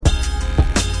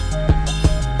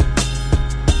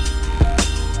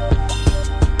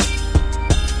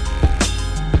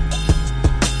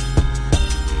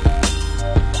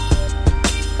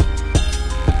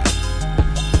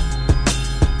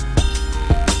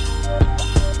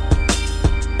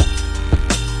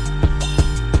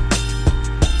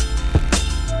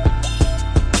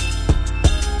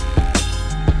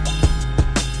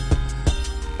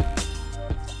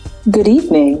Good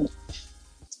evening.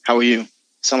 How are you?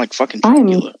 Sound like fucking I'm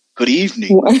Dracula. Good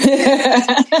evening.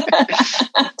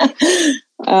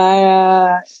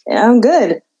 I'm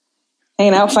good.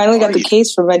 Hanging out. Finally got the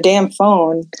case for my damn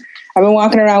phone. I've been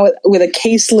walking around with a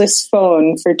caseless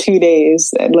phone for 2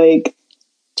 days, and like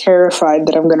terrified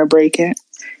that I'm going to break it.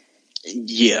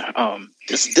 Yeah.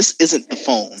 This isn't the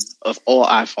phone of all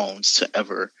iPhones to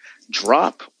ever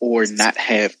drop or not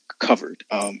have covered.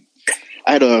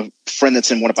 I had a friend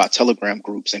that's in one of our Telegram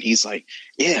groups, and he's like,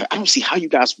 "Yeah, I don't see how you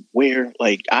guys wear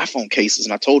like iPhone cases."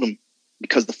 And I told him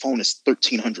because the phone is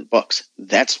 $1,300.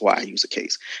 That's why I use a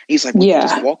case. And he's like, well, "Yeah,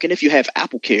 just walk in if you have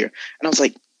Apple Care." And I was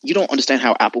like, "You don't understand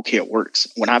how Apple Care works.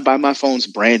 When I buy my phones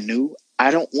brand new,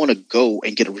 I don't want to go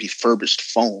and get a refurbished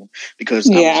phone because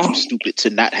I was too stupid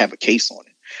to not have a case on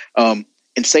it."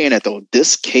 In saying that though,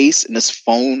 this case and this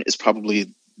phone is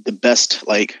probably the best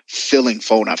like filling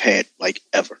phone I've had like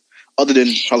ever. Other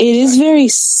than probably it is very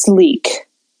sleek.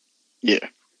 Yeah,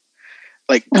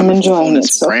 like I'm enjoying it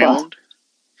so far.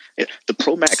 Yeah, the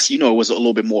Pro Max, was a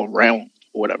little bit more round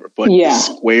or whatever, but the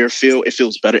square feel, it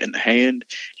feels better in the hand.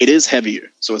 It is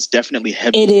heavier, so it's definitely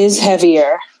heavier. It is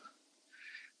heavier,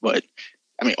 but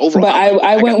I mean overall. But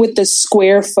I went with the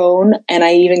square phone, and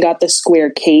I even got the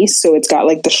square case, so it's got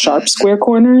like the sharp square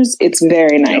corners. It's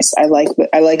very nice. Yep.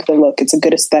 I like the look. It's a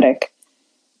good aesthetic.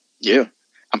 Yeah.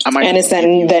 And it's that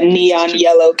neon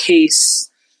yellow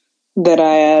case that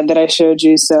I showed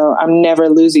you. So I'm never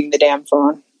losing the damn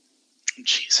phone.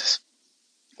 Jesus.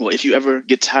 Well, if you ever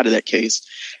get tired of that case,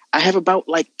 I have about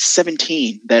like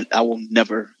 17 that I will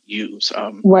never use.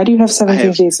 Why do you have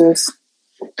 17 cases?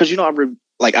 Because I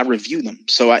review them,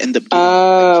 so I end up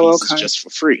getting cases just for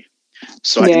free.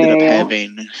 So I ended up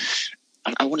having.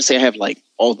 I want to say I have like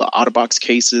all the OtterBox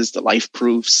cases, the Life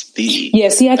Proofs, I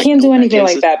can't do anything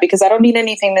like that because I don't need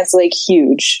anything that's like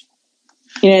huge.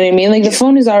 You know what I mean? Like the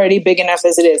phone is already big enough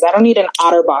as it is. I don't need an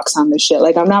OtterBox on this shit.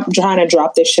 Like I'm not trying to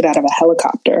drop this shit out of a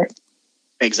helicopter.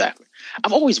 Exactly.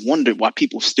 I've always wondered why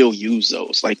people still use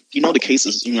those. Like, the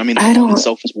cases, the phone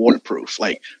itself is waterproof.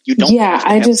 Like you don't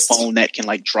have a phone that can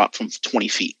like drop from 20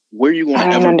 feet. Where are you going to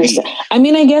ever be? I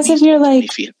mean, I guess if you're like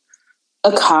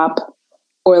a cop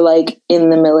or like in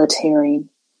the military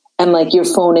and like your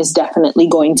phone is definitely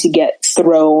going to get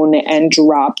thrown and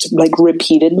dropped like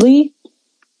repeatedly,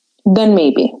 then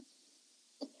maybe.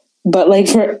 But like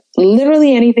for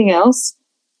literally anything else,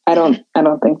 I don't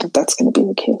think that that's going to be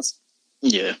the case.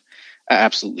 Yeah, I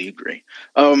absolutely agree.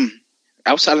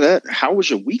 Outside of that, how was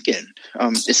your weekend?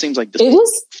 It seems like it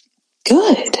was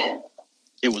good.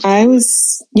 I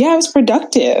was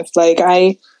productive.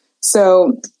 That's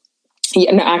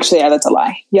a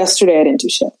lie. Yesterday I didn't do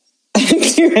shit. I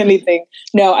didn't do anything.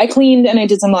 No, I cleaned and I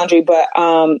did some laundry, but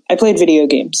I played video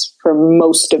games for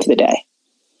most of the day.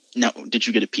 Now, did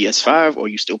you get a PS5 or are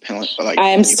you still paying for like?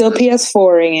 I am still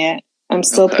PS4ing it.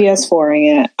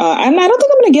 PS4ing it. I don't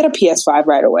think I'm going to get a PS5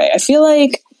 right away. I feel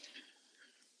like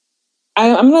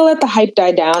I'm going to let the hype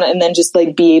die down and then just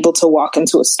like be able to walk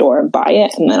into a store and buy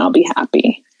it, and then I'll be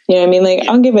happy. You know what I mean? Like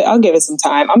I'll give it some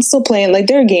time. I'm still playing. Like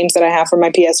there are games that I have for my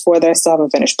PS4 that I still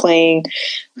haven't finished playing.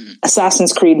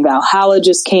 Assassin's Creed Valhalla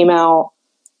just came out,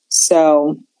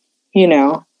 so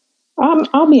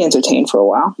I'll be entertained for a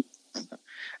while.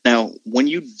 Now, when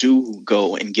you do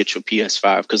go and get your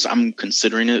PS5, because I'm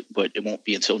considering it, but it won't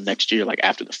be until next year, like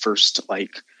after the first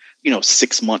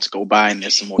 6 months go by and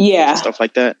there's some more and stuff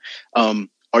like that.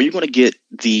 Are you going to get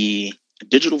the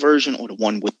digital version or the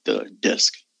one with the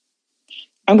disc?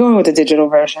 I'm going with the digital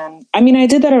version. I mean, I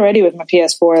did that already with my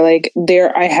PS4. Like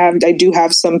I do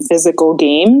have some physical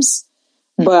games,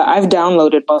 but I've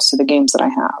downloaded most of the games that I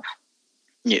have.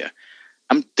 Yeah.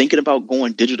 I'm thinking about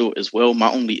going digital as well.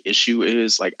 My only issue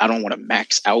is like, I don't want to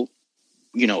max out,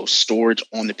 storage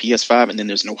on the PS5 and then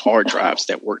there's no hard drives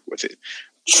that work with it.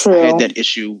 True. I had that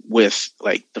issue with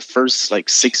like the first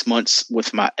 6 months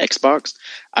with my Xbox.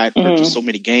 I had purchased so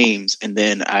many games and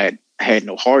then I had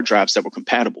no hard drives that were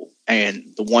compatible.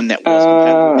 And the one that was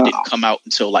compatible didn't come out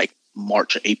until like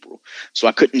March or April. So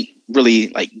I couldn't really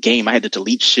game. I had to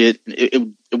delete shit.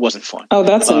 It wasn't fun. Oh,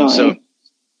 that's annoying. So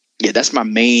yeah, that's my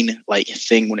main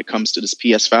thing when it comes to this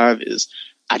PS5 is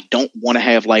I don't want to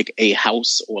have like a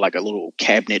house or like a little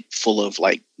cabinet full of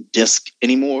like disc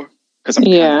anymore because I'm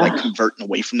kind of converting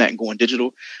away from that and going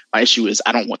digital. My issue is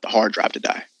I don't want the hard drive to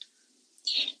die.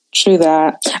 True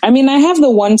that. I mean, I have the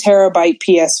 1 terabyte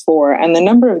PS4 and the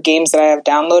number of games that I have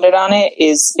downloaded on it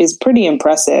is pretty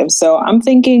impressive. So I'm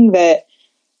thinking that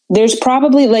there's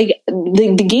probably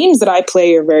the games that I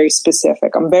play are very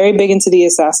specific. I'm very big into the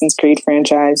Assassin's Creed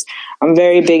franchise. I'm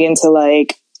very big into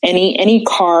any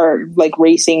car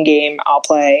racing game I'll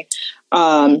play.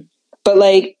 But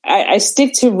like, I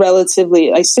stick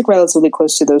relatively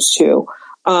close to those two.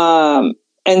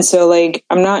 And so like,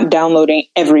 I'm not downloading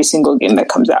every single game that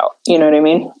comes out. You know what I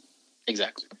mean?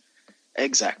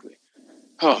 Exactly.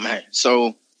 Oh man.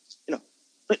 So,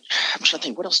 but I'm trying to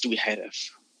think, what else do we have?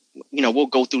 We'll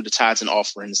go through the tithes and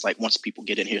offerings like once people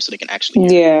get in here so they can actually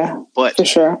hear. Yeah, but for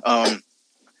sure.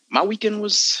 My weekend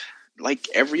was like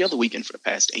every other weekend for the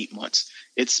past 8 months.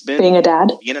 It's been being a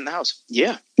dad, being in the house.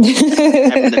 Yeah. I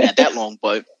haven't been that long,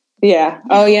 but yeah.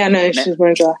 Oh yeah, no, she's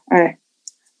born July. All right.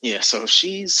 Yeah, so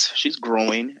she's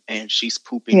growing and she's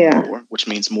pooping more, which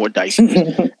means more diapers.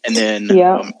 And then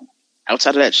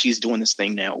outside of that, she's doing this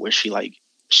thing now where she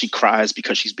cries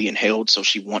because she's being held. So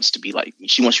she wants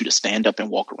you to stand up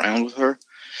and walk around with her.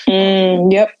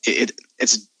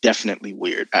 It's definitely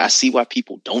weird. I see why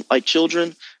people don't like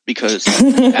children because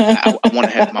I want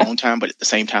to have my own time, but at the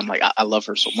same time, like I love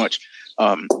her so much.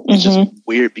 It's just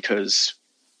weird because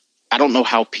I don't know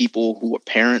how people who are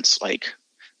parents like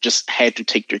just had to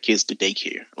take their kids to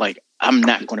daycare. Like I'm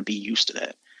not going to be used to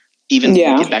that. Even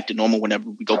when we get back to normal, whenever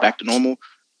we go back to normal,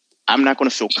 I'm not going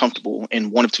to feel comfortable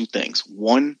in one of two things.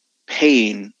 One,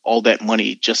 paying all that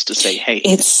money just to say, hey,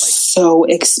 it's so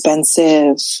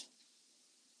expensive.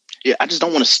 Yeah, I just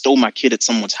don't want to stow my kid at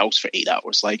someone's house for 8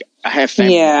 hours. Like I have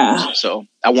family members, so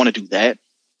I want to do that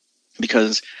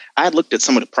because I looked at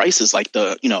some of the prices, like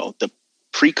the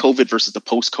pre-COVID versus the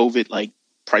post-COVID, like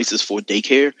prices for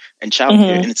daycare and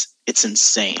childcare, and it's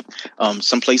insane.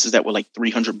 Some places that were like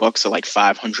 $300 are like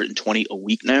 $520 a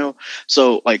week now.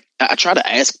 So like I try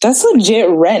to ask, that's legit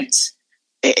rent.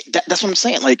 That's what I'm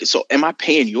saying. Like, so am I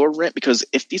paying your rent? Because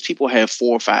if these people have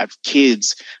 4 or 5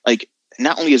 kids, like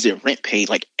not only is their rent paid,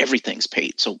 like everything's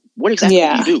paid. So what exactly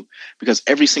do you do? Because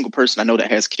every single person I know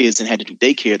that has kids and had to do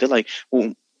daycare, they're like,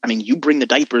 well, I mean, you bring the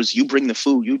diapers, you bring the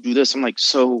food, you do this. I'm like,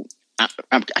 so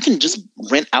I can just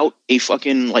rent out a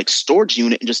fucking like storage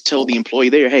unit and just tell the employee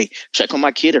there, hey, check on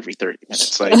my kid every 30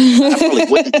 minutes. Like I probably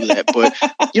wouldn't do that, but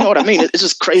you know what I mean? It's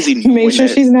just crazy. Make sure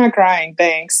she's not crying.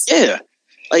 Thanks. Yeah.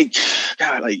 Like,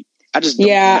 God, like I just don't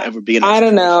want to ever be in that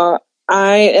situation. Don't know.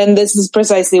 And this is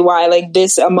precisely why, like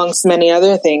this, amongst many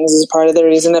other things, is part of the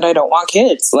reason that I don't want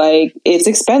kids. Like, it's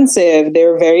expensive.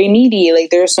 They're very needy.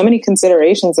 Like, there are so many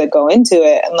considerations that go into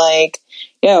it. And like,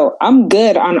 I'm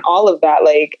good on all of that.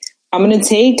 Like, I'm going to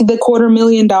take the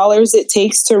 $250,000 it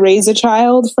takes to raise a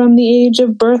child from the age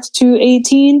of birth to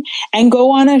 18 and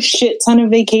go on a shit ton of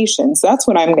vacations. That's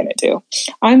what I'm going to do.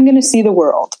 I'm going to see the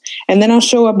world. And then I'll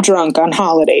show up drunk on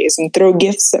holidays and throw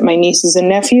gifts at my nieces and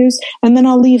nephews. And then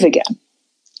I'll leave again.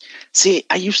 See,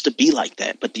 I used to be like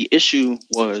that. But the issue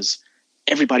was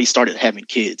everybody started having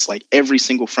kids. Like every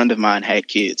single friend of mine had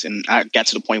kids. And I got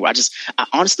to the point where I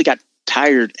honestly got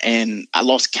tired and I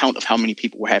lost count of how many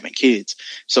people were having kids.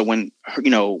 So when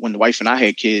the wife and I had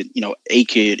a kid,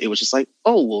 it was just like,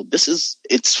 oh, well,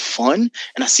 it's fun.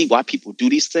 And I see why people do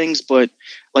these things. But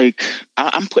like,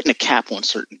 I'm putting a cap on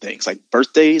certain things like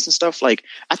birthdays and stuff. Like,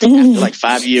 I think after like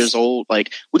 5 years old,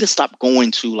 like we just stopped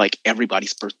going to like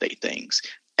everybody's birthday things.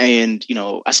 And,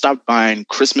 I stopped buying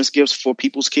Christmas gifts for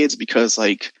people's kids because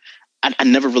like, I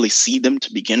never really see them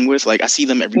to begin with. Like I see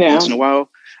them every once in a while.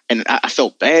 And I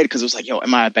felt bad because it was like,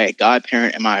 am I a bad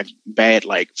godparent? Am I a bad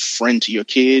like friend to your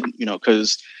kid?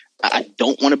 Because I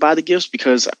don't want to buy the gifts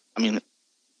because I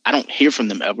don't hear from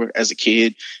them ever as a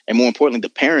kid. And more importantly, the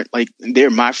parent, like they're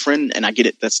my friend and I get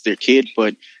it. That's their kid.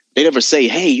 But they never say,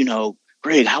 hey,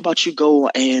 Greg, how about you go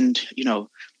and,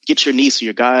 get your niece or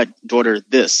your goddaughter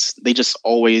this. They just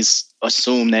always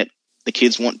assume that the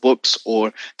kids want books,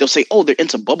 or they'll say, oh, they're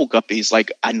into bubble guppies.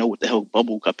 Like, I know what the hell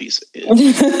bubble guppies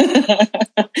is.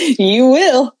 You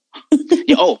will.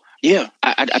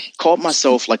 I called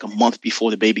myself like a month before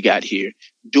the baby got here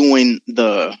doing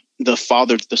the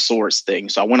father thesaurus thing.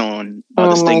 So I went on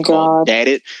this thing called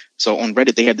Daddit. So on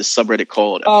Reddit, they had this subreddit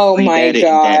called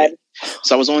God.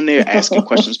 So I was on there asking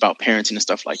questions about parenting and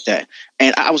stuff like that.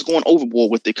 And I was going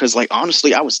overboard with it because, like,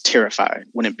 honestly, I was terrified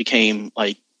when it became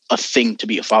like a thing to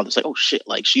be a father. It's like, oh shit,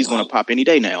 like she's going to pop any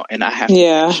day now. And I have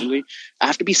to I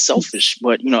have to be selfish,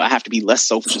 but I have to be less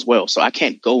selfish as well. So I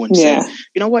can't go and say,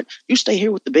 you know what, you stay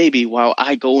here with the baby while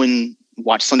I go and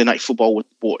watch Sunday Night Football with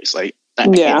the boys. Like I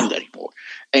can't do that anymore.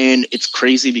 And it's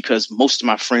crazy because most of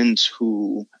my friends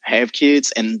who have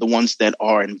kids and the ones that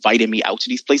are inviting me out to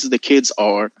these places, the kids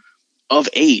are of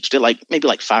age. They're like maybe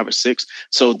like 5 or 6.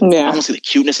 So honestly, the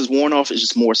cuteness is worn off. It's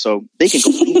just more so they can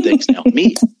go do things now.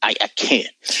 Me, I can't.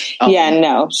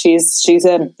 No, she's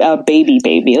a baby.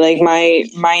 Like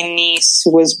my niece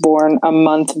was born a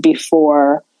month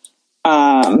before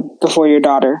your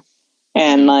daughter,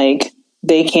 and like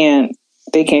they can't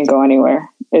go anywhere.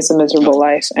 It's a miserable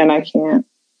life, and I can't.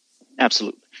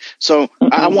 Absolutely. So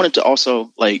I wanted to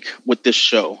also, like, with this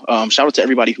show, shout out to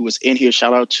everybody who was in here.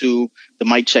 Shout out to the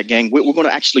Mic Check gang. We're going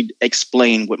to actually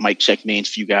explain what Mic Check means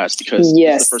for you guys, because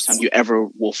it's the first time you ever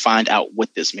will find out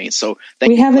what this means. So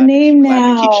we have a name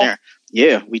now. Keep sharing.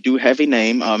 Yeah, we do have a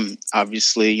name.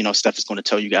 Obviously, Steph is going to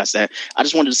tell you guys that. I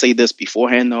just wanted to say this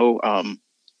beforehand, though.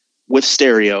 With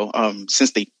Stereo,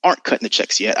 since they aren't cutting the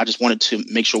checks yet, I just wanted to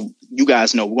make sure you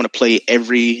guys know we're going to play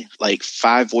every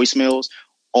 5 voicemails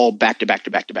all back to back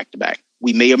to back to back to back.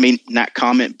 We may or may not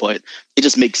comment, but it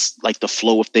just makes the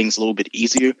flow of things a little bit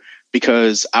easier,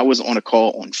 because I was on a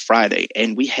call on Friday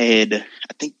and I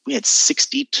think we had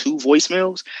 62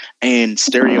 voicemails, and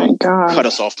Stereo cut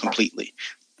us off completely.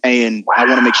 And I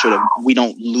want to make sure that we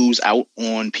don't lose out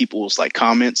on people's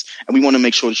comments, and we want to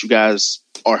make sure that you guys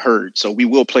are heard. So we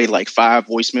will play 5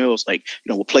 voicemails.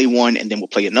 We'll play one and then we'll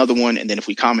play another one. And then if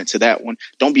we comment to that one,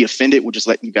 don't be offended. We're just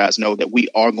letting you guys know that we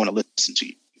are going to listen to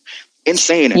you. In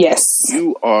saying it, yes,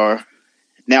 you are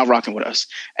now rocking with us.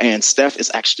 And Steph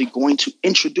is actually going to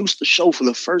introduce the show for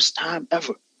the first time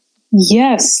ever.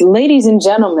 Yes, ladies and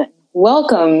gentlemen,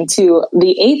 welcome to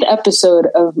the 8th episode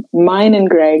of mine and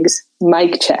Greg's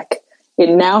Mic Check. It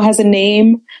now has a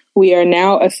name. We are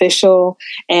now official.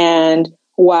 And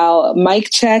while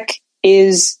Mic Check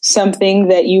is something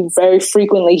that you very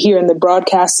frequently hear in the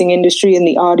broadcasting industry, in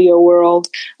the audio world,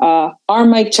 our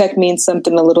Mic Check means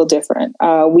something a little different.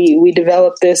 We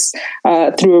developed this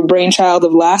through a brainchild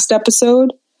of last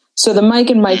episode. So the Mic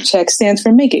and Mic Check stands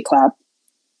for Make It Clap,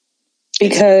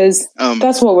 because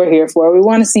that's what we're here for. We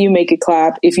want to see you make it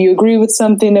clap. If you agree with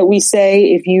something that we say,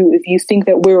 if you think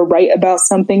that we're right about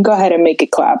something, go ahead and make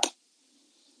it clap.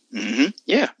 Mm-hmm.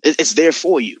 Yeah, it's there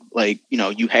for you.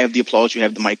 You have the applause, you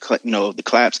have the mic, the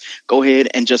claps. Go ahead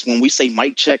and just, when we say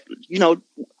mic check,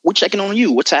 we're checking on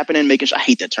you. What's happening? Making sure. I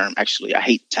hate that term. Actually, I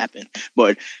hate tapping,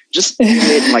 but just go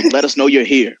ahead and let us know you're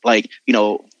here.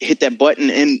 Hit that button,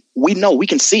 and we know we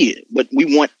can see it, but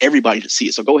we want everybody to see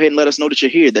it. So go ahead and let us know that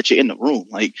you're here, that you're in the room.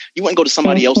 You wouldn't go to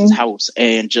somebody else's house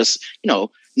and just,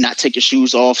 not take your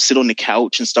shoes off, sit on the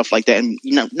couch and stuff like that, and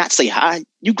not say hi.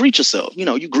 You greet yourself.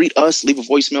 You greet us, leave a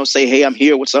voicemail, say, "Hey, I'm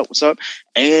here. What's up? What's up?"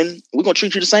 And we're gonna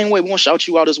treat you the same way. We're gonna shout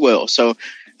you out as well. So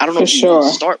I don't know if you want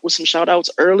to start with some shout outs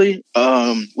early.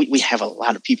 We have a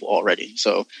lot of people already.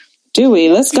 So do we?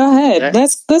 Let's go ahead.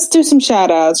 Let's do some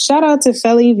shout outs. Shout out to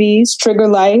Felly V's, Trigger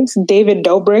Life, David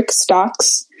Dobrik,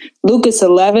 Stocks, Lucas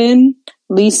 11,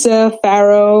 Lisa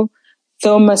Farrow,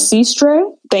 Thoma Sistre.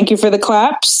 Thank you for the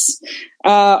claps.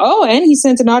 And he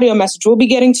sent an audio message. We'll be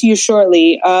getting to you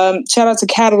shortly. Shout out to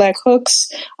Cadillac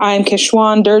Hooks. I'm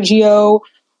Keshwan Dergio,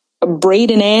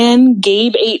 Braden Ann,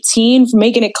 Gabe 18 for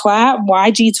making it clap,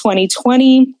 YG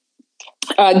 2020.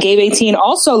 Gabe 18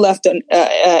 also left an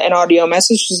audio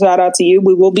message. Shout out to you.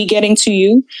 We will be getting to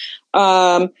you.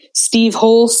 Steve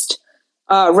Holst,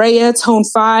 Raya, Tone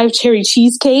 5, Cherry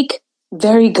Cheesecake.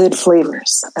 Very good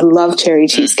flavors. I love cherry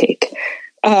cheesecake.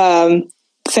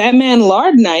 Fat Man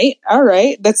Lard Night. All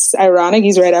right. That's ironic.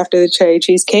 He's right after the cherry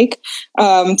cheesecake.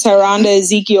 Tyranda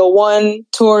Ezekiel 1,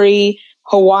 Tori,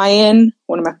 Hawaiian,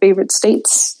 one of my favorite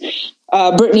states.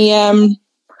 Brittany M,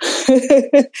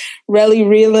 Relly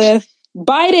Reela,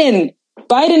 Biden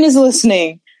is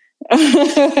listening.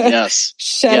 Yes.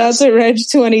 Shout out to Reg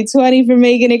 2020 for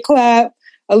making it clap.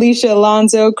 Alicia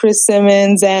Alonso, Chris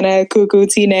Simmons, Anna, Cuckoo,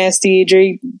 T Nasty,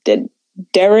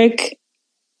 Derek,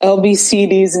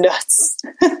 LBCD's nuts.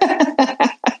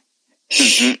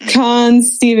 Khan,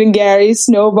 Stephen Gary,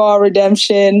 Snowball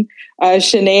Redemption,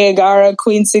 Shanae Agara,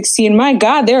 Queen 16. My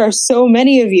God, there are so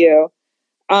many of you.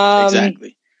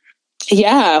 Exactly.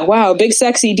 Yeah, wow. Big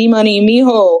Sexy, D-Money,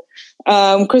 Miho,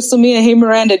 Crystal Mia, Hey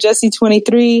Miranda, Jesse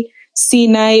 23, C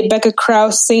Knight, Becca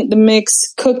Kraus, Saint the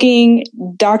Mix, Cooking,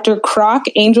 Dr. Croc,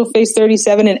 Angel Face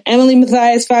 37, and Emily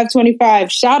Matthias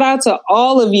 525. Shout out to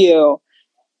all of you.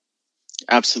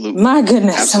 Absolutely. My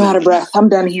goodness, absolutely. I'm out of breath. I'm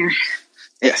done here.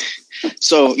 Yeah.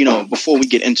 So, before we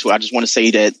get into it, I just want to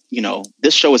say that,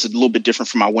 this show is a little bit different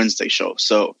from our Wednesday show.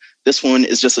 So this one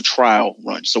is just a trial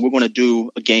run. So we're going to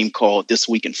do a game called This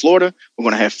Week in Florida. We're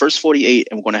going to have First 48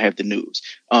 and we're going to have the news.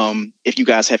 If you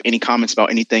guys have any comments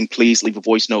about anything, please leave a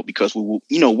voice note, because we will,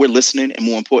 we're listening, and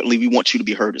more importantly, we want you to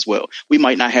be heard as well. We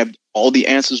might not have all the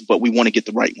answers, but we want to get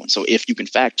the right one. So if you can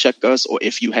fact check us, or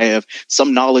if you have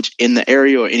some knowledge in the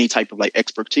area or any type of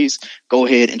expertise, go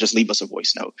ahead and just leave us a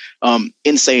voice note.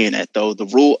 In saying that, though, the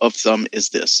rule of thumb is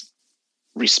this: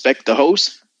 respect the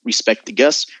host, respect the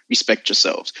guests, respect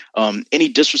yourselves. Any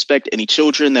disrespect, any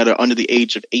children that are under the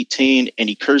age of 18,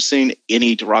 any cursing,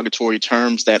 any derogatory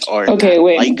terms that are okay.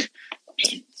 Wait,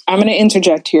 I'm going to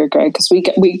interject here, Greg, because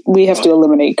we have to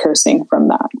eliminate cursing from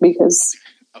that, because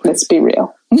let's be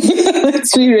real.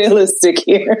 Let's be realistic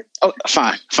here. Oh,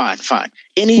 fine.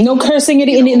 No cursing it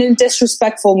in a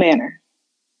disrespectful manner.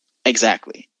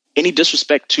 Exactly. Any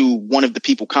disrespect to one of the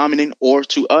people commenting or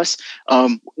to us,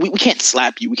 we can't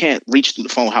slap you. We can't reach through the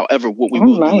phone. However, what we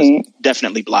will do is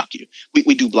definitely block you.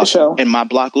 We do block you. In my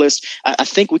block list, I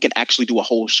think we can actually do a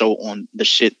whole show on the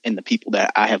shit and the people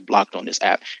that I have blocked on this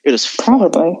app. It is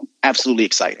probably absolutely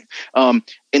exciting.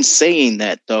 In saying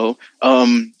that, though,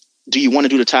 do you want to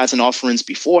do the tithes and offerings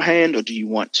beforehand, or do you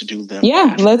want to do them?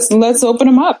 Yeah, let's open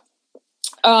them up.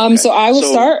 Okay. So I will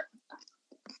start.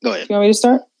 Go ahead. You want me to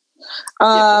start?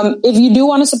 If you do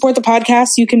want to support the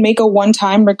podcast, you can make a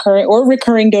one-time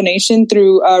recurring donation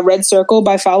through Red Circle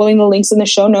by following the links in the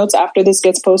show notes after this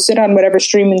gets posted on whatever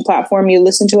streaming platform you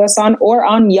listen to us on, or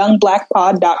on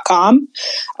youngblackpod.com.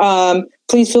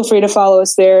 Please feel free to follow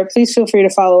us there. Please feel free to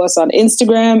follow us on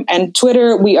Instagram and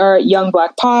Twitter. We are Young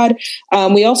Black Pod.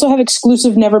 We also have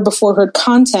exclusive never before heard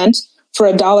content for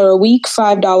 $1 a week,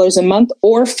 $5 a month,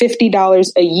 or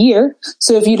 $50 a year.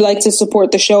 So if you'd like to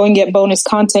support the show and get bonus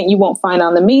content you won't find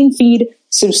on the main feed,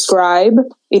 subscribe.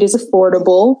 It is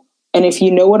affordable. And if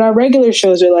you know what our regular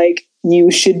shows are like,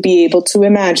 you should be able to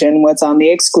imagine what's on the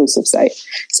exclusive site.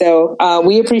 So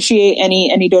we appreciate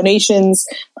any donations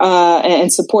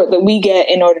and support that we get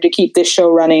in order to keep this show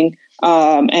running.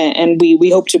 And we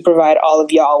hope to provide all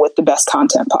of y'all with the best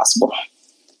content possible.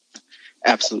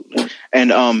 Absolutely.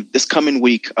 And this coming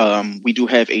week, we do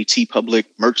have a TeePublic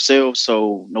merch sale.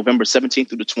 So November 17th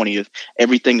through the 20th,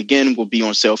 everything again will be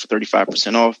on sale for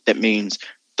 35% off. That means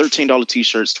 $13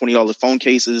 t-shirts, $20 phone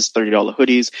cases, $30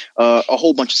 hoodies, a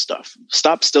whole bunch of stuff.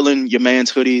 Stop stealing your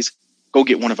man's hoodies. Go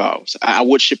get one of ours. I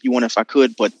would ship you one if I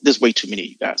could, but there's way too many of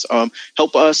you guys.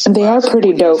 Help us. And they are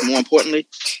pretty dope. More importantly,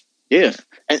 yeah.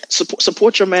 And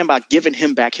support your man by giving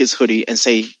him back his hoodie and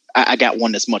say, I got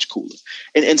one that's much cooler.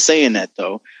 And saying that,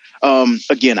 though,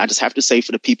 again, I just have to say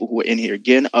for the people who are in here,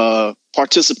 again,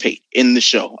 participate in the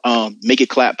show. Make it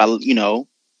clap by,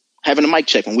 having a mic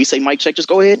check. When we say mic check, just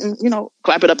go ahead and,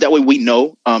 clap it up. That way we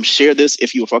know. Share this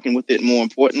if you are fucking with it. More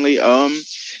importantly,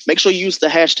 make sure you use the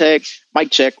hashtag mic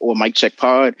check or mic check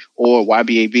pod or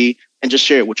YBAB and just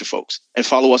share it with your folks. And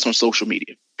follow us on social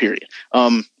media, period.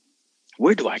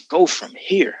 Where do I go from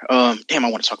here? I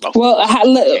want to talk about. Well,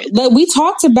 we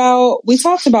talked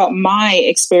about my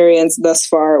experience thus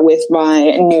far with my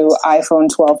new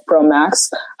iPhone 12 Pro Max.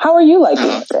 How are you liking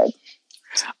it, Greg?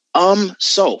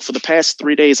 So for the past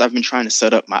 3 days, I've been trying to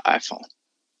set up my iPhone,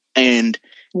 and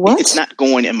it's not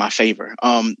going in my favor.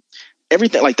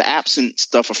 Everything like the apps and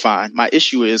stuff are fine. My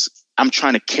issue is I'm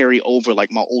trying to carry over like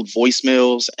my old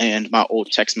voicemails and my old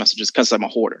text messages because I'm a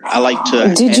hoarder. I like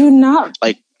to. Did you not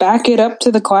back it up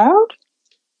to the cloud?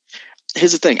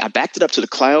 Here's the thing. I backed it up to the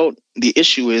cloud. The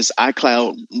issue is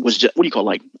iCloud was just,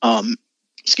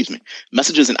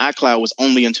 messages in iCloud was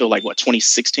only until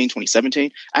 2016,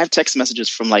 2017. I have text messages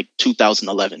from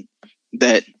 2011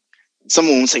 that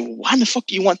someone would say, why in the fuck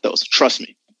do you want those? Trust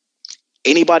me.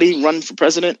 Anybody run for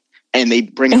president and they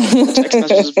bring up text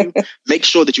messages of you, make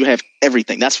sure that you have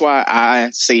everything. That's why I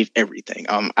save everything.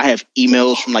 I have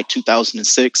emails from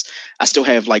 2006. I still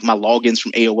have my logins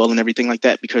from AOL and everything like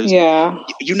that because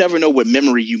you never know what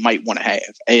memory you might want to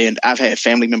have. And I've had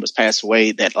family members pass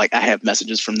away that I have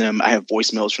messages from them. I have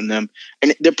voicemails from them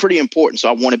and they're pretty important. So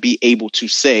I want to be able to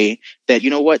say that, you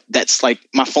know what, that's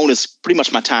my phone is pretty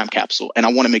much my time capsule. And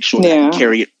I want to make sure that I can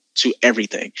carry it to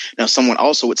everything. Now, someone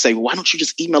also would say, well, why don't you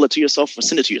just email it to yourself or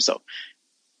send it to yourself?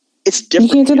 It's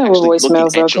different. You can't do that with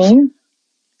voicemails, though, can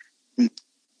you?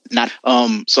 Not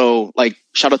so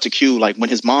shout out to Q. When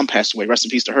his mom passed away, rest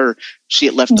in peace to her, she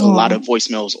had left a lot of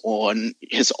voicemails on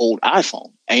his old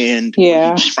iPhone, and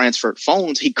when he transferred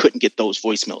phones, he couldn't get those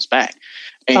voicemails back.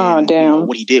 And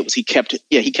what he did was he kept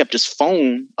his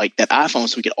phone, that iPhone,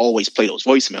 so he could always play those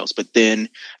voicemails. But then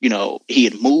he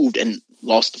had moved and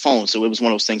lost the phone, so it was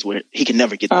one of those things where he can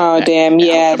never get them back. Damn,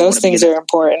 yeah, those things are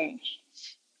important.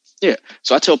 Yeah,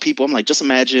 so I tell people, I'm just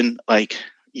imagine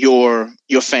your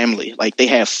family, they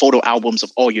have photo albums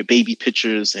of all your baby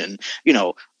pictures and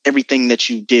everything that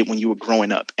you did when you were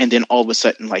growing up, and then all of a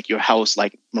sudden your house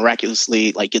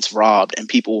miraculously gets robbed and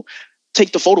people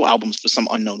take the photo albums for some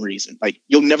unknown reason.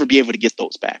 You'll never be able to get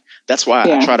those back. That's why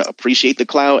I try to appreciate the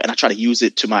cloud and I try to use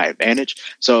it to my advantage.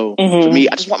 So for me,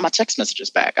 I just want my text messages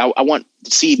back. I want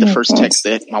to see the first text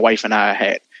that my wife and I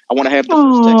had. I want to have the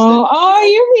first text. Oh,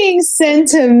 you're being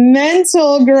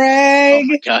sentimental, Greg. Oh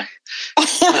my God.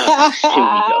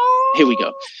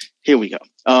 Here we go.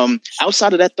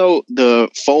 Outside of that though, the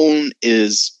phone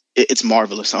it's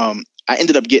marvelous. I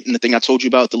ended up getting the thing I told you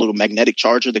about, the little magnetic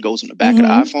charger that goes in the back of the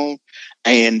iPhone.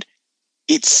 And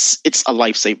it's a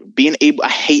lifesaver. I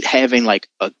hate having like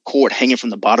a cord hanging from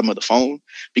the bottom of the phone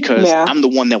because I'm the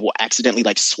one that will accidentally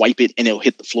like swipe it and it'll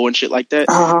hit the floor and shit like that.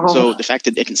 So the fact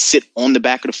that it can sit on the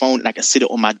back of the phone and I can sit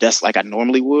it on my desk like I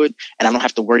normally would, and I don't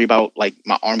have to worry about like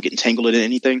my arm getting tangled in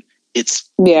anything. It's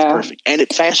perfect. And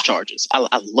it fast charges.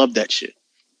 I love that shit.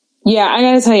 Yeah, I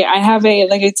gotta tell you, I have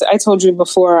I told you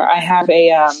before, I have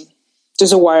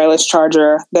just a wireless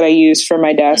charger that I use for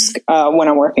my desk when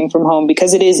I'm working from home,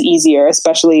 because it is easier,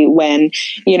 especially when,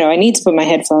 I need to put my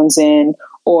headphones in,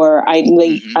 or I'm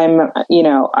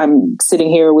sitting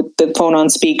here with the phone on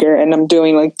speaker and I'm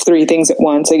doing like 3 things at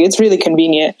once. Like, it's really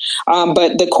convenient.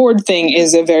 But the cord thing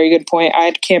is a very good point.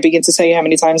 I can't begin to tell you how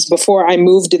many times before I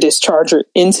moved this charger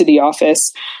into the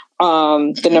office,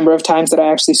 the number of times that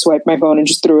I actually swiped my phone and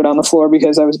just threw it on the floor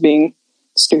because I was being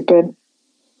stupid.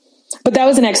 But that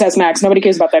was an XS Max. Nobody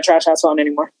cares about that trash ass phone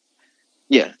anymore.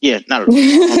 Yeah, not at all.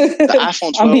 The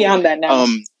iPhone 12. I'm beyond that now.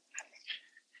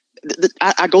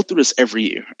 I go through this every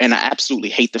year, and I absolutely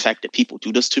hate the fact that people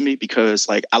do this to me, because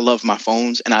like I love my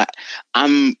phones, and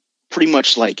I'm pretty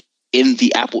much like in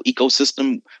the Apple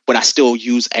ecosystem, but I still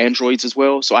use Androids as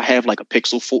well. So I have like a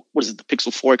Pixel 4, the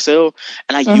Pixel 4 XL,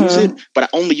 and I use it, but I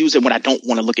only use it when I don't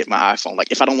want to look at my iPhone.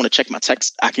 Like if I don't want to check my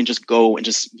text, I can just go and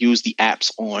just use the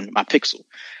apps on my Pixel.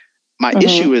 My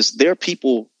issue is there are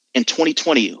people in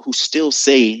 2020 who still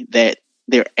say that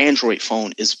their Android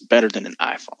phone is better than an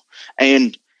iPhone.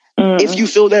 And if you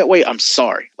feel that way, I'm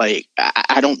sorry. Like,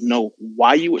 I don't know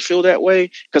why you would feel that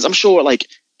way, because I'm sure like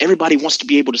everybody wants to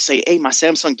be able to say, hey, my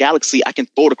Samsung Galaxy, I can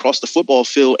throw it across the football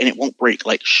field and it won't break.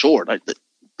 Like, sure, like,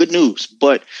 good news.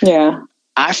 But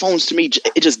iPhones, to me,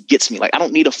 it just gets me. Like, I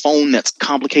don't need a phone that's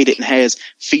complicated and has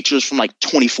features from like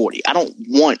 2040. I don't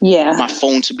want my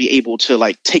phone to be able to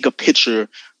like take a picture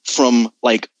from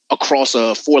like across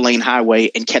a 4-lane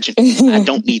highway and catch it. I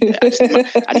don't need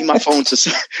that. I need my phone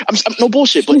to. I'm no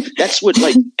bullshit, but that's what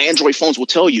like Android phones will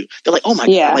tell you. They're like, oh my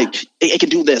god, like it can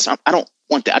do this. I don't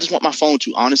want that. I just want my phone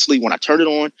to, honestly, when I turn it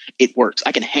on, it works.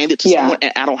 I can hand it to someone,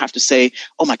 and I don't have to say,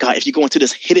 oh my god, if you go into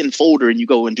this hidden folder and you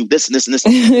go and do this and this and this,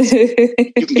 and this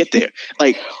you can get there.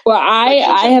 Like, well,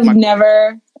 I have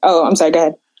never. Oh, I'm sorry. Go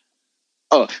ahead.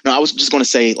 Oh no, I was just going to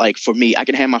say, like, for me, I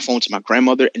can hand my phone to my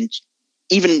grandmother, and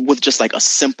even with just like a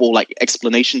simple like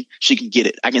explanation, she can get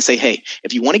it. I can say, hey,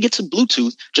 if you want to get to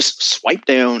Bluetooth, just swipe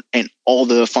down and all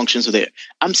the functions are there.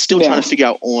 I'm still trying to figure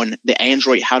out on the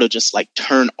Android how to just like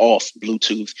turn off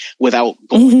Bluetooth without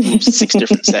going through 6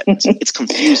 different settings. It's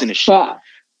confusing as shit.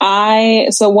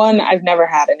 I've never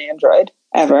had an Android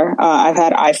ever. I've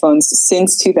had iPhones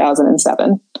since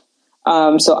 2007.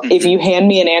 If you hand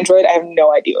me an Android, I have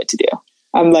no idea what to do.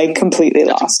 I'm like completely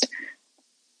lost.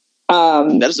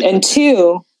 And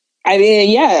 2, I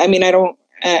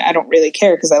don't really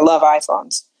care because I love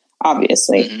iPhones,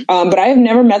 obviously. But I have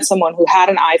never met someone who had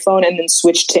an iPhone and then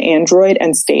switched to Android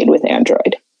and stayed with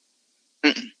Android.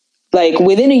 Like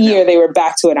within a year, they were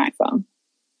back to an iPhone.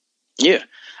 Yeah.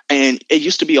 And it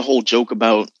used to be a whole joke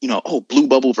about, blue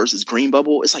bubble versus green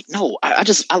bubble. It's like, no,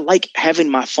 I like having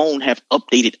my phone have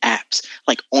updated apps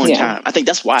like on time. I think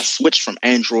that's why I switched from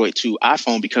Android to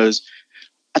iPhone, because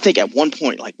I think at one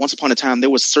point, like once upon a time, there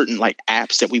was certain like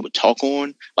apps that we would talk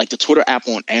on. Like the Twitter app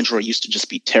on Android used to just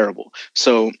be terrible.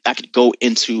 So I could go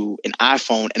into an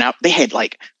iPhone and they had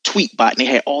like Tweetbot and they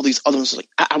had all these other ones. Like,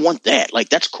 I want that. Like,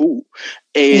 that's cool.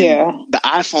 And the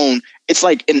iPhone, it's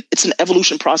like, it's an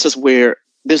evolution process where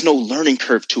there's no learning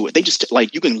curve to it. They just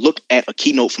like, you can look at a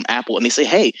keynote from Apple and they say,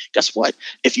 hey, guess what?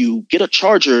 If you get a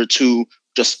charger to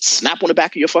just snap on the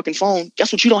back of your fucking phone,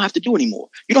 guess what? You don't have to do anymore.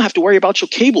 You don't have to worry about your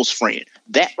cables fraying.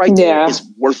 That right there is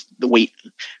worth the wait.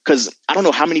 Because I don't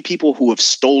know how many people who have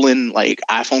stolen like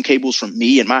iPhone cables from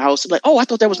me in my house. Like, oh, I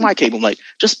thought that was my cable. I'm like,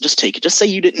 just take it. Just say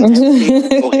you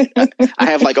didn't. Go ahead. I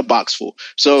have like a box full.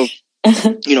 So,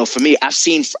 for me, I've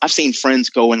seen friends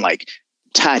go and like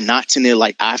tie knots in their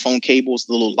like iPhone cables,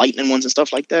 the little lightning ones and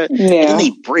stuff like that. And then they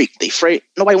break, they fray.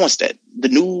 Nobody wants that. The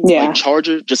new like,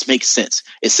 charger just makes sense.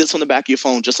 It sits on the back of your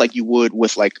phone just like you would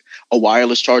with like a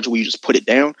wireless charger where you just put it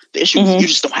down. The issue is you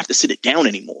just don't have to sit it down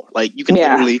anymore. Like you can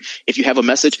literally, if you have a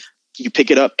message, you pick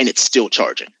it up and it's still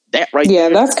charging. That right there,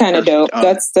 that's kind of dope.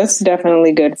 That's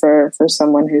definitely good for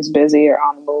someone who's busy or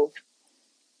on the move.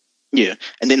 Yeah.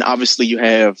 And then obviously you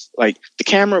have like the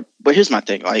camera, but here's my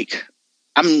thing, like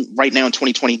I'm right now in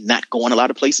 2020 not going a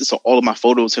lot of places, so all of my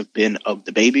photos have been of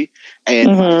the baby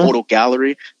and my photo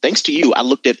gallery. Thanks to you, I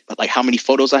looked at like how many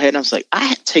photos I had, and I was like,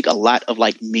 I take a lot of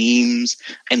like memes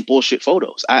and bullshit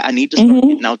photos. I need to start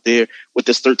getting out there with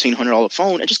this $1,300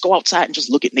 phone and just go outside and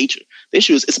just look at nature. The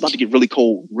issue is it's about to get really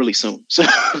cold really soon. So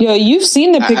you've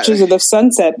seen the pictures of the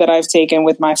sunset that I've taken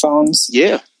with my phones.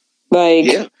 Yeah. Like,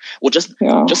 yeah. Well,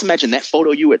 just imagine that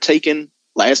photo you had taken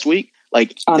last week,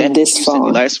 like on this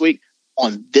phone last week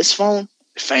on this phone.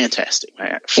 Fantastic,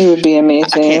 man. It would be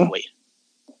amazing.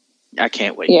 I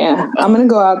can't wait. Yeah, I'm gonna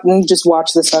go out and just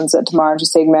watch the sunset tomorrow and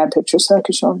just take mad pictures so I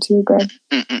can show them to you, Greg.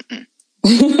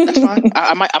 That's fine.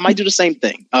 I might do the same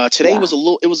thing. Today was a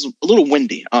little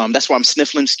windy. That's why I'm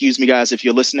sniffling. Excuse me, guys, if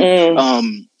you're listening.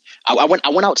 I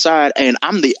went outside, and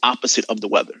I'm the opposite of the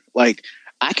weather. Like,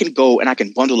 I can go and I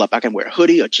can bundle up. I can wear a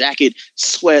hoodie, a jacket,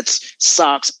 sweats,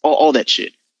 socks, all that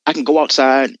shit. I can go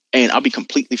outside and I'll be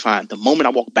completely fine. The moment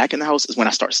I walk back in the house is when I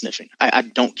start sniffing. I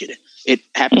don't get it. It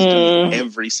happens to me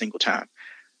every single time.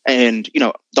 And,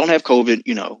 don't have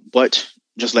COVID, but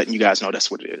just letting you guys know that's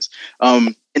what it is.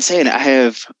 And saying that, I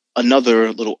have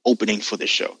another little opening for this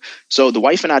show. So the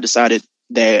wife and I decided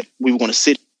that we were going to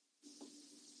sit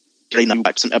and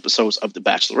watch some episodes of The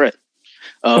Bachelorette.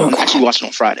 Actually watched it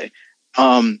on Friday.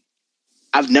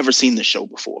 I've never seen this show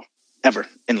before, ever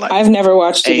in life. I've never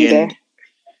watched it either.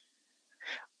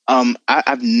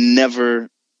 I never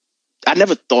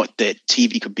thought that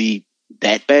TV could be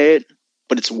that bad,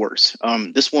 but it's worse.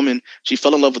 This woman, she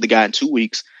fell in love with a guy in 2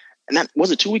 weeks, and that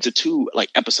was it 2 weeks or two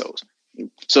episodes.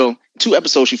 So 2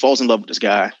 episodes, she falls in love with this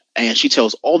guy, and she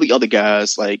tells all the other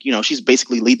guys, she's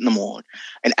basically leading them on.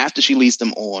 And after she leads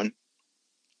them on,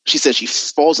 she says she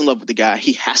falls in love with the guy.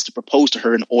 He has to propose to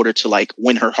her in order to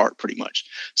win her heart, pretty much.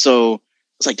 So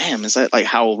it's like, damn, is that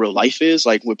how real life is?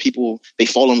 Like, where people, they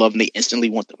fall in love and they instantly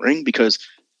want the ring, because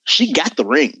she got the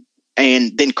ring.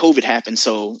 And then COVID happened.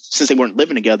 So since they weren't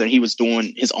living together, he was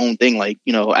doing his own thing. I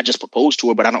just proposed to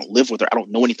her, but I don't live with her. I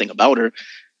don't know anything about her.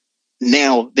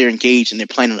 Now they're engaged and they're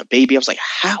planning a baby. I was like,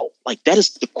 how? That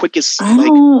is the quickest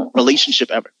relationship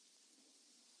ever.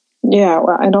 Yeah,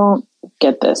 well, I don't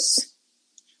get this.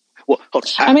 Well,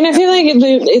 I feel like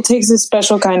it takes a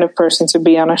special kind of person to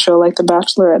be on a show like The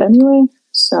Bachelorette anyway.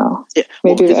 So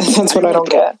maybe that's what I don't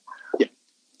get. Yeah.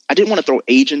 I didn't want to throw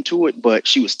age into it, but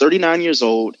she was 39 years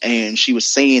old, and she was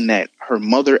saying that her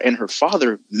mother and her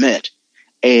father met,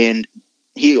 and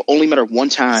he only met her one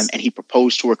time, and he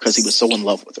proposed to her because he was so in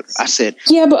love with her. I said,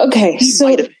 yeah, but okay,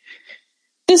 so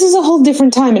this is a whole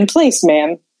different time and place,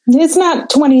 man. It's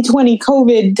not 2020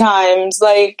 COVID times.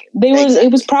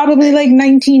 It was probably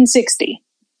 1960.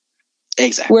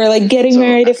 Exactly. Where getting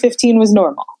married at 15 was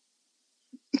normal.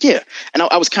 Yeah. And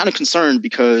I was kind of concerned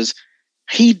because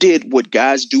he did what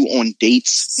guys do on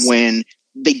dates when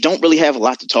they don't really have a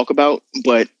lot to talk about,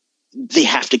 but they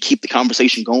have to keep the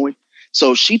conversation going.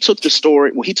 So he took the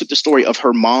story of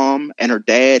her mom and her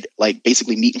dad,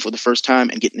 basically meeting for the first time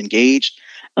and getting engaged,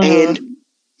 and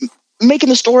making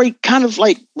the story kind of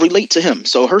relate to him.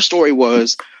 So her story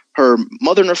was her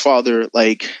mother and her father,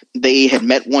 they had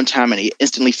met one time and he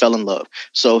instantly fell in love.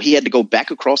 So he had to go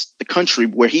back across the country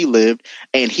where he lived,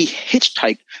 and he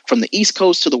hitchhiked from the East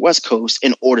Coast to the West Coast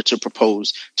in order to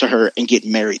propose to her and get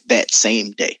married that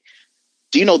same day.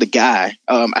 Do you know the guy?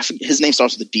 I think his name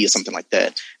starts with a D or something like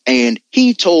that. And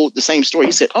he told the same story.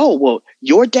 He said, "Oh, well,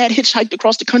 your dad hitchhiked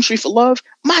across the country for love.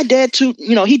 My dad too.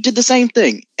 He did the same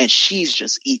thing." And she's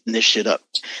just eating this shit up.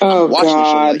 Oh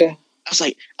God! I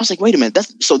was like, wait a minute.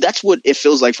 That's what it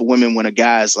feels like for women when a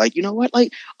guy's like, you know what?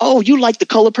 Oh, you like the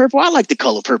color purple? I like the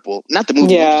color purple. Not the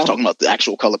movie. Yeah. I was talking about the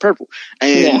actual color purple.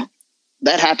 And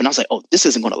that happened. I was like, oh, this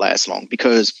isn't going to last long,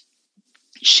 because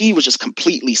she was just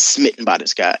completely smitten by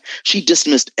this guy. She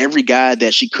dismissed every guy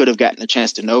that she could have gotten a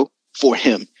chance to know for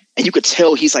him. And you could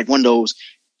tell he's one of those,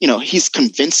 he's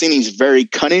convincing, he's very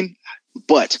cunning,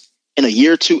 but in a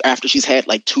year or two after she's had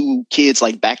 2 kids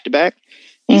back to back,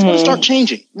 he's going to start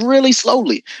changing really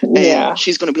slowly. And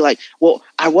she's going to be like, well,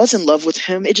 I was in love with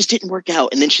him. It just didn't work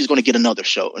out. And then she's going to get another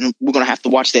show. And we're going to have to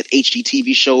watch that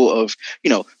HGTV show of,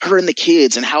 her and the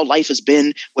kids and how life has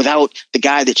been without the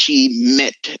guy that she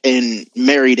met and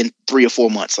married in 3 or 4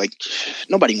 months.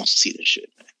 Nobody wants to see this shit.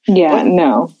 Yeah, but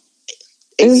no.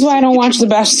 This is why I don't watch The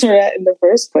Bachelorette in the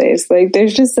first place.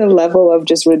 There's just a level of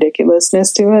just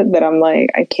ridiculousness to it that I'm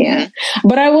like, I can't.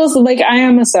 But I will, I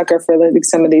am a sucker for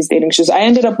some of these dating shows. I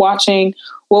ended up watching,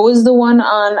 what was the one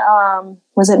on,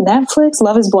 was it Netflix?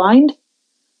 Love is Blind?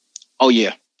 Oh,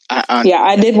 yeah.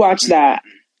 I did watch that.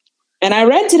 And I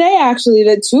read today, actually,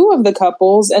 that 2 of the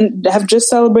couples have just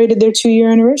celebrated their 2-year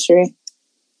anniversary.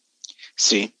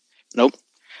 See? Nope.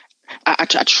 I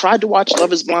tried to watch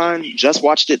Love is Blind, just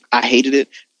watched it. I hated it.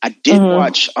 I did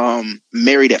watch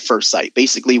Married at First Sight,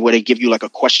 basically where they give you a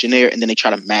questionnaire and then they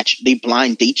try to match, they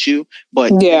blind date you,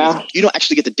 but you don't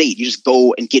actually get the date. You just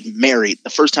go and get married the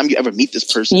first time you ever meet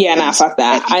this person. Yeah, nah, fuck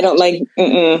that. I don't I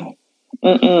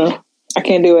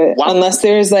can't do it unless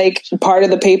there's part of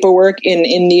the paperwork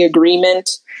in the agreement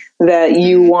that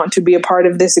you want to be a part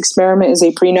of this experiment is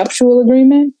a prenuptial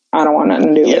agreement, I don't want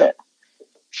nothing to do with it.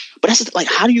 But that's like,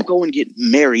 how do you go and get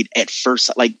married at first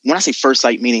sight? Like, when I say first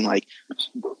sight, meaning like,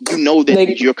 you know that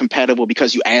like, you're compatible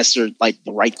because you answered like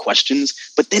the right questions,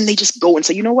 but then they just go and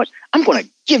say, you know what, I'm going to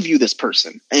give you this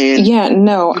person. And yeah,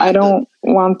 no, I don't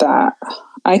want that.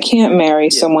 I can't marry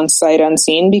someone sight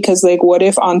unseen, because like, what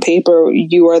if on paper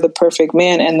you are the perfect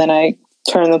man and then I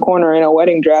turn the corner in a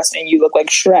wedding dress and you look like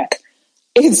Shrek?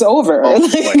 It's over.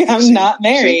 I'm not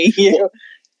marrying you. Well,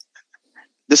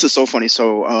 this is so funny.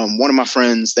 So one of my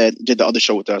friends that did the other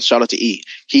show with us, shout out to E.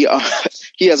 He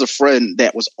has a friend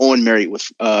that was on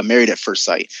Married at First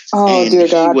Sight. Oh, and dear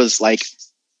God. He was like,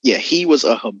 he was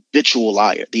a habitual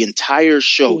liar. The entire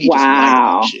show, he just lied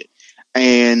about shit.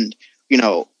 And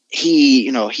he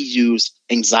used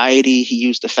anxiety. He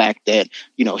used the fact that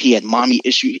he had mommy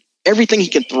issues. Everything he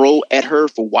could throw at her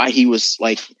for why he was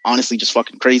like honestly just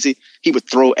fucking crazy, he would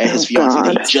throw at his fiance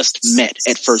that he just met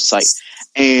at first sight.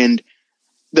 And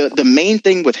the main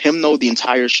thing with him, though, the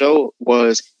entire show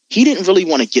was he didn't really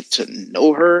want to get to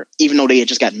know her, even though they had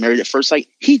just got married at first sight.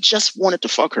 He just wanted to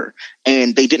fuck her.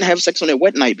 And they didn't have sex on their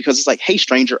wet night because it's like, hey,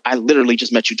 stranger, I literally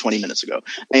just met you 20 minutes ago.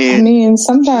 And I mean,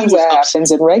 sometimes that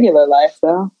happens in regular life,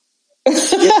 though.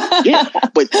 yeah.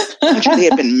 But they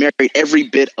had been married every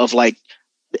bit of like,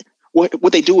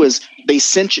 what they do is they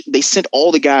sent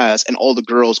all the guys and all the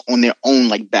girls on their own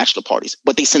like bachelor parties,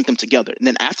 but they sent them together. And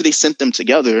then after they sent them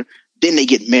together, then they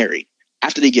get married.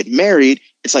 After they get married,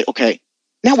 it's like, okay,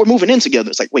 now we're moving in together.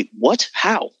 It's like, wait, what?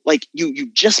 How? Like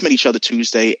you just met each other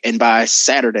Tuesday, and by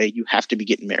Saturday you have to be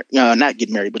getting married. Not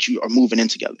getting married, but you are moving in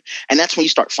together. And that's when you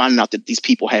start finding out that these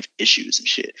people have issues and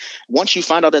shit. Once you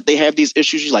find out that they have these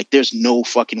issues, you're like, there's no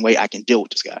fucking way I can deal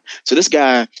with this guy. So this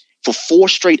guy, for 4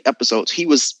 straight episodes, he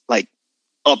was like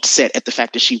upset at the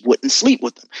fact that she wouldn't sleep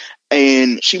with him.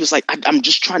 And she was like, I'm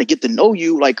just trying to get to know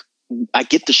you. Like, I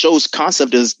get the show's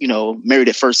concept is, Married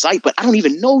at First Sight, but I don't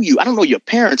even know you. I don't know your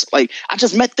parents. Like, I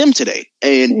just met them today.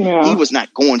 And he was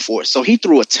not going for it. So he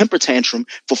threw a temper tantrum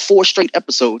for 4 straight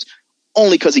episodes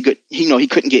only because he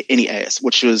couldn't get any ass,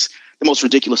 which was the most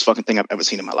ridiculous fucking thing I've ever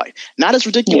seen in my life. Not as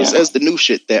ridiculous as the new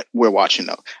shit that we're watching,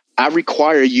 though. I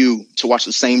require you to watch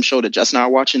the same show that Jess and I are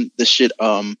watching. This shit,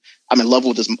 I'm in love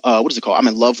with this. What is it called? I'm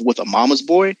in love with a mama's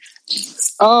boy.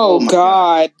 Oh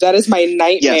God, that is my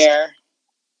nightmare. Yes.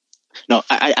 No,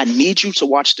 I need you to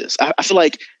watch this. I feel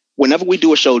like whenever we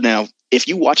do a show now, if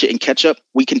you watch it and catch up,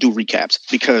 we can do recaps,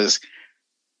 because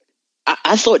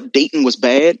I thought Dayton was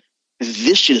bad.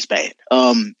 This shit is bad.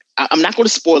 I'm not going to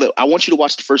spoil it. I want you to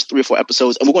watch the first 3 or 4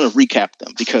 episodes, and we're going to recap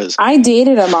them, because I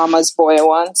dated a mama's boy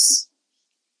once.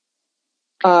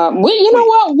 You know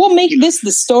what? We'll make this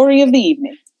the story of the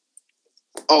evening.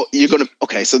 Oh, you're gonna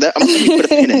so that I'm gonna put a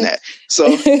pin in that. So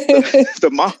the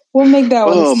mom. We'll make that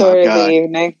one the story of the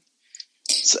evening.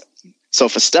 So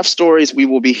for Steph's stories, we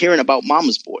will be hearing about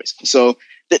mama's boys. So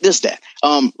this that.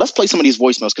 Let's play some of these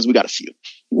voicemails because we got a few.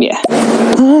 Yeah.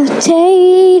 Potato,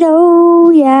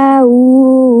 yeah,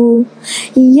 ooh,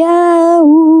 yeah,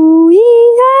 ooh,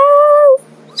 yeah.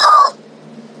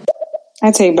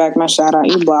 I take back my shout out.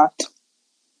 You blocked.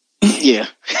 Yeah.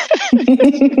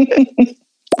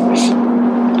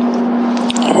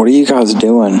 What are you guys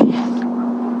doing?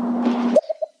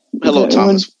 Hello,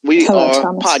 Thomas. We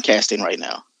are podcasting right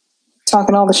now.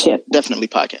 Talking all the shit. Definitely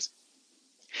podcasting.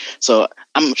 So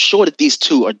I'm sure that these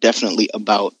two are definitely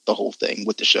about the whole thing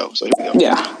with the show. So here we go.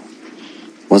 Yeah.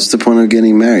 What's the point of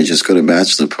getting married? Just go to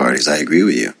bachelor parties. I agree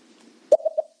with you.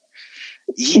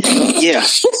 Yeah.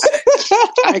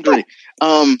 I agree.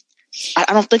 I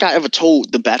don't think I ever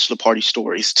told the bachelor party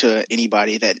stories to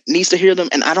anybody that needs to hear them,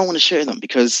 and I don't want to share them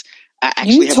because I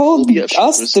actually have told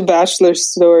us the bachelor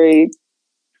story.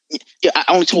 Yeah, I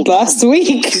only told last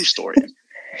week. True story.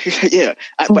 Yeah,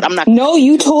 but I'm not. No,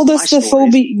 you told us the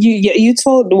phobia. You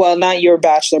told, well, not your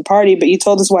bachelor party, but you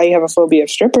told us why you have a phobia of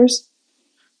strippers.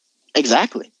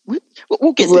 Exactly.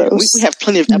 We'll get there. We have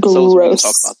plenty of episodes where we'll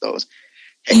talk about those.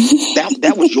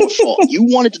 That was your fault. You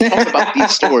wanted to talk about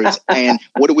these stories, and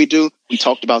what did we do? We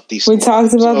talked about these stories. We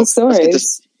talked about the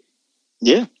stories.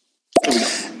 Yeah.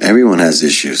 Everyone has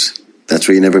issues. That's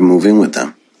why you never move in with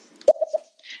them.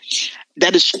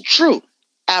 That is true.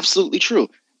 Absolutely true.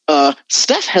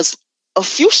 Steph has a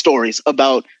few stories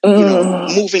about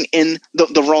moving in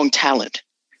the wrong talent.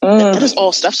 That is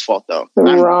all Steph's fault, though. The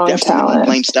wrong talent.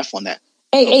 Blame Steph on that.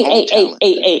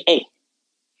 Hey.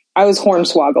 I was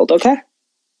hornswoggled, okay?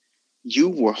 You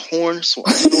were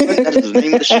hornswoggled. That is the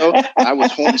name of the show. I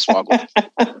was hornswoggled.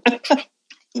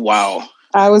 Wow.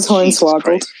 I was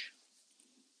hornswoggled.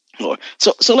 Lord.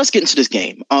 So let's get into this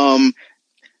game. I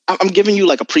I'm giving you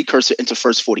like a precursor into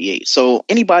First 48. So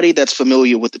anybody that's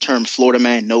familiar with the term Florida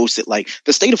man knows that like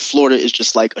the state of Florida is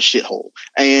just like a shithole.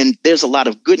 And there's a lot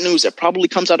of good news that probably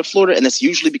comes out of Florida, and that's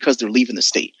usually because they're leaving the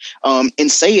state. In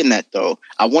saying that, though,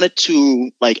 I wanted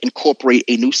to like incorporate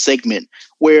a new segment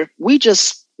where we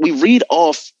read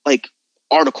off like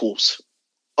articles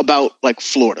about like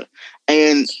Florida,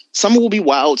 and some will be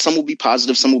wild, some will be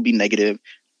positive, some will be negative.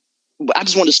 But I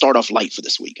just wanted to start off light for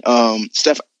this week.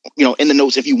 Steph, in the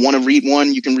notes, if you want to read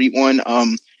one, you can read one.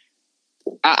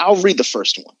 I'll read the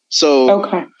first one. So,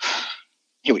 okay.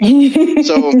 Here we go.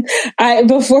 So,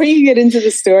 before you get into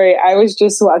the story, I was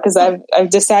just because I've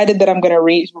decided that I'm going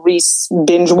to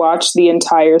binge watch the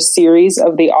entire series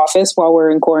of The Office while we're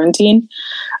in quarantine.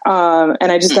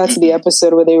 And I just got to the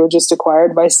episode where they were just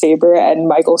acquired by Sabre, and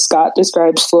Michael Scott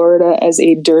describes Florida as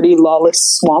a dirty, lawless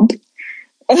swamp.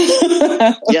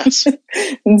 Yes.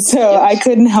 And so I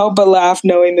couldn't help but laugh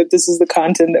knowing that this is the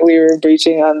content that we were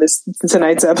breaching on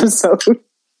tonight's episode.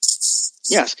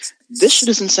 Yes. This shit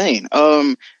is insane.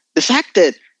 The fact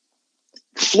that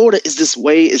Florida is this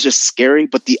way is just scary,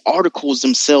 but the articles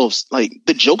themselves, like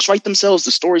the jokes write themselves,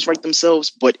 the stories write themselves.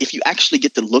 But if you actually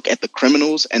get to look at the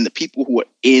criminals and the people who are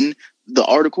in the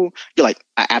article, you're like,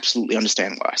 I absolutely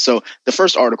understand why. So the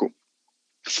first article,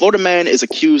 Florida man is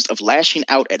accused of lashing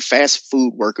out at fast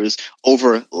food workers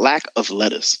over lack of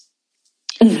lettuce.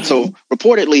 So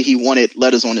reportedly, he wanted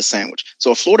lettuce on his sandwich. So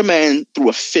a Florida man threw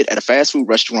a fit at a fast food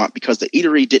restaurant because the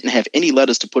eatery didn't have any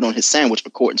lettuce to put on his sandwich,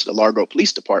 according to the Largo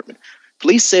Police Department.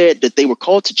 Police said that they were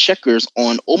called to Checkers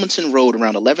on Olmonton Road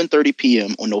around 11:30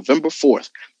 p.m. on November 4th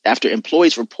after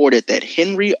employees reported that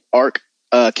Henry Ark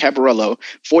Cabarello,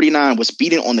 49, was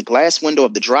beating on the glass window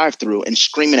of the drive-thru and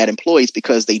screaming at employees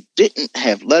because they didn't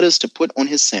have lettuce to put on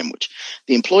his sandwich.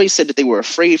 The employees said that they were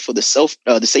afraid for the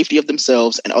safety of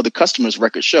themselves and other customers,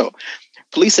 records show.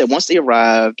 Police said once they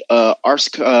arrived, I don't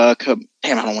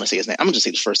want to say his name. I'm going to just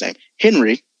say his first name.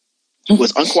 Henry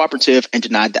was uncooperative and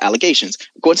denied the allegations.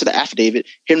 According to the affidavit,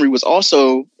 Henry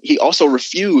also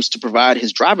refused to provide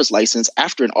his driver's license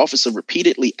after an officer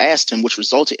repeatedly asked him, which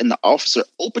resulted in the officer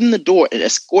opening the door and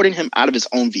escorting him out of his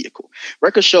own vehicle.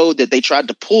 Records showed that they tried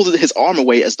to pull his arm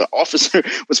away as the officer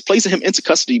was placing him into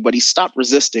custody, but he stopped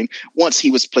resisting once he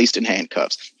was placed in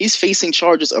handcuffs. He's facing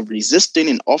charges of resisting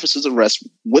an officer's arrest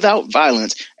without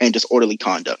violence and disorderly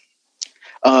conduct.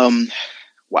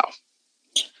 Wow.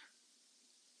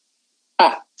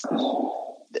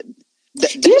 Do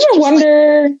you ever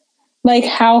wonder, like,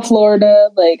 how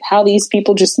Florida, like, how these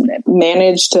people just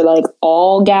managed to, like,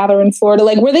 all gather in Florida?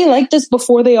 Like, were they like this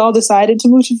before they all decided to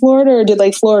move to Florida, or did,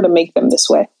 like, Florida make them this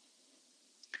way?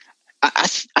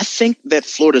 I think that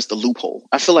Florida is the loophole.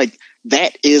 I feel like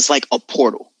that is like a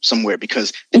portal somewhere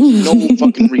because there's no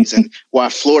fucking reason why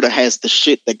Florida has the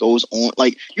shit that goes on.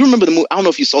 Like, you remember the movie? I don't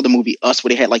know if you saw the movie Us, where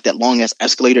they had like that long ass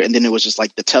escalator and then it was just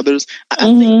like the tethers. I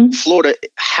think Florida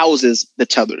houses the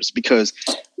tethers because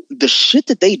the shit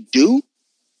that they do,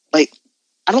 like,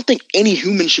 I don't think any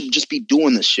human should just be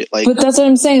doing this shit. Like, but that's what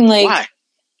I'm saying. Like, why?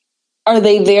 Are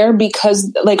they there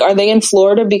because, like, are they in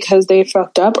Florida because they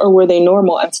fucked up, or were they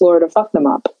normal and Florida fucked them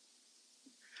up?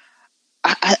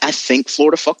 I think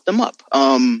Florida fucked them up.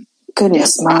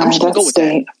 Goodness, yeah, I'm just gonna go with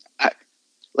state. that.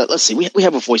 Let's see. We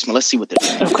have a voicemail. Let's see what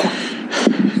they're doing. Okay.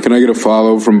 Can I get a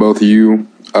follow from both of you?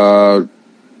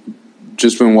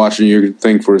 Just been watching your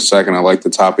thing for a second. I like the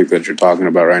topic that you're talking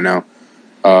about right now.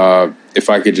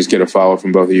 If I could just get a follow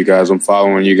from both of you guys. I'm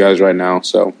following you guys right now,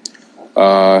 so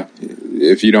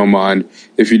if you don't mind.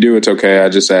 If you do, it's okay. I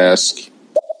just ask.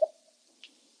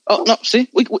 Oh, no, see?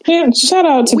 Shout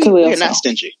out to Khalil. We're not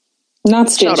stingy. Not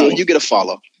stingy. Shout out. You get a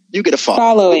follow. You get a follow.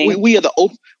 Following. We are the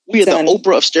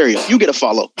Oprah of stereo. You get a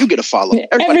follow. You get a follow.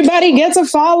 Everybody gets a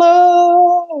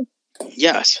follow.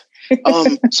 Yes.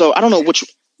 So I don't know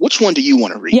which one do you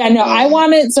want to read? Yeah, no, I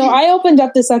wanted. So I opened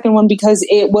up the second one because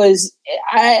it was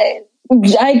I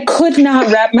could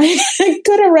not wrap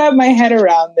my head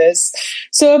around this.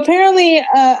 So apparently,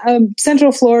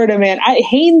 Central Florida man,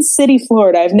 Haines City,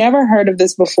 Florida. I've never heard of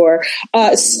this before.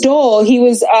 Stole. He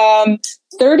was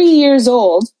 30 years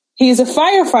old. He's a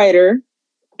firefighter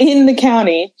in the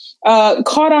county.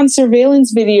 Caught on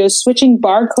surveillance videos switching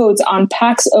barcodes on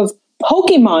packs of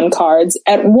Pokemon cards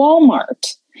at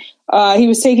Walmart. He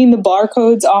was taking the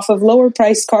barcodes off of lower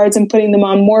priced cards and putting them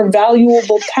on more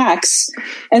valuable packs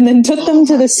and then took them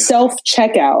to the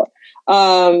self-checkout.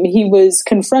 He was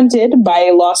confronted by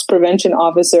a loss prevention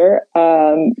officer,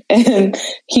 and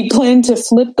he planned to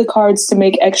flip the cards to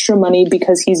make extra money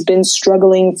because he's been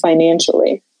struggling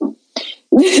financially.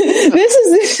 This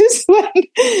is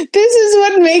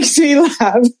what makes me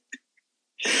laugh.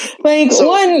 Like,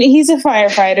 one, he's a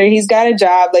firefighter. He's got a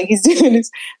job. Like, he's doing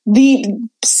this. The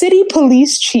city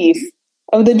police chief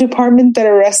of the department that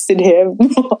arrested him,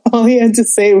 all he had to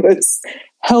say was,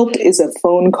 help is a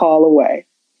phone call away.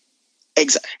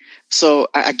 Exactly. So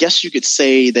I guess you could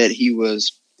say that he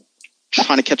was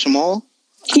trying to catch them all.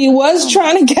 He was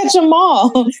trying to catch them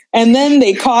all. And then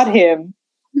they caught him.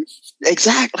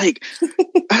 Exactly. Like,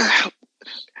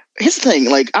 here's the thing.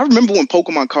 Like, I remember when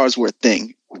Pokemon cards were a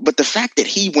thing. But the fact that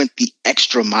he went the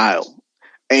extra mile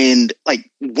and like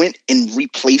went and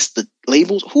replaced the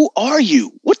labels, who are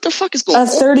you? What the fuck is going on? A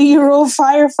 30-year-old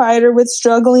firefighter with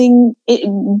struggling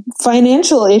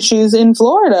financial issues in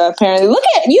Florida, apparently. Look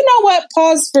at, you know what?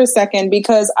 Pause for a second,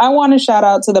 because I want to shout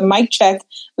out to the mic check,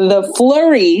 the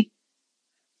flurry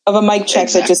of a mic check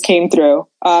that just came through.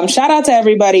 Shout out to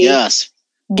everybody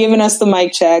giving us the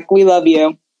mic check. We love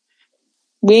you.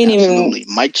 We ain't even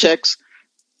mic checks.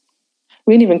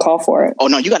 We didn't even call for it. Oh,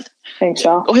 no, you got it. Thanks,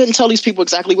 y'all. Go ahead and tell these people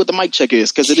exactly what the mic check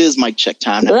is, because it is mic check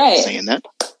time. Right. Saying that.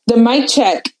 The mic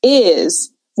check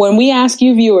is when we ask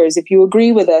you viewers, if you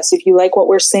agree with us, if you like what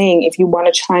we're saying, if you want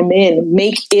to chime in,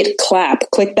 make it clap.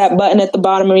 Click that button at the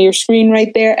bottom of your screen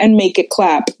right there and make it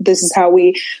clap. This is how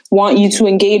we want you to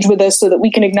engage with us so that we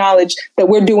can acknowledge that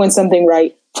we're doing something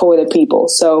right for the people.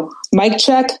 So mic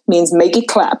check means make it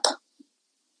clap.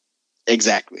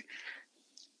 Exactly.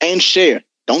 And share.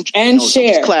 Don't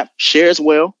share. Just clap. Share as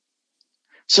well.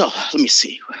 So let me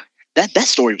see. That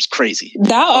story was crazy.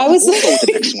 I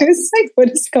was like,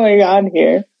 what is going on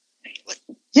here?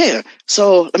 Yeah.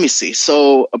 So let me see.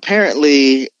 So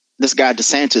apparently this guy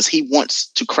DeSantis, he wants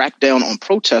to crack down on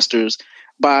protesters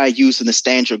by using the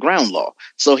stand your ground law.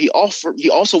 So he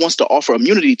also wants to offer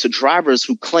immunity to drivers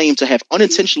who claim to have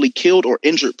unintentionally killed or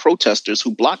injured protesters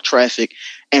who block traffic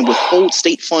and withhold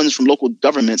state funds from local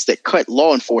governments that cut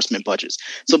law enforcement budgets.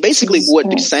 So basically what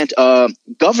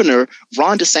Governor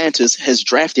Ron DeSantis has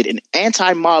drafted an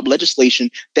anti-mob legislation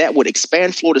that would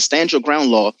expand Florida's stand your ground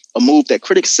law, a move that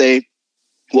critics say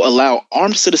will allow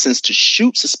armed citizens to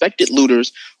shoot suspected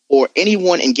looters or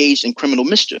anyone engaged in criminal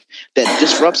mischief that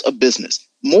disrupts a business.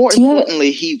 More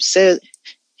importantly, he says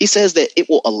that it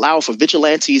will allow for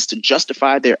vigilantes to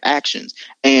justify their actions,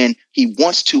 and he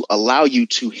wants to allow you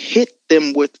to hit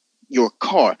them with your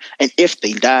car, and if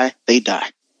they die, they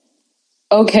die.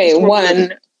 Okay,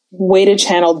 one way to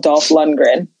channel Dolph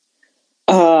Lundgren.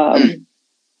 But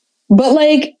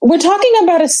like, we're talking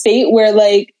about a state where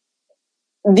like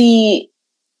where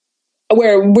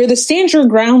the stand your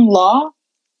ground law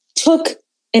took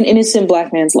an innocent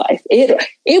black man's life. It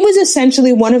was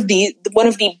essentially one of the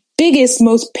biggest,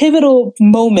 most pivotal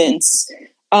moments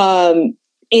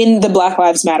in the Black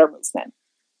Lives Matter movement.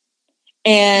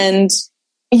 And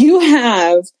you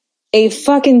have a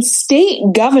fucking state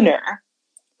governor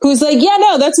who's like, yeah,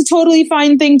 no, that's a totally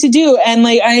fine thing to do. And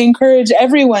like, I encourage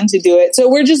everyone to do it.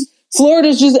 So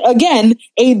Florida's just, again,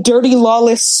 a dirty,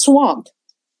 lawless swamp.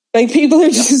 Like, people are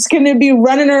just going to be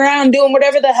running around doing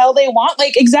whatever the hell they want.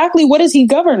 Like, exactly what is he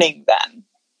governing then?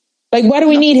 Like, why do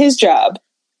we need his job?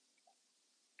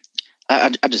 I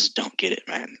just don't get it,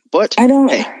 man. But I don't.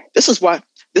 Hey, this is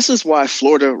why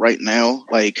Florida right now,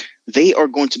 like, they are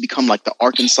going to become like the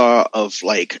Arkansas of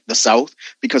like the South,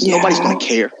 because nobody's going to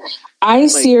care. I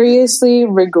seriously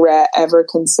regret ever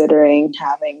considering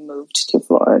having moved to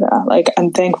Florida. Like,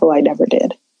 I'm thankful I never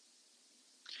did.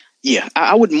 Yeah,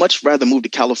 I would much rather move to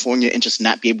California and just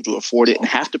not be able to afford it and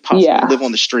have to possibly live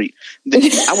on the street.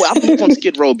 I would live on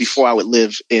Skid Row before I would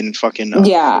live in fucking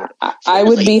Florida. I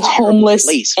would be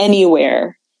homeless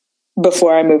anywhere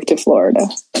before I moved to Florida.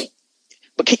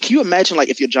 But can you imagine, like,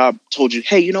 if your job told you,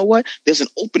 hey, you know what? There's an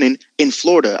opening in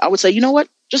Florida. I would say, you know what?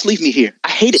 Just leave me here. I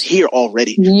hate it here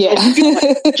already. Yeah. So,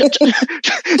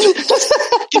 just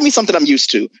give me something I'm used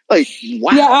to. Like,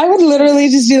 wow. Yeah, I would literally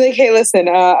just be like, hey, listen,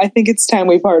 I think it's time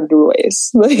we parted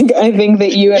ways. Like, I think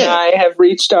that you and I have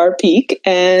reached our peak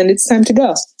and it's time to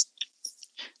go.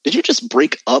 Did you just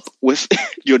break up with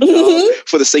your job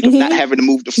for the sake of not having to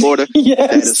move to Florida?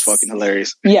 Yes. That is fucking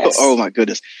hilarious. Yes. Oh my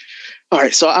goodness. All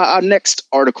right. So our next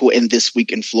article in This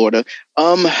Week in Florida.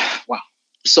 Wow.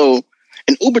 So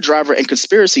an Uber driver and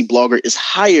conspiracy blogger is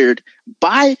hired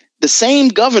by the same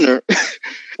governor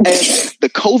as the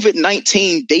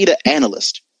COVID-19 data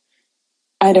analyst.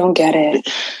 I don't get it.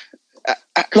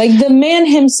 Like, the man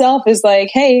himself is like,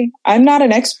 hey, I'm not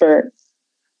an expert.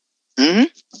 Mm-hmm.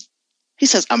 He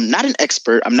says, I'm not an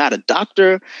expert. I'm not a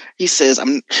doctor. He says,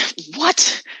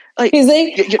 what? Like, he's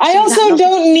like, I also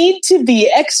don't need to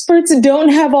be. Experts don't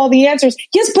have all the answers.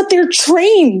 Yes, but they're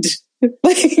trained.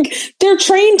 Like, they're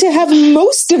trained to have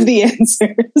most of the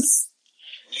answers.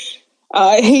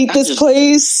 I hate this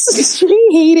place. I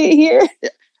hate it here.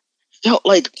 Yo,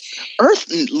 like,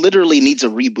 Earth literally needs a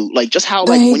reboot. Like, just how,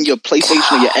 like, when your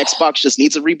PlayStation or your Xbox just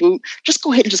needs a reboot, just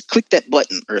go ahead and just click that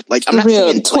button, Earth. Like, I'm not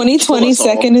saying 2020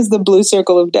 second is the blue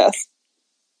circle of death.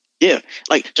 Yeah,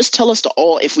 like, just tell us to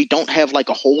all, if we don't have, like,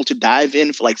 a hole to dive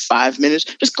in for, like, 5 minutes,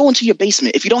 just go into your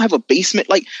basement. If you don't have a basement,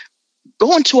 like,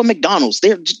 go into a McDonald's.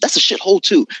 That's a shithole,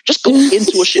 too. Just go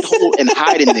into a shithole and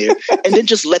hide in there, and then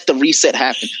just let the reset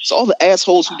happen. So all the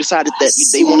assholes who decided that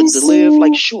they wanted to live,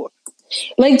 like, sure.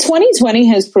 Like, 2020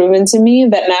 has proven to me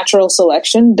that natural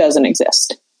selection doesn't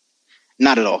exist.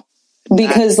 Not at all.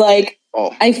 Because, like,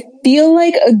 I feel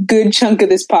like a good chunk of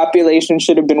this population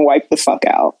should have been wiped the fuck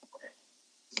out.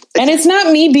 And it's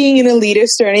not me being an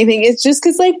elitist or anything. It's just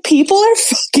because, like, people are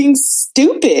fucking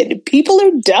stupid. People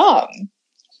are dumb.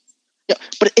 Yeah,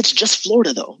 but it's just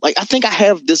Florida, though. Like, I think I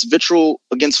have this vitriol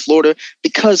against Florida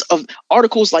because of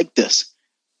articles like this.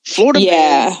 Florida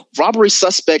man, robbery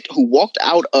suspect who walked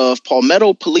out of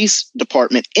Palmetto Police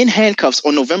Department in handcuffs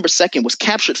on November 2nd was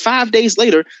captured 5 days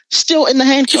later, still in the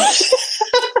handcuffs.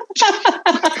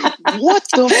 What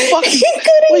the fuck? He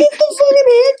couldn't get the fucking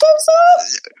handcuffs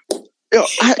off? Yo,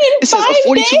 it says a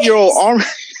 42-year-old armed.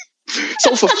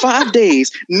 So for 5 days,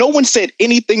 no one said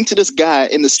anything to this guy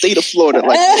in the state of Florida.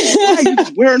 Like, why are you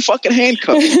wearing fucking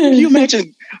handcuffs? Can you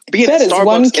imagine being at Starbucks? That is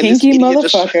one kinky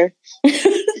motherfucker.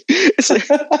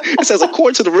 It says,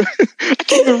 according to the... I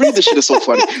can't even read this shit. It's so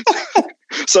funny.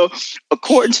 So,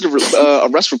 according to the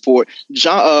arrest report,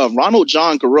 Ronald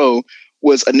John Garreau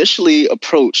was initially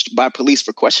approached by police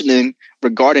for questioning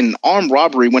regarding an armed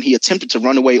robbery when he attempted to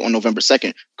run away on November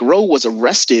 2nd. Garreau was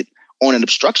arrested on an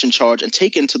obstruction charge and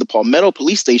taken to the Palmetto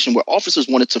police station where officers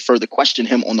wanted to further question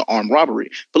him on the armed robbery.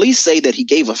 Police say that he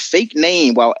gave a fake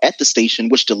name while at the station,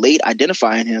 which delayed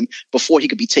identifying him before he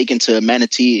could be taken to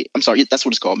Manatee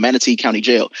County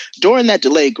Jail. During that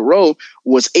delay, Garreau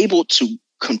was able to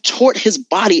contort his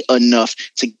body enough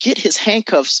to get his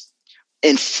handcuffs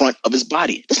in front of his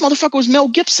body. This motherfucker was Mel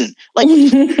Gibson. Like,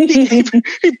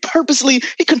 he purposely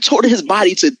contorted his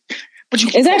body to...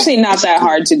 It's actually not that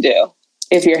hard to do.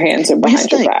 If your hands are behind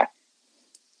your back.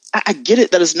 I get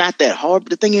it that it's not that hard, but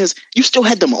the thing is, you still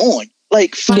had them on.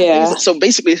 Like 5 days. So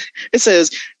basically, it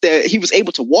says that he was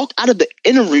able to walk out of the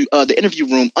interview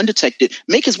room undetected,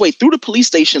 make his way through the police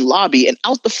station lobby and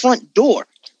out the front door.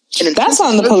 And that's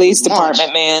on the police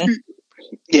department, man.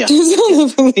 Yeah. It's on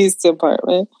the police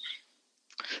department.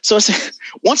 So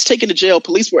once taken to jail,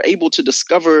 police were able to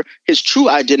discover his true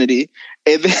identity,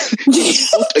 and then he was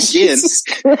booked again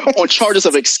on charges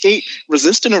of escape,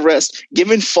 resisting arrest,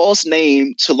 giving false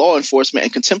name to law enforcement,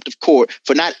 and contempt of court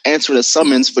for not answering a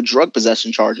summons for drug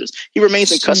possession charges. He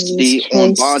remains in custody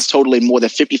on bonds totaling more than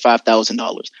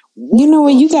 $55,000. You know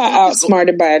what? You got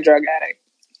outsmarted by a drug addict.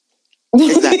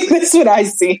 Exactly. That's what I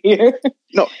see here.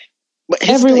 No, but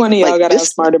every one of y'all got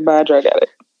outsmarted by a drug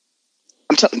addict.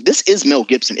 I'm telling you, this is Mel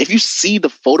Gibson. If you see the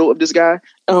photo of this guy,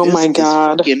 oh my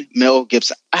God, Mel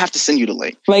Gibson. I have to send you the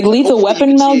link. Like Lethal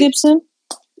Weapon Mel Gibson?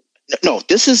 No,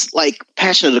 this is like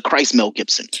Passion of the Christ Mel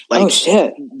Gibson. Like, oh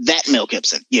shit, that Mel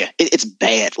Gibson. Yeah, it's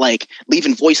bad. Like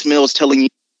leaving voicemails telling you.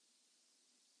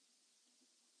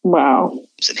 Wow.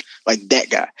 Like that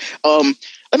guy.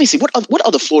 Let me see. What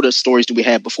other Florida stories do we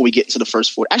have before we get into the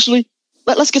first four? Actually,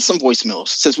 let's get some voicemails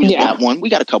since we got one. We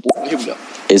got a couple. Here we go.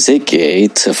 Is it gay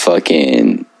to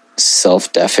fucking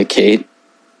self-defecate?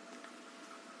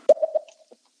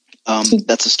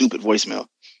 That's a stupid voicemail.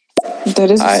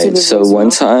 That is a stupid so voicemail. One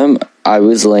time I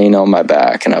was laying on my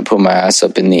back and I put my ass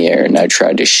up in the air and I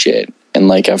tried to shit. And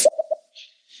like he's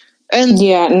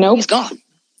gone.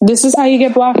 This is how you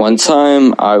get blocked. One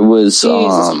time I was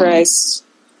Jesus Christ.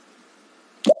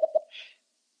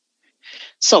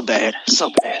 So bad.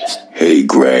 Hey,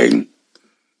 Greg.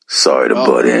 Sorry to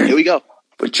butt in. Here we go.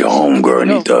 But your homegirl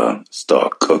need to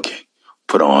start cooking.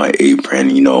 Put on an apron,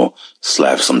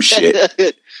 slap some shit.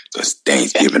 Because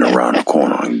Thanksgiving around the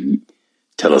corner. And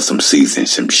tell her some season,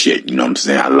 some shit. You know what I'm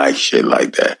saying? I like shit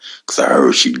like that. Because I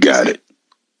heard she got it.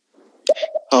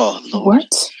 Oh, Lord.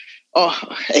 What? Oh,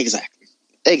 exactly.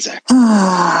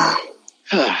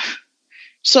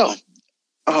 So,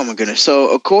 oh my goodness. So,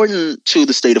 according to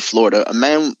the state of Florida, a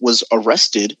man was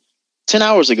arrested 10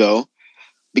 hours ago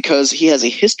because he has a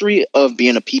history of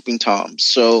being a peeping Tom.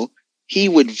 So, he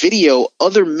would video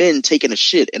other men taking a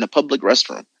shit in a public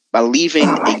restroom by leaving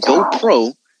a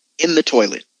GoPro in the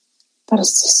toilet. That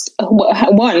is just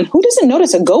one. Who doesn't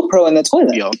notice a GoPro in the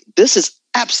toilet? Yo, this is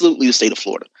absolutely the state of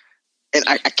Florida. And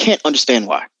I can't understand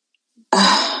why.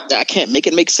 I can't make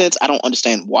it make sense. I don't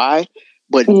understand why.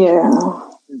 But this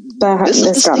is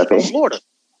the state of Florida.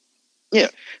 Yeah.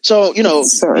 So, here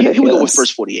we go with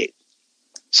first 48.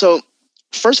 So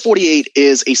First 48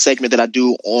 is a segment that I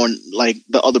do on like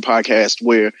the other podcast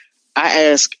where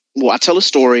I tell a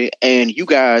story and you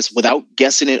guys, without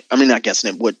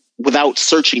without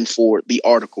searching for the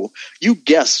article, you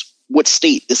guess what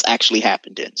state this actually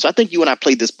happened in. So I think you and I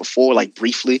played this before, like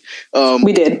briefly.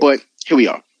 We did. But here we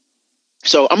are.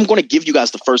 So I'm going to give you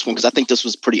guys the first one because I think this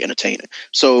was pretty entertaining.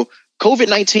 So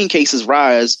COVID-19 cases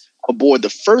rise aboard the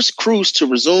first cruise to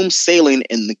resume sailing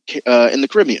in the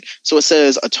Caribbean. So it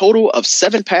says a total of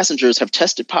 7 passengers have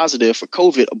tested positive for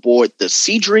COVID aboard the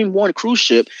Sea Dream 1 cruise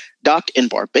ship docked in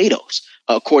Barbados,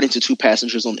 according to 2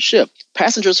 passengers on the ship.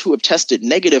 Passengers who have tested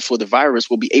negative for the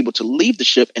virus will be able to leave the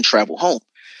ship and travel home.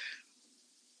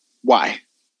 Why?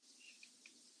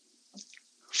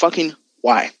 Fucking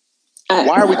why?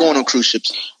 Why are we going on cruise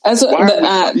ships? That's what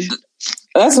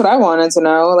I wanted to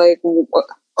know. Like,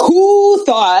 who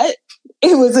thought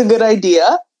it was a good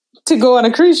idea to go on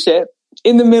a cruise ship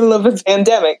in the middle of a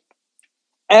pandemic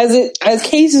as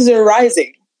cases are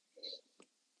rising?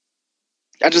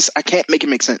 I can't make it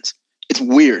make sense. It's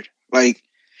weird. Like,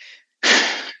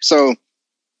 so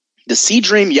the Sea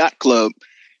Dream Yacht Club,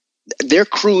 their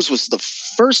cruise was the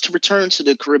first to return to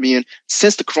the Caribbean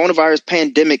since the coronavirus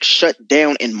pandemic shut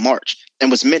down in March and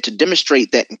was meant to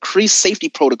demonstrate that increased safety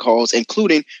protocols,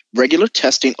 including regular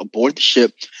testing aboard the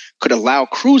ship, could allow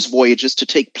cruise voyages to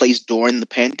take place during the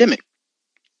pandemic.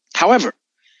 However,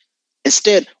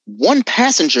 instead, 1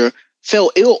 passenger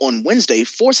fell ill on Wednesday,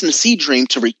 forcing the Sea Dream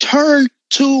to return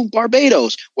to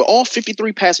Barbados, where all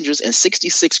 53 passengers and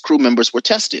 66 crew members were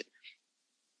tested.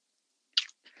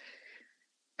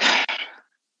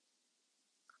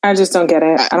 I just don't get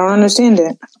it. I don't understand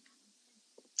it.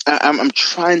 I'm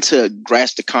trying to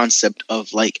grasp the concept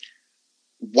of like,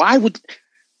 why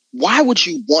would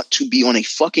you want to be on a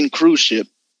fucking cruise ship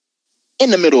in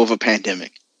the middle of a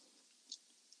pandemic?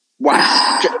 Why?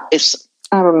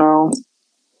 I don't know.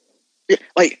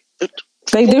 Like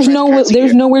there's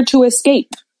nowhere to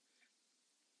escape.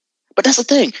 But that's the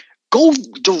thing. Go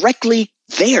directly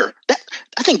there.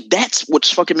 I think that's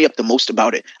what's fucking me up the most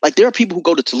about it. Like, there are people who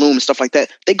go to Tulum and stuff like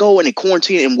that. They go in a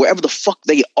quarantine and wherever the fuck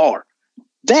they are.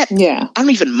 I don't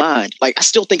even mind. Like, I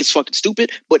still think it's fucking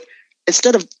stupid, but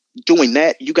instead of doing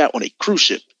that, you got on a cruise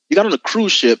ship. You got on a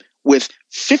cruise ship with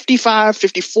 55,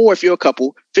 54 if you're a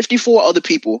couple, 54 other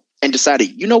people, and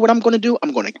decided, you know what I'm going to do?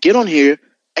 I'm going to get on here,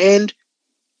 and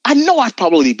I know I've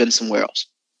probably been somewhere else.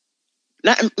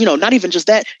 Not even just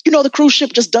that. The cruise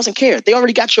ship just doesn't care. They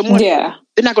already got your money. Yeah.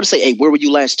 They're not going to say, hey, where were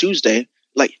you last Tuesday?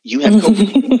 Like, you have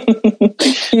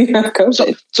COVID. You have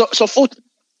COVID.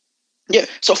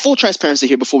 So full transparency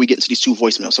here before we get into these 2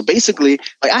 voicemails. So basically,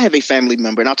 like, I have a family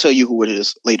member, and I'll tell you who it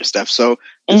is later, Steph. So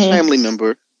this family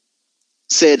member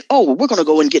said, oh, well, we're going to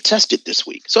go and get tested this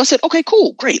week. So I said, okay,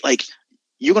 cool, great. Like,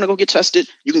 you're going to go get tested.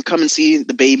 You can come and see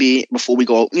the baby before we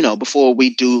go, before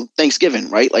we do Thanksgiving,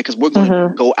 right? Like, because we're going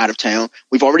to go out of town.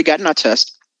 We've already gotten our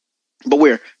test, but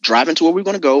we're driving to where we're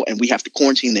going to go, and we have to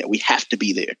quarantine there. We have to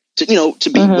be there to be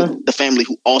with the family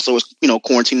who also is,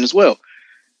 quarantining as well.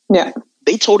 Yeah.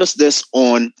 They told us this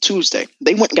on Tuesday.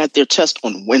 They went and got their test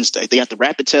on Wednesday. They got the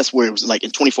rapid test where it was like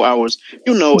in 24 hours,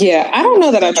 Yeah, I don't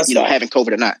know that I trust having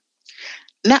COVID or not.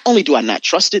 Not only do I not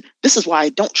trust it, this is why I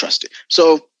don't trust it.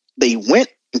 So they went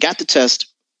and got the test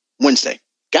Wednesday,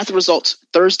 got the results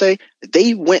Thursday.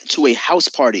 They went to a house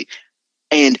party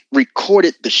and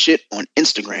recorded the shit on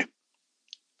Instagram.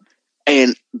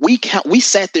 And we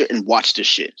sat there and watched this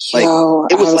shit. Like,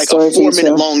 it was like a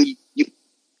 4-minute long.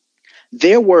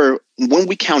 When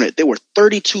we counted, there were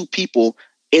 32 people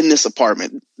in this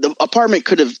apartment. The apartment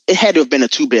had to have been a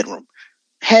 2-bedroom.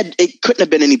 It couldn't have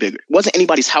been any bigger. It wasn't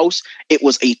anybody's house. It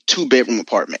was a 2-bedroom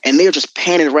apartment. And they were just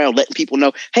panning around, letting people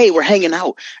know, hey, we're hanging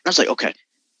out. And I was like, okay,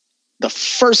 the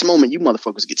first moment you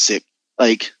motherfuckers get sick,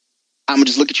 like, I'm going to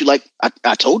just look at you like,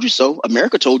 I told you so.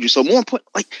 America told you so. More important,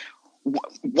 like,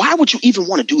 why would you even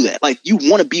want to do that? Like, you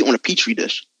want to be on a Petri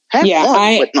dish. Have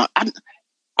fun, but no,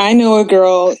 I know a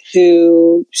girl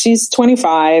who, she's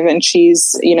 25 and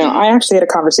she's, I actually had a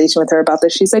conversation with her about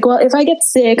this. She's like, well, if I get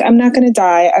sick, I'm not going to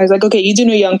die. I was like, okay, you do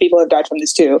know young people have died from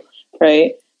this too,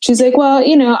 right? She's like, well,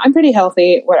 I'm pretty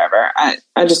healthy, whatever. I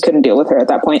just couldn't deal with her at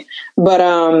that point. But,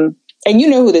 and you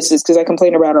know who this is because I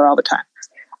complain about her all the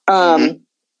time.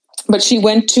 But she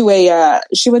went to a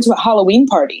Halloween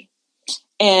party.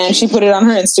 And she put it on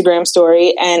her Instagram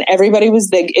story, and everybody was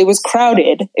it was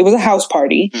crowded. It was a house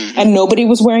party, and nobody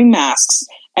was wearing masks.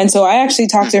 And so I actually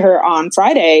talked to her on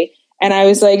Friday, and I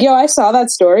was like, yo, I saw that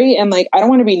story, and like, I don't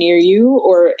want to be near you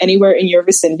or anywhere in your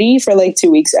vicinity for like 2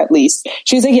 weeks at least.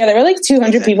 She was like, yeah, there were like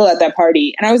 200 people at that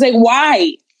party. And I was like,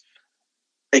 why?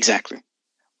 Exactly.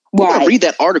 Why? Read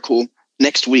that article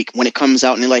next week when it comes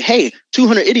out and they're like, hey,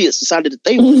 200 idiots decided that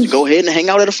they wanted to go ahead and hang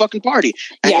out at a fucking party.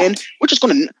 And we're just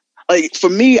going to, like, for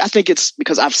me, I think it's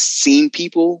because I've seen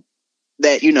people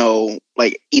that, you know,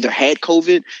 like either had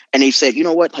COVID and they've said, you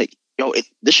know what, like, yo,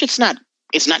 this shit's not,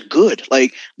 it's not good.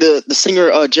 Like the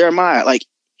singer Jeremiah, like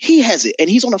he has it and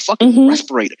he's on a fucking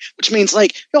respirator, which means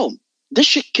like, yo, this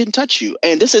shit can touch you.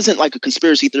 And this isn't like a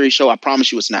conspiracy theory show. I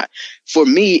promise you it's not. For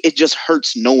me, it just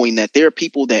hurts knowing that there are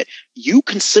people that you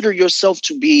consider yourself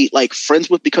to be like friends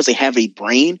with because they have a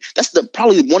brain. That's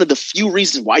probably one of the few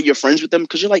reasons why you're friends with them.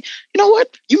 Because you're like, you know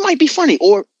what? You might be funny.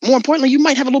 Or more importantly, you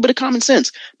might have a little bit of common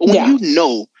sense. But when you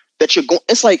know that you're going,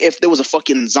 it's like if there was a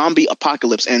fucking zombie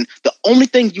apocalypse and the only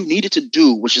thing you needed to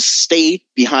do was just stay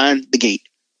behind the gate.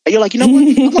 And you're like, you know what?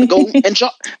 I want to go and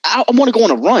I want to go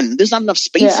on a run. There's not enough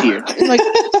space here. I'm like,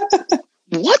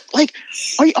 what? Like,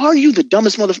 are you the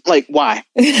dumbest motherfucker? Like, why?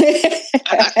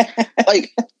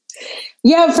 Like,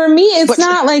 yeah, for me, it's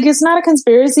not a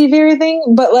conspiracy theory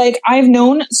thing, but like I've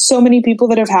known so many people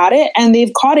that have had it and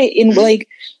they've caught it in like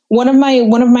one of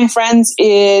my friends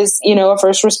is, you know, a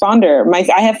first responder.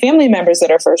 I have family members that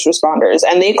are first responders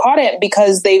and they caught it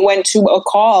because they went to a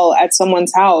call at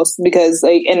someone's house because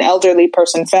like an elderly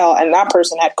person fell and that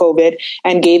person had COVID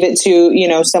and gave it to, you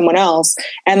know, someone else.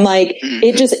 And like,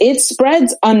 it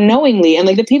spreads unknowingly. And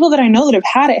like the people that I know that have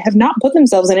had it have not put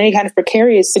themselves in any kind of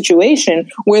precarious situation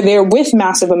where they're with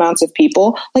massive amounts of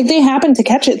people. Like they happen to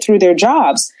catch it through their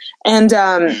jobs.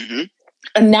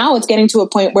 And now it's getting to a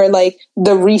point where like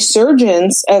the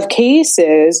resurgence of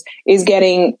cases is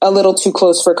getting a little too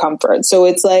close for comfort. So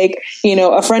it's like, you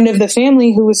know, a friend of the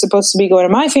family who was supposed to be going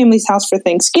to my family's house for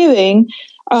Thanksgiving,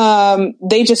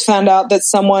 they just found out that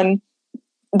someone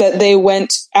that they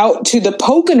went out to the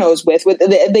Poconos with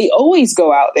they always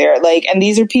go out there. Like, and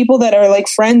these are people that are like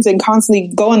friends and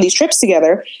constantly go on these trips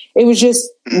together. It was just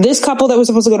this couple that was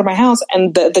supposed to go to my house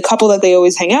and the couple that they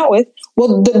always hang out with.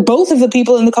 Well, both of the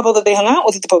people in the couple that they hung out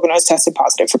with at the Poconos tested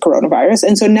positive for coronavirus.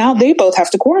 And so now they both have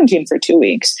to quarantine for 2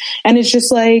 weeks. And it's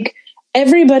just like,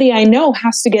 everybody I know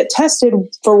has to get tested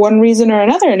for one reason or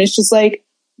another. And it's just like,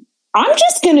 I'm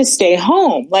just going to stay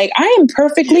home. Like I am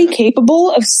perfectly capable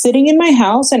of sitting in my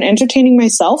house and entertaining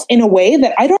myself in a way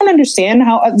that I don't understand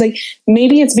how, like,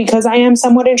 maybe it's because I am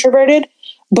somewhat introverted,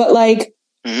 but like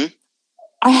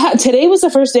today was the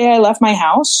first day I left my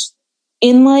house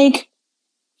in like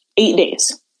 8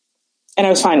 days and I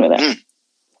was fine with it.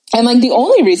 And like the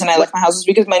only reason I left my house was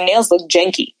because my nails looked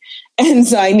janky. And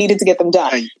so I needed to get them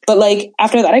done. But like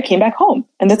after that, I came back home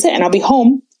and that's it. And I'll be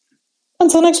home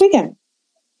until next weekend.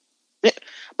 Yeah,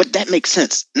 but that makes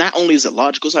sense. Not only is it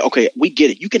logical, it's like, okay, we get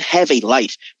it. You can have a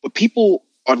life, but people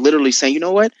are literally saying, you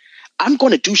know what? I'm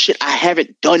going to do shit I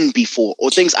haven't done before or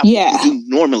things I wouldn't do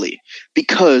normally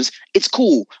because it's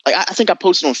cool. Like I think I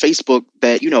posted on Facebook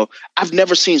that, you know, I've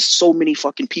never seen so many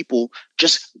fucking people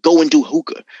just go and do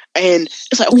hookah. And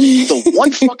it's like, okay, the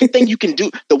one fucking thing you can do,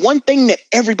 the one thing that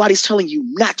everybody's telling you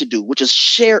not to do, which is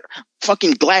share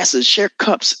fucking glasses, share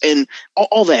cups and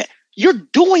all that. You're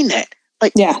doing that.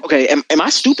 Like, okay, am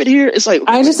I stupid here? It's like,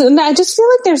 I just feel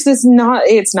like there's this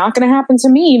it's not going to happen to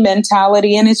me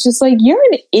mentality. And it's just like, you're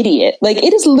an idiot. Like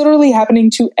it is literally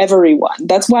happening to everyone.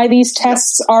 That's why these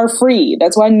tests are free.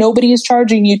 That's why nobody is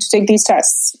charging you to take these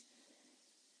tests.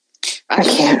 I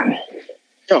can't.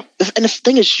 Yo, and the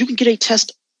thing is, you can get a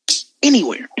test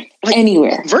anywhere. Like,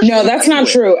 anywhere. No, that's not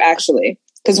true, actually.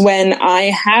 Because when I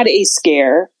had a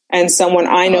scare, and someone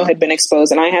I know had been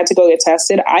exposed and I had to go get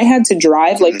tested, I had to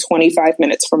drive like 25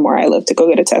 minutes from where I live to go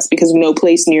get a test because no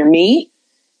place near me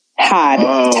had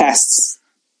tests.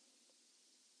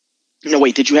 No,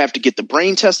 wait, did you have to get the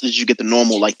brain test or did you get the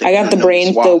normal, like I got the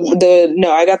brain,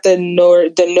 I got the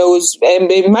nose,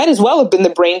 and it might as well have been the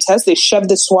brain test. They shoved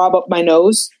the swab up my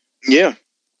nose. Yeah.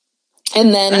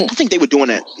 And then I think they were doing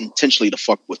that intentionally to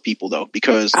fuck with people though,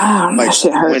 because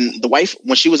like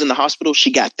when she was in the hospital,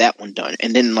 she got that one done.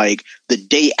 And then like the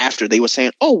day after they were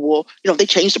saying, oh, well, you know, they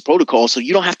changed the protocol. So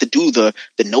you don't have to do the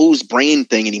nose brain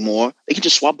thing anymore. They can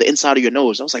just swab the inside of your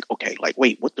nose. I was like, okay, like,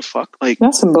 wait, what the fuck? Like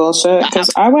that's some bullshit.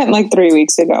 Cause I went like 3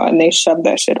 weeks ago and they shoved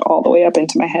that shit all the way up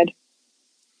into my head.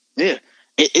 Yeah.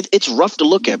 It's rough to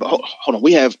look at, but hold on.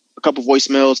 We have a couple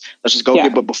voicemails. Let's just go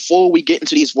here. But before we get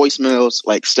into these voicemails,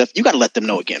 like Steph, you got to let them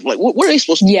know again. Like, what are they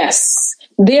supposed to do? Yes.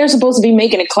 They're supposed to be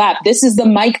making it clap. This is the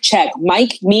mic check.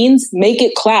 Mic means make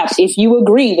it clap. If you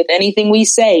agree with anything we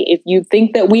say, if you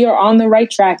think that we are on the right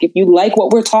track, if you like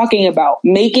what we're talking about,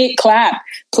 make it clap.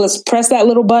 Plus, press that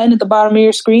little button at the bottom of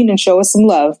your screen and show us some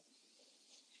love.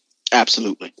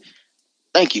 Absolutely.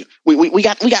 Thank you. We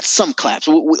got some claps.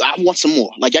 I want some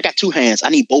more. Like I got 2 hands. I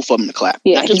need both of them to clap.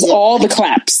 Yeah, just all the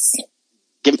claps.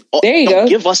 There you go.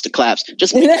 Give us the claps.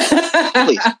 Just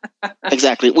please.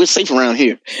 Exactly. We're safe around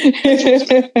here.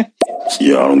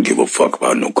 Yeah, I don't give a fuck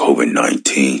about no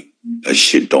COVID-19. That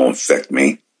shit don't affect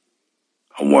me.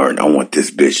 I want this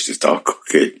bitch to start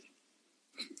cooking.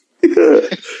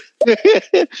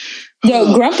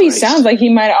 Yo, Grumpy sounds like he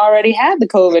might already have the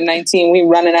COVID-19. We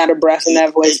running out of breath in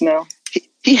that voice now.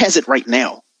 He has it right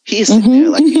now. He is sitting there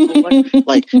like, you know what?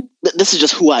 Like, this is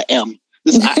just who I am.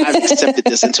 I've accepted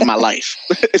this into my life.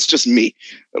 It's just me.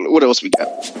 What else we got?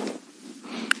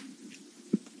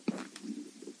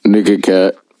 Nigga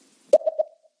cat.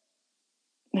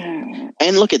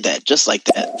 And look at that. Just like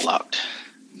that. Blocked.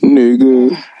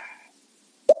 Nigga.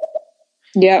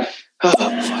 Yep.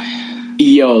 Oh, boy.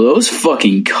 Yo, those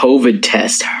fucking COVID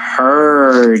tests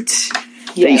hurt.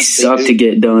 They suck to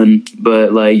get done.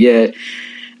 But, like, yeah.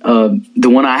 The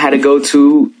one I had to go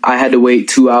to, I had to wait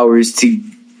 2 hours to,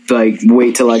 like,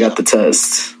 wait till I got the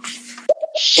test.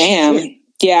 Damn.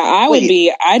 Yeah,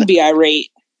 I'd be irate.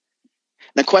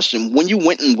 Now, question: when you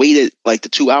went and waited like the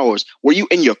 2 hours, were you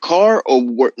in your car or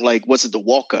was it the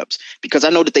walk-ups? Because I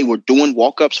know that they were doing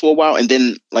walk-ups for a while, and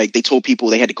then like they told people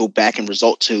they had to go back and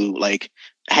resort to like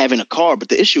having a car. But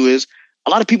the issue is, a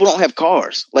lot of people don't have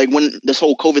cars. Like when this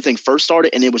whole COVID thing first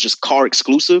started, and it was just car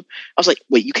exclusive. I was like,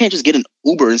 wait, you can't just get an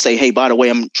Uber and say, hey, by the way,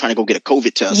 I'm trying to go get a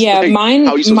COVID test. Yeah, like,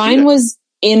 mine was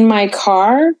in my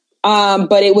car,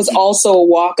 but it was also a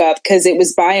walk-up because it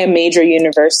was by a major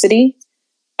university.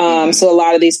 So a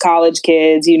lot of these college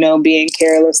kids, you know, being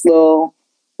careless little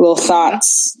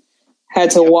thoughts, had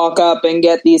to walk up and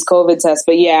get these COVID tests.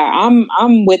 But yeah, I'm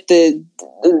with that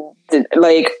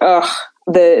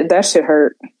shit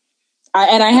hurt.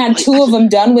 I had two of them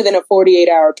done within a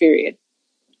 48-hour period.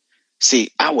 See,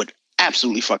 I would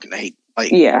absolutely fucking hate.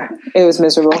 Like, yeah, it was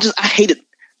miserable. I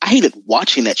hated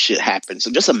watching that shit happen. So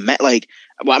just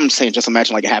I'm saying, just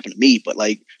imagine like it happened to me, but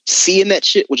like seeing that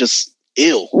shit was just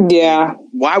ill. Yeah.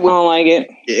 Why would I don't like it?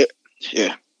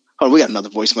 Yeah. Oh, we got another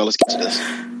voicemail. Let's get to this.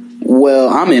 Well,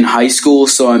 I'm in high school,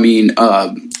 so I mean,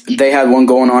 they had one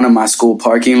going on in my school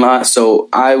parking lot. So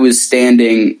I was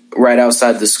standing right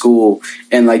outside the school,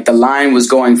 and like the line was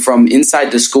going from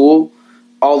inside the school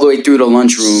all the way through the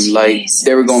lunchroom. Like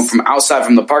they were going from outside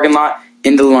from the parking lot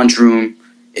into the lunchroom.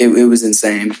 It was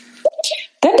insane.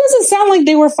 That doesn't sound like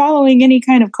they were following any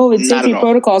kind of COVID safety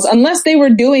protocols, unless they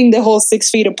were doing the whole 6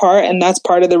 feet apart, and that's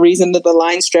part of the reason that the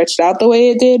line stretched out the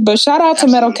way it did. But shout out to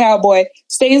Metal Cowboy.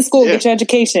 Stay in school, get your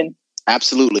education.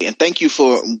 Absolutely. And thank you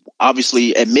for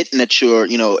obviously admitting that you're,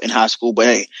 in high school, but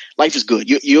hey, life is good.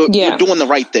 You're doing the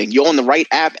right thing. You're on the right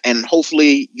app, and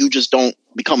hopefully you just don't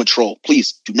become a troll.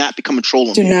 Please do not become a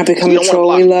troll. Do not become a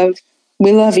troll.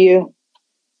 We love you.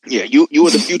 Yeah, you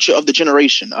are the future of the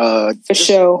generation. For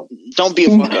sure. Don't be a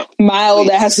fuck up. My old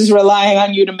ass is relying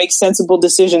on you to make sensible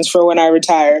decisions for when I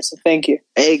retire. So thank you.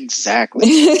 Exactly.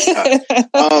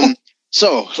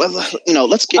 So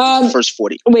let's get to the first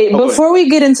 40. Wait, before we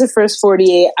get into first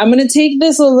 48, I'm going to take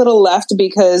this a little left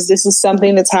because this is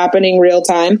something that's happening real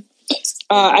time.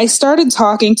 I started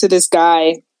talking to this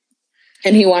guy,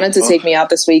 and he wanted to take me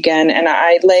out this weekend, and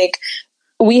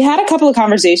we had a couple of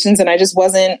conversations, and I just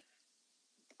wasn't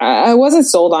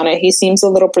sold on it. He seems a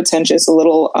little pretentious, a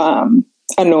little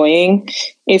annoying,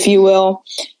 if you will.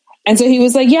 And so he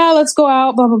was like, yeah, let's go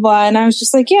out, blah, blah, blah. And I was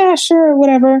just like, yeah, sure,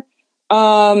 whatever.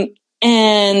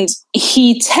 And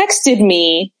he texted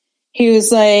me. He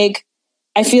was like,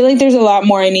 I feel like there's a lot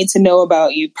more I need to know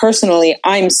about you. Personally,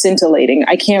 I'm scintillating.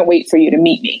 I can't wait for you to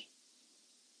meet me.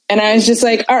 And I was just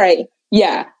like, all right,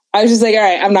 yeah. I was just like, all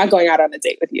right, I'm not going out on a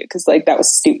date with you because that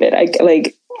was stupid.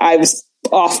 I was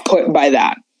off put by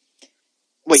that.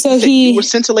 Wait, so you were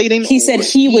scintillating? He said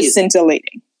he was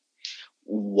scintillating.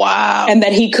 Wow. And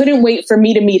that he couldn't wait for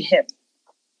me to meet him.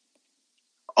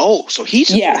 Oh, so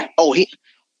he's... Yeah. Oh, he...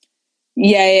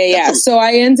 Yeah. So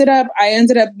I ended up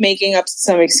making up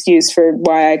some excuse for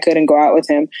why I couldn't go out with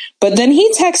him. But then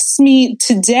he texts me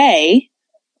today,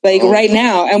 right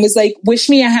now, and was like, wish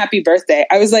me a happy birthday.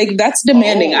 I was like, that's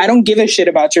demanding. I don't give a shit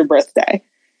about your birthday.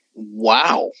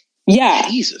 Wow. Yeah.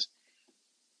 Jesus.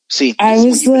 See, I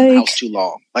was like, been in the house too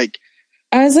long. I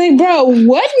was like, bro,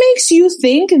 what makes you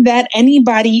think that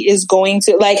anybody is going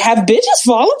to have bitches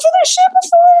fallen for this shit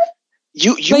before?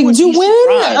 You would be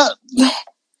surprised.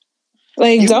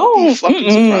 Don't.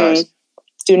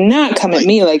 Do not come at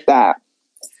me like that.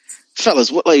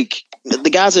 Fellas, what the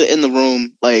guys are in the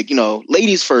room,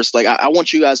 ladies first, I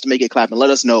want you guys to make it clap and let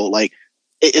us know,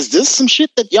 is this some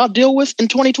shit that y'all deal with in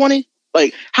 2020?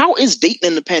 How is dating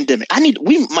in the pandemic?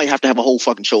 We might have to have a whole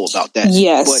fucking show about that.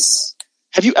 Yes. But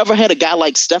have you ever had a guy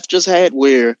like Steph just had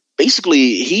where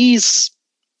basically he's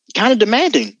kind of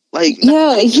demanding Like,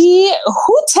 yeah,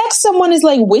 who texts someone is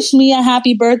like, wish me a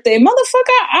happy birthday?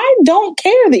 Motherfucker, I don't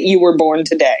care that you were born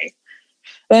today.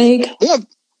 Like,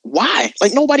 why?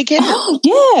 Like, nobody cares.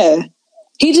 Yeah.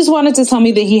 He just wanted to tell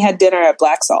me that he had dinner at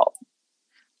Black Salt.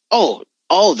 Oh,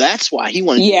 that's why he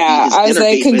wanted. Yeah, I was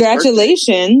like,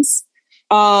 congratulations.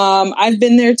 I've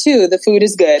been there too. The food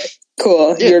is good.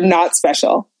 Cool. Yeah. You're not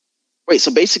special. Wait,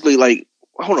 so basically, like,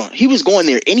 hold on. He was going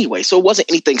there anyway, so it wasn't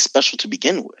anything special to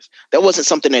begin with. That wasn't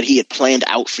something that he had planned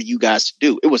out for you guys to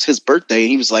do. It was his birthday, and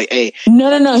he was like, "Hey."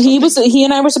 No. He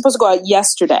and I were supposed to go out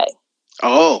yesterday.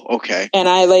 Oh, okay. And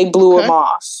I like blew him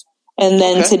off. And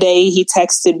then today he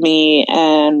texted me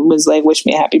and was like, wish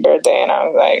me a happy birthday. And I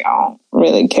was like, I don't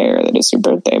really care that it's your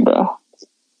birthday, bro.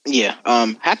 Yeah.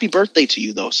 Happy birthday to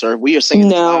you, though, sir. We are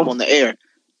singing live on the air.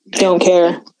 Damn. Don't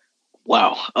care.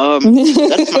 Wow.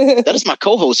 That is my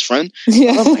co-host friend.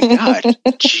 Yeah. Oh, my God.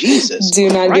 Jesus. Do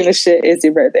not give a shit. It's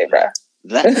your birthday, bro.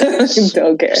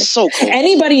 Don't care. So cool.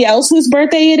 Anybody else whose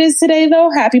birthday it is today,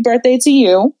 though, happy birthday to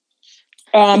you.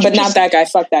 But not that guy.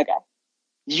 Fuck that guy.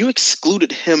 You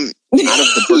excluded him out of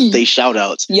the birthday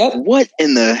shout-outs. Yep. What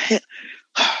in the hell?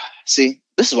 See,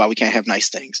 this is why we can't have nice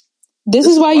things. This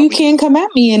is why you can't come at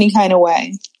me any kind of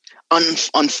way.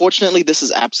 Unfortunately, this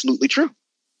is absolutely true.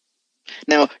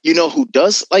 Now, you know who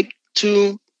does like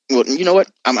to... Well, you know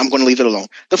what? I'm going to leave it alone.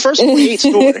 The first 48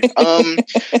 story.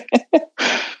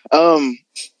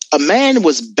 A man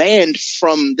was banned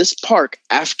from this park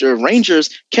after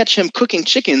rangers catch him cooking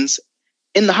chickens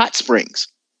in the hot springs.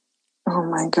 Oh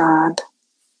my God.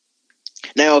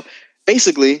 Now,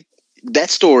 basically,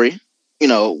 that story, you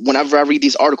know, whenever I read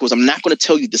these articles, I'm not going to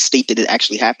tell you the state that it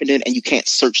actually happened in, and you can't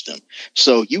search them.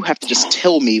 So you have to just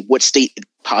tell me what state it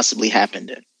possibly happened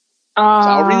in. So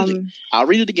I'll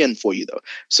read it again for you, though.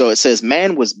 So it says,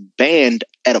 man was banned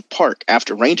at a park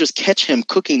after rangers catch him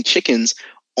cooking chickens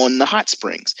on the hot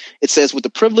springs. It says, with the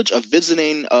privilege of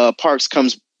visiting parks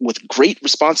comes with great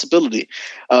responsibility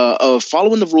of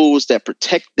following the rules that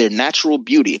protect their natural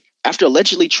beauty. After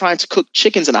allegedly trying to cook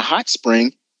chickens in a hot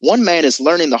spring, one man is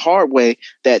learning the hard way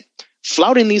that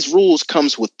flouting these rules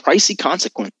comes with pricey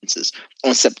consequences.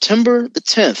 On September the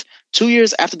 10th, 2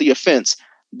 years after the offense,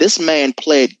 this man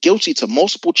pled guilty to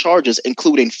multiple charges,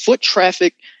 including foot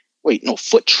travel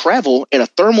in a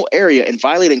thermal area and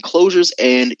violating closures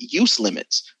and use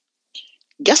limits.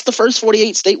 Guess the first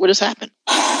 48 state where this happened.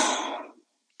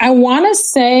 I want to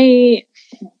say,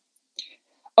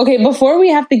 okay, before we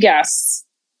have to guess,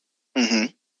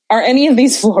 are any of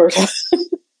these Florida?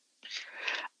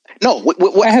 No.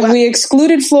 We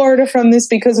excluded Florida from this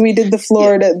because we did the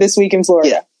Florida This Week in Florida?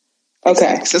 Yeah.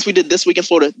 Okay. Exactly. Since we did This Week in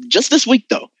Florida, just this week,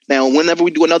 though. Now, whenever we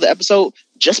do another episode,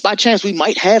 just by chance, we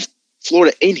might have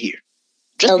Florida in here.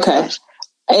 Okay.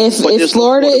 If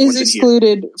Florida is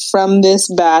excluded from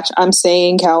this batch, I'm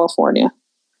saying California.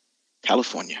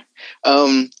 California.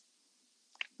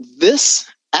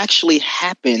 This actually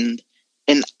happened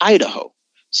in Idaho.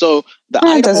 So the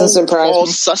Idaho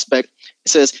false suspect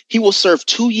says he will serve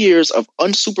 2 years of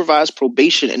unsupervised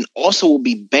probation and also will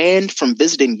be banned from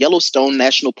visiting Yellowstone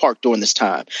National Park during this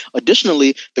time.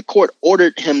 Additionally, the court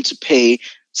ordered him to pay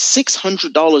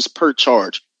 $600 per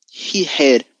charge. He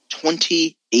had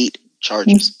 28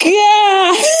 charges.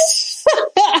 Yeah.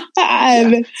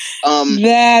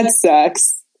 That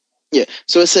sucks. Yeah.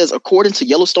 So it says, according to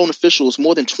Yellowstone officials,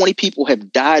 more than 20 people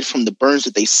have died from the burns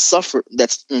that they suffered.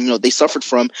 They suffered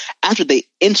from after they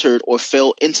entered or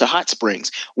fell into hot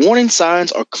springs. Warning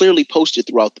signs are clearly posted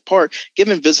throughout the park,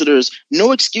 giving visitors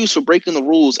no excuse for breaking the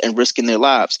rules and risking their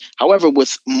lives. However,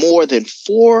 with more than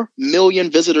 4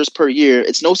 million visitors per year,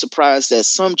 it's no surprise that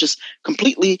some just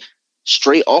completely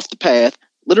stray off the path,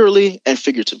 literally and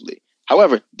figuratively.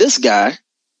 However, this guy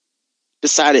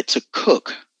decided to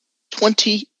cook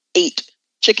 28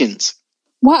 chickens.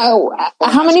 Wow.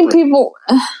 How many people?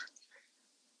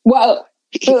 Wow.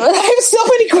 I have so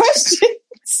many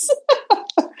questions.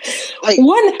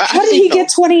 How did he get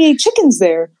 28 chickens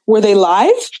there? Were they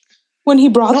live when he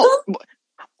brought them?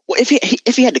 Well, if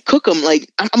he had to cook them,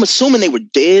 I'm assuming they were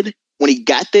dead when he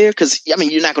got there, because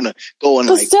you're not going to go and.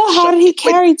 But still, how did he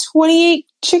carry 28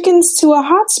 chickens to a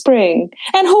hot spring?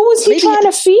 And who was he trying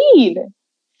to feed?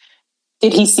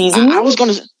 Did he season them? I was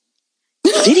going to.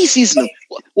 Did he season them?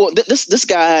 Well, this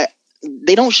guy,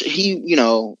 they don't.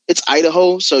 It's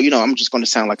Idaho, so I'm just going to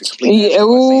sound like a complete.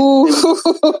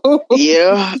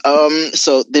 Yeah.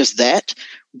 So there's that,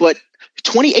 but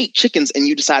 28 chickens, and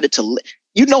you decided to.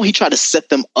 He tried to set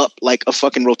them up like a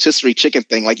fucking rotisserie chicken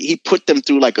thing. Like he put them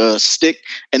through like a stick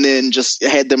and then just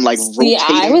had them like rotating.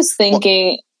 I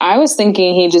was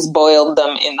thinking he just boiled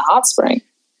them in the hot spring.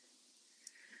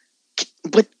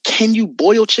 But can you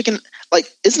boil chicken? Like,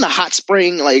 isn't a hot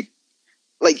spring like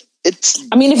it's?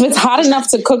 I mean, if it's hot enough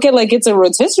to cook it like it's a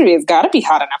rotisserie, it's got to be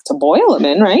hot enough to boil them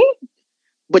in, right?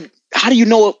 But how do you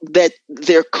know that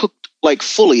they're cooked like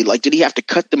fully? Like, did he have to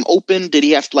cut them open? Did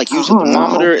he have to like use a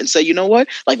thermometer and say, you know what?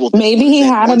 Like, well, maybe he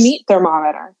had a meat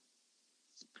thermometer.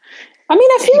 I mean,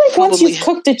 I feel like once you've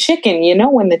cooked a chicken, you know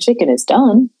when the chicken is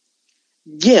done.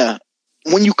 Yeah,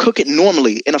 when you cook it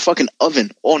normally in a fucking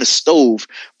oven on a stove,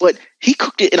 but he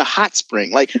cooked it in a hot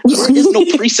spring. Like, there is no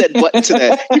preset button to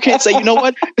that. You can't say, you know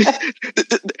what?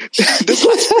 This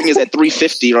hot spring is at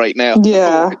 350 right now.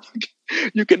 Yeah.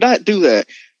 You cannot do that.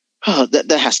 Oh, that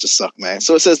has to suck, man.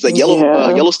 So it says that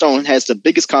Yellowstone has the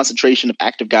biggest concentration of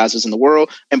active geysers in the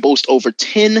world and boasts over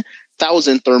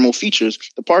 10,000 thermal features.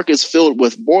 The park is filled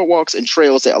with boardwalks and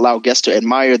trails that allow guests to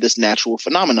admire this natural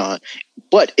phenomenon.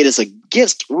 But it is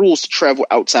against rules to travel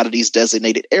outside of these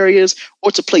designated areas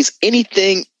or to place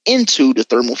anything into the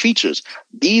thermal features.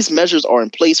 These measures are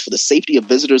in place for the safety of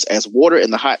visitors, as water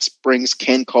in the hot springs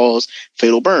can cause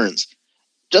fatal burns.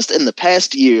 Just in the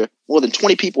past year, more than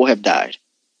 20 people have died.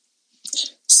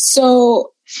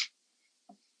 So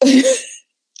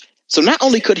not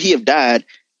only could he have died,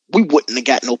 we wouldn't have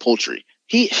got no poultry.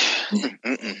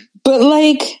 But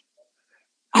like,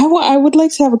 I would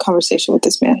like to have a conversation with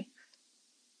this man.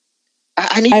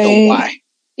 I need to know why.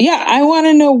 Yeah, I want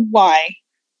to know why.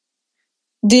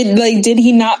 Did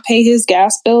he not pay his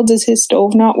gas bill? Does his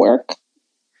stove not work?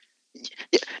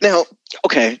 Yeah. Now,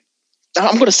 okay,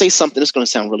 I'm going to say something that's going to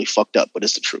sound really fucked up, but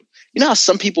it's the truth. You know how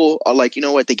some people are like, you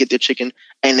know what, they get their chicken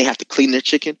and they have to clean their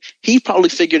chicken? He probably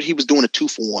figured he was doing a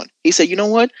 2-for-1. He said, you know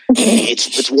what,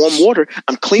 it's warm water.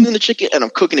 I'm cleaning the chicken and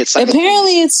I'm cooking it.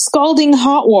 Apparently it's scalding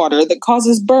hot water that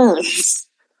causes burns.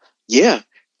 Yeah.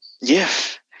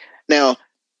 Now,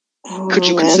 could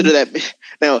you consider that?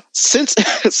 Now,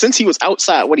 since he was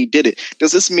outside when he did it,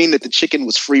 does this mean that the chicken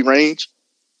was free range?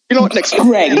 You know what? Next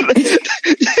story.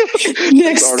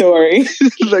 Next story.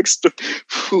 Next story.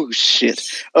 Oh, shit.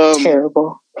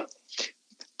 Terrible.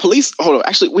 Police. Hold on.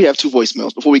 Actually, we have 2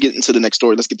 voicemails. Before we get into the next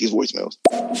story, let's get these voicemails.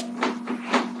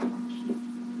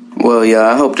 Well, yeah,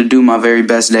 I hope to do my very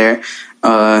best there.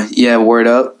 Yeah, word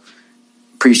up.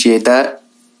 Appreciate that.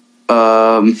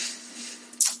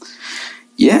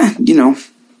 Yeah, you know,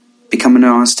 becoming an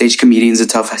on-stage comedian is a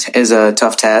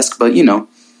tough task, but you know,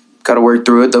 got to work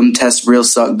through it. Them tests real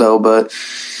suck though, but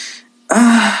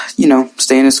you know,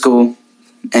 staying in school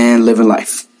and living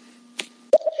life.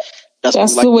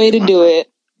 That's the way to do it.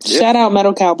 Yeah. Shout out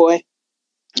Metal Cowboy.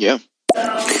 Yeah.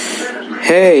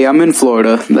 Hey, I'm in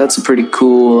Florida. That's a pretty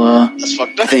cool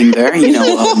thing there. You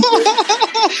know,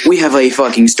 we have a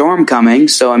fucking storm coming,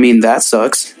 so I mean that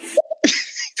sucks.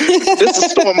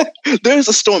 There's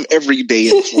a storm every day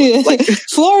in Florida. Like,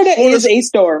 Florida is a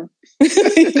storm.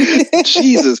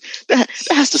 Jesus, that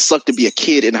has to suck to be a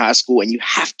kid in high school and you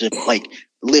have to like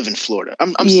live in Florida.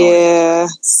 I'm sorry. Yeah,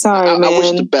 sorry, man. I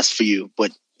wish the best for you,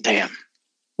 but damn.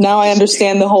 Now I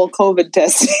understand the whole COVID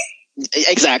testing.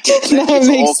 Exactly. That it's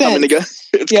makes all sense. coming together.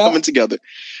 It's coming together.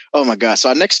 Oh my God. So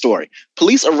our next story.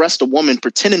 Police arrest a woman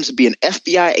pretending to be an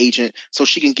FBI agent so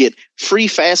she can get free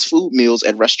fast food meals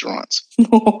at restaurants.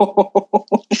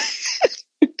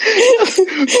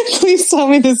 Please tell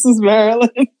me this is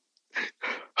Maryland.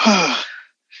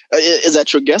 Is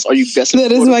that your guess? Are you guessing?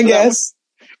 That is my guess.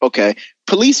 Okay.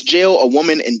 Police jail a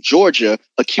woman in Georgia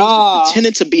accused of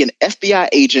pretending to be an FBI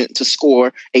agent to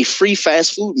score a free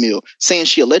fast food meal, saying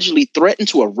she allegedly threatened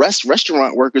to arrest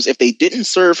restaurant workers if they didn't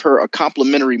serve her a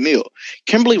complimentary meal.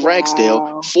 Kimberly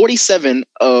Ragsdale, 47,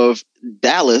 of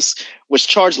Dallas, was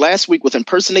charged last week with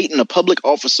impersonating a public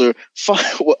officer.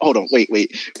 Hold on, wait.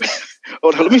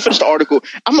 Hold on, let me finish the article.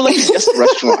 I'm gonna let you guess the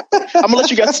restaurant. I'm gonna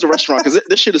let you guess the restaurant because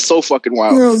this shit is so fucking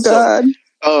wild. Oh God.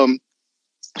 So,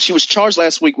 she was charged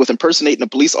last week with impersonating a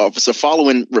police officer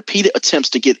following repeated attempts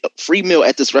to get a free meal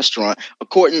at this restaurant,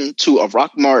 according to a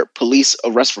Rockmart police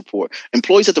arrest report.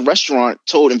 Employees at the restaurant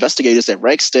told investigators that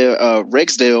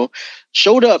Ragsdale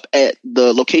showed up at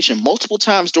the location multiple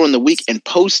times during the week and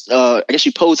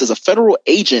she posed as a federal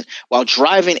agent while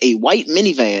driving a white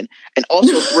minivan, and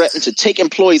also threatened to take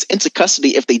employees into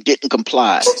custody if they didn't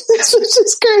comply. This was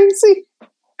just crazy.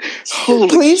 Holy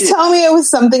Please shit. tell me it was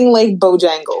something like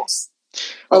Bojangles.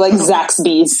 Or like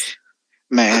Zaxby's.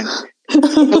 Man.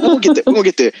 We'll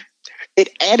get there. It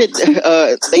added,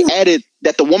 they added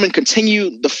that the woman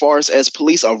continued the farce as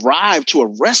police arrived to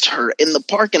arrest her in the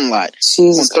parking lot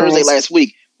on Thursday last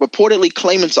week, reportedly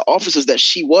claiming to officers that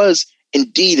she was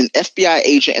indeed an FBI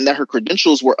agent and that her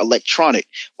credentials were electronic.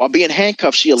 While being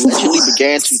handcuffed, she allegedly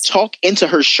began to talk into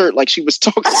her shirt like she was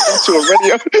talking into a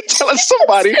radio, telling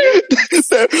somebody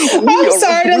that I'm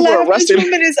sorry to laugh. This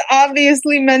woman is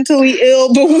obviously mentally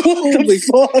ill, but what the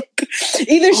fuck?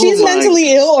 Either she's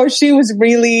mentally ill or she was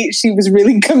really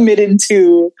committed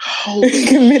to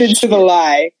the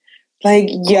lie. Like,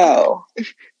 yo.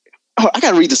 Oh, I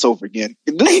gotta read this over again.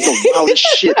 This is the wildest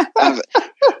shit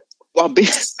While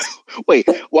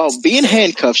being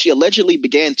handcuffed, she allegedly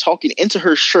began talking into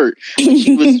her shirt.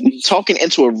 She was talking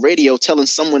into a radio, telling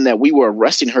someone that we were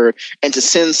arresting her and to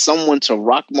send someone to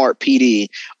Rockmart PD.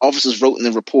 Officers wrote in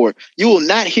the report, "You will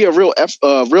not hear a real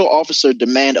officer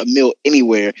demand a meal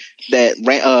anywhere."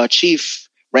 That Chief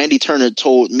Randy Turner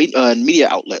told media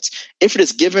outlets. "If it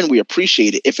is given, we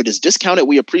appreciate it. If it is discounted,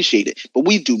 we appreciate it. But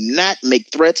we do not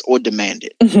make threats or demand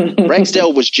it."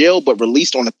 Ragsdale was jailed but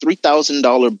released on a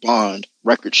 $3,000 bond,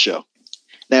 record show.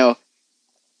 Now,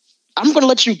 I'm going to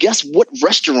let you guess what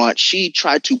restaurant she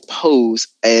tried to pose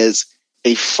as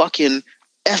a fucking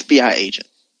FBI agent.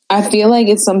 I feel like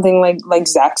it's something like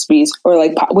Zaxby's or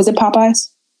was it Popeyes?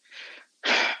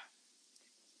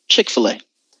 Chick-fil-A.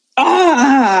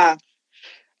 Ah!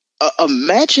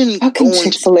 Imagine fucking going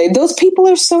Chick-fil-A. Those people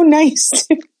are so nice.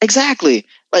 Exactly.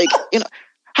 Like, you know,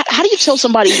 how do you tell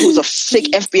somebody who's a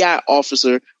fake FBI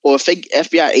officer or a fake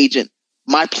FBI agent,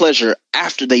 "My pleasure,"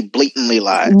 after they blatantly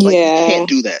lied? Like, you can't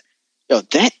do that. Yo,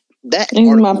 that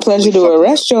it's my pleasure to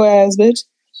arrest your ass, bitch.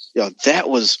 Yo, that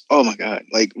was, oh my God.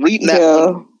 Like, reading that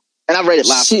one, and I read it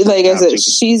live. Like I said,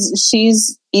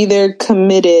 she's either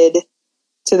committed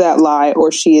to that lie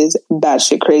or she is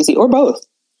batshit crazy, or both.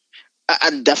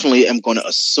 I definitely am going to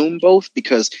assume both,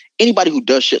 because anybody who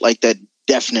does shit like that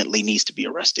definitely needs to be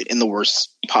arrested in the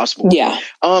worst possible way. Yeah.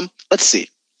 Let's see.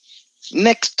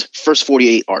 Next, first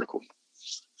 48 article.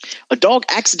 A dog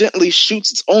accidentally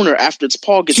shoots its owner after its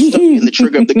paw gets stuck in the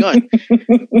trigger of the gun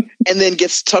and then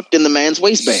gets tucked in the man's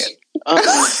waistband.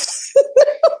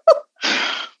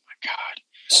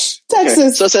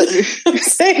 Texas. Okay.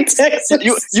 Say Texas.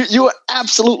 You are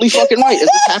absolutely fucking right. This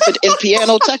happened in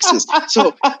Piano, Texas.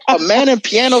 So a man in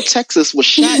Piano, Texas was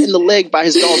shot in the leg by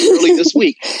his dog early this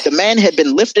week. The man had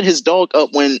been lifting his dog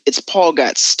up when its paw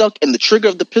got stuck in the trigger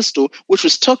of the pistol, which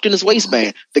was tucked in his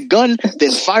waistband. The gun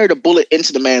then fired a bullet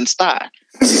into the man's thigh.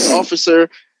 Officer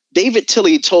David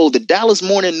Tilley told the Dallas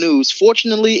Morning News,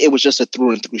 "Fortunately, it was just a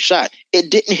through-and-through shot. It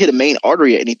didn't hit a main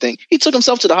artery or anything. He took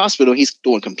himself to the hospital. He's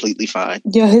doing completely fine."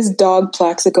 Yeah, his dog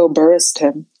Plaxico burst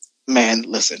him. Man,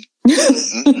 listen.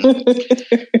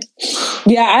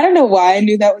 Yeah, I don't know why I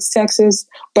knew that was Texas,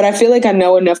 but I feel like I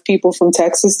know enough people from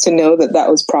Texas to know that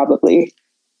was probably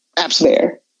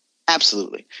there.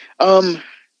 Absolutely.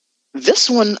 This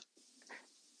one,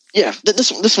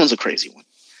 this one's a crazy one.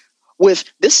 With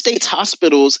this state's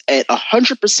hospitals at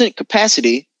 100%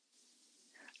 capacity,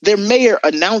 their mayor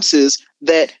announces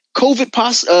that COVID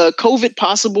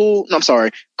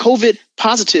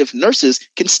positive nurses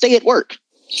can stay at work.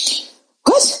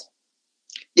 What?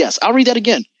 Yes, I'll read that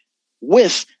again.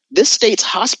 With this state's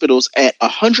hospitals at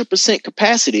 100%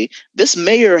 capacity, this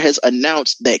mayor has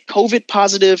announced that COVID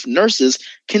positive nurses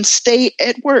can stay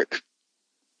at work.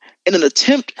 In an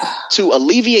attempt to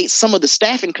alleviate some of the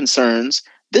staffing concerns,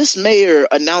 this mayor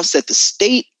announced that the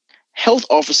state health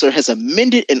officer has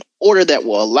amended an order that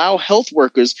will allow health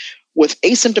workers with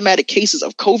asymptomatic cases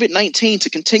of COVID-19 to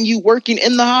continue working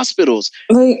in the hospitals.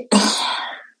 Like,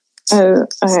 I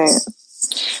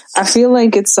feel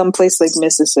like it's someplace like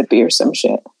Mississippi or some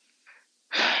shit.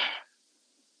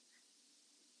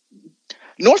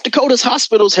 North Dakota's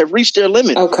hospitals have reached their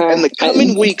limit. Okay. In the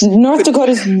coming weeks, North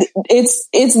Dakota's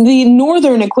it's the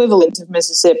northern equivalent of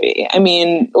Mississippi. I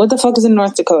mean, what the fuck is in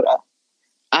North Dakota?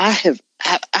 I have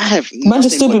a bunch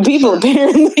of stupid people,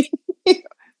 apparently.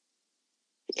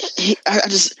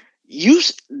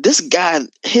 This guy,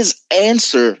 his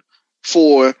answer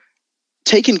for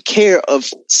taking care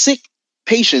of sick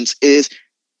patients is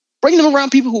bringing them around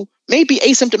people who may be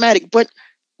asymptomatic, but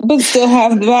still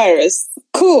have the virus.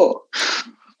 Cool.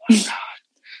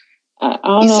 I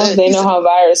don't know if they know how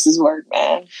viruses work,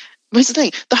 man. But here's the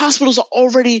thing. The hospitals are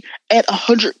already at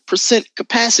 100%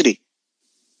 capacity.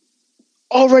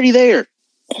 Already there.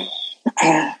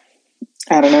 I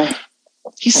don't know.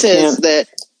 He says that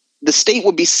the state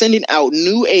will be sending out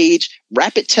new age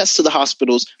rapid tests to the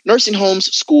hospitals, nursing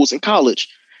homes, schools, and college.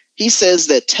 He says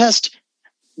that the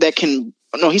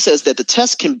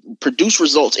test can produce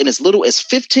results in as little as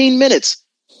 15 minutes.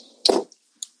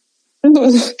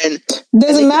 And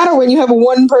doesn't matter when you have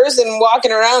one person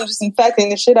walking around just infecting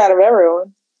the shit out of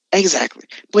everyone. Exactly.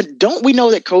 But don't we know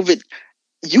that COVID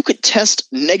you could test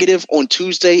negative on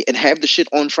Tuesday and have the shit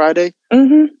on Friday.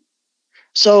 Mm-hmm.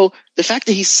 So the fact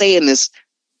that he's saying this,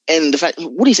 and the fact,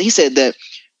 what he said that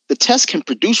the test can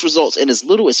produce results in as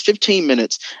little as 15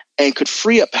 minutes and could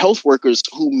free up health workers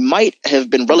who might have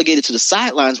been relegated to the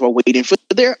sidelines while waiting for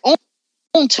their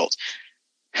own tests.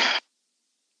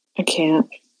 I can't.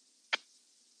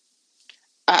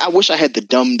 I wish I had the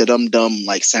dumb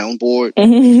like soundboard.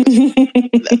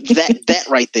 that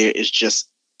right there is just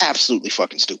absolutely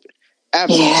fucking stupid.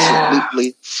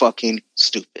 Absolutely fucking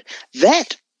stupid.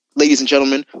 That, ladies and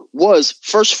gentlemen, was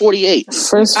First 48.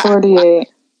 First 48.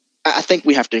 I think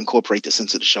we have to incorporate this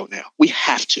into the show now. We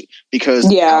have to,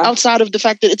 because outside of the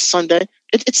fact that it's Sunday,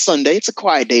 it's Sunday. It's a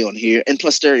quiet day on here, and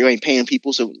plus Stereo ain't paying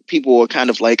people, so people are kind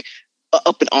of like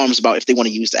up in arms about if they want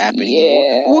to use the app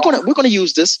anymore. We're gonna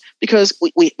use this because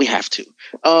we have to.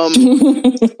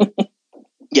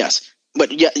 Yes,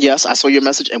 but yes, I saw your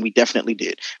message, and we definitely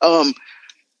did.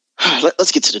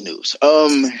 Let's get to the news.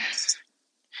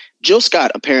 Jill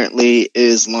Scott apparently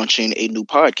is launching a new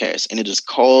podcast, and it is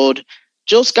called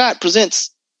Jill Scott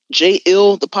Presents J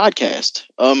Ill the Podcast.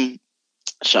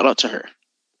 Shout out to her.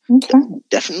 Okay.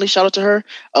 Definitely shout out to her.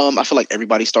 I feel like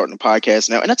everybody's starting a podcast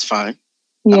now, and that's fine.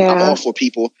 Yeah. I'm all for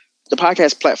people. The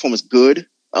podcast platform is good.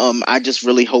 I just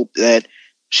really hope that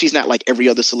she's not like every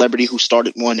other celebrity who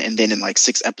started one and then in like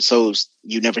 6 episodes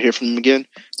you never hear from them again,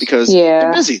 because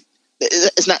they're busy.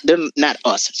 They're not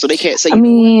us, so they can't say. I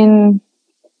mean,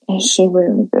 is she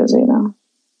really busy though?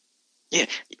 Yeah,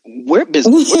 we're busy.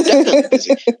 We're definitely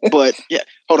busy. But yeah,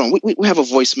 hold on. We have a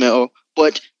voicemail.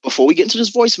 But before we get into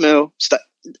this voicemail,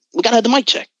 we gotta have the mic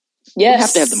check. Yes, we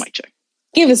have to have the mic check.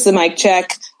 Give us the mic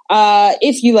check.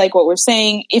 If you like what we're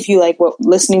saying, if you like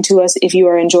listening to us, if you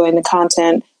are enjoying the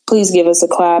content, please give us a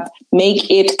clap. Make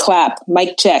it clap.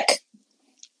 Mic check.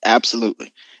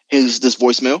 Absolutely. Here's this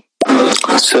voicemail.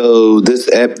 So this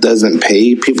app doesn't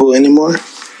pay people anymore?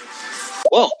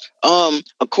 Well,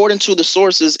 according to the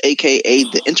sources, aka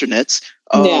the internets,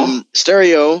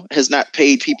 Stereo has not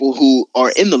paid people who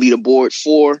are in the leaderboard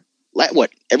for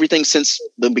everything since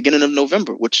the beginning of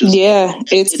November, which is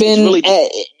it's been really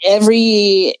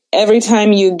every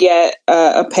time you get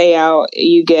a payout,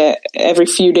 you get every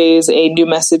few days a new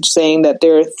message saying that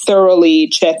they're thoroughly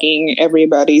checking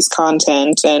everybody's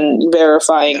content and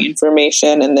verifying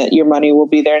information, and that your money will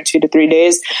be there in 2 to 3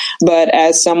 days. But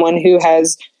as someone who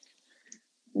has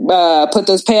put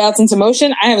those payouts into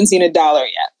motion, I haven't seen $1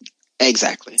 yet.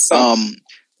 Exactly. So.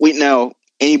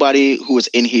 Anybody who is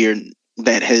in here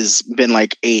that has been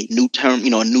like a new time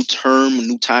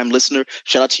listener,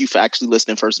 shout out to you for actually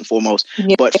listening first and foremost.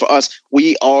 Yeah. But for us,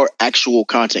 we are actual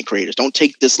content creators. Don't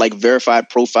take this like verified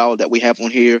profile that we have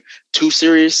on here too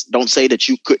serious. Don't say that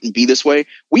you couldn't be this way.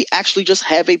 We actually just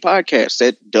have a podcast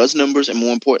that does numbers, and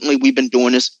more importantly, we've been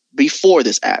doing this before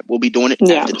this app. We'll be doing it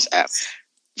after this app.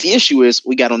 The issue is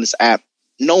we got on this app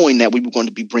knowing that we were going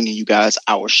to be bringing you guys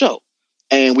our show,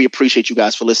 and we appreciate you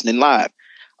guys for listening live.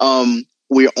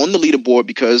 We're on the leaderboard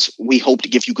because we hope to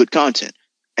give you good content,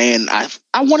 and I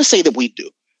want to say that we do.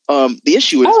 The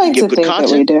issue is we give good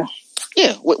content. That we do.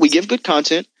 Yeah, we give good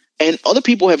content, and other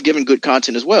people have given good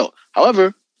content as well.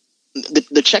 However,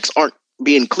 the checks aren't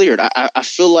being cleared. I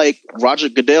feel like Roger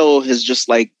Goodell has just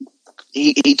like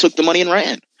he took the money and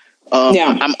ran.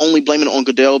 I'm only blaming it on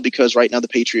Goodell because right now the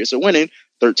Patriots are winning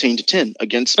 13-10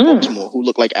 against Baltimore, who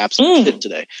look like absolute shit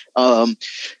today.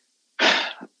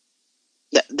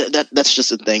 That's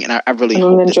just a thing, and I really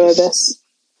hope enjoy this.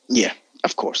 Yeah,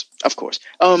 of course.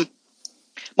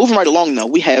 Moving right along, though,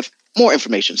 we have more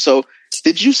information. So,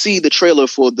 did you see the trailer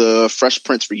for the Fresh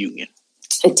Prince reunion?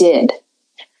 I did,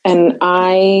 and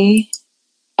I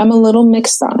am a little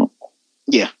mixed on it.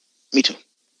 Yeah, me too.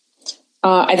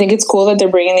 I think it's cool that they're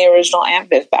bringing the original Aunt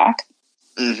Viv back.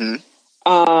 Mm-hmm.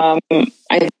 I think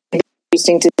it's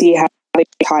interesting to see how they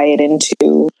tie it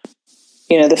into,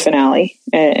 the finale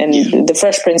and the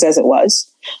Fresh Prince as it was.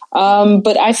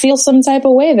 But I feel some type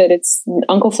of way that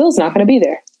Uncle Phil's not going to be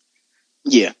there.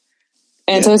 Yeah.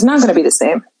 And so it's not going to be the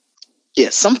same. Yeah,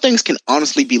 some things can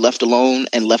honestly be left alone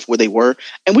and left where they were,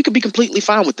 and we could be completely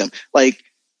fine with them. Like,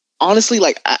 honestly,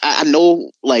 like, I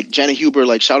know, like, Janet Huber,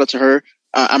 like, shout out to her.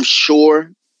 I'm sure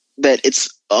that it's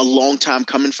a long time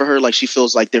coming for her. Like, she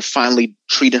feels like they're finally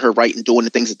treating her right and doing the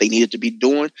things that they needed to be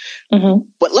doing. Mm-hmm.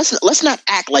 But let's not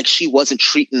act like she wasn't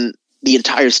treating the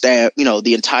entire staff,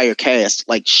 the entire cast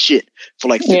like shit for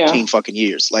like 15 fucking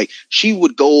years. Like, she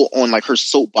would go on like her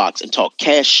soapbox and talk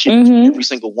cash shit to every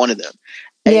single one of them.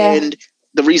 Yeah. And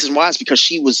the reason why is because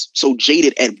she was so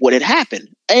jaded at what had happened,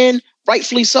 and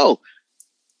rightfully so.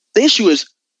 The issue is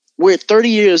we're 30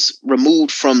 years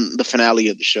removed from the finale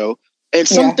of the show. and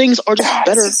some things are just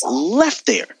better left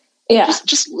there. Yeah,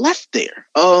 just left there.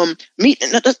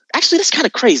 Actually, that's kind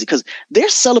of crazy because they're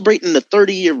celebrating the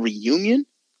 30-year reunion.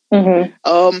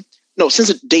 Mm-hmm. No, since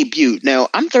it debuted. Now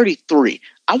I'm 33.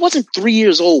 I wasn't 3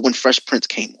 years old when Fresh Prince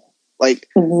came on. Like,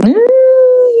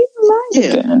 you might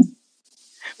have been.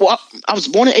 Well, I was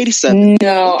born in 87.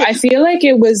 No, I feel like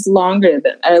it was longer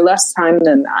than or less time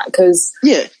than that because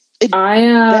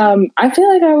I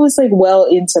feel like I was like well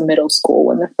into middle school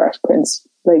when the Fresh Prince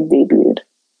like debuted.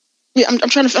 Yeah, I'm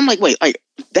trying to. I'm like, wait, like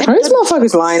that? Are these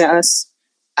motherfuckers lying to us?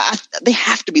 They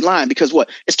have to be lying because what?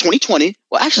 It's 2020.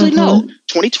 Well, actually, no,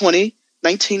 2020,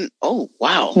 19. Oh,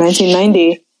 wow,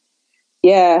 1990.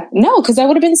 Yeah, no, because I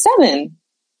would have been 7.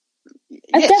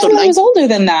 I definitely was older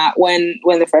than that when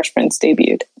the Fresh Prince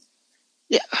debuted.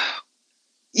 Yeah.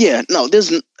 No,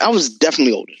 I was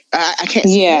definitely older. I can't.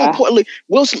 Yeah. More importantly,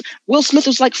 Will Smith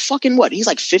was like fucking what? He's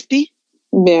like 50.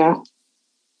 Yeah.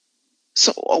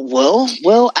 So,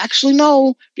 well, actually,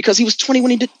 no, because he was 20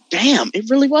 when he did. Damn, it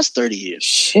really was 30 years.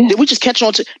 Shit. Did we just catch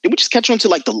on to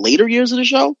like the later years of the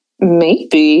show?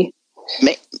 Maybe.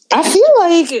 I feel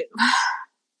like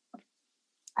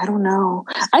I don't know.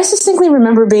 I distinctly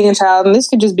remember being a child, and this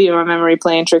could just be my memory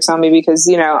playing tricks on me because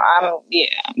my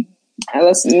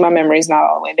memory's not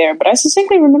all the way there. But I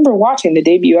distinctly remember watching the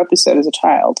debut episode as a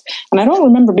child, and I don't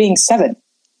remember being 7.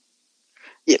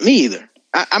 Yeah, me either.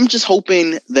 I'm just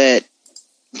hoping that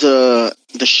the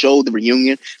show, the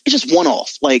reunion, it's just one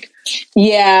off. Like,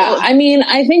 yeah, I mean,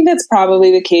 I think that's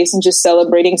probably the case in just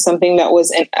celebrating something that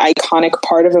was an iconic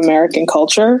part of American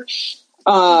culture,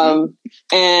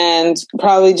 and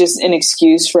probably just an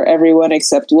excuse for everyone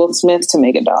except Will Smith to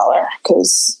make $1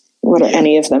 because what are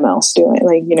any of them else doing?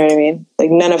 Like, you know what I mean?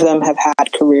 Like, none of them have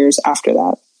had careers after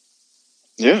that.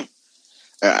 Yeah,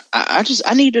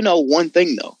 I need to know one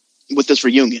thing though with this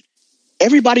reunion.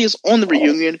 Everybody is on the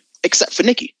reunion except for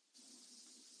Nikki.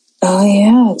 Oh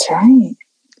yeah, that's right.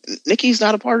 Nikki's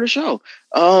not a part of the show.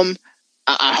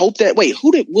 I hope that. Wait,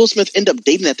 who did Will Smith end up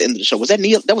dating at the end of the show? Was that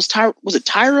Nia? That was Tyra. Was it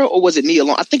Tyra or was it Nia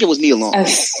Long? I think it was Nia Long.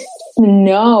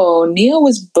 No, Nia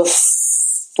was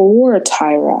before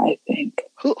Tyra. I think.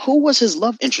 Who was his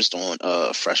love interest on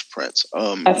Fresh Prince?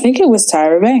 I think it was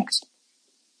Tyra Banks.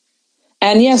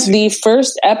 And yes, the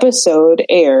first episode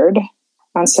aired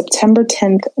on September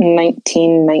 10th,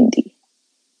 1990.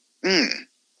 I'm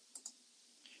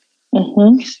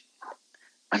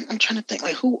trying to think.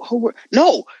 Like who were?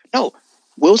 No.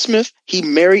 Will Smith. He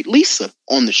married Lisa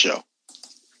on the show.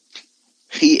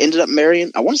 He ended up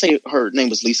marrying. I want to say her name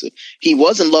was Lisa. He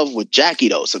was in love with Jackie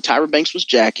though. So Tyra Banks was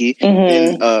Jackie,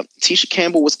 and Tisha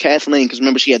Campbell was Kathleen. Because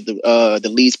remember, she had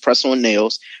the Lee's press on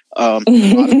nails.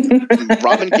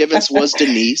 Robin Givens was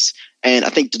Denise, and I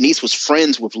think Denise was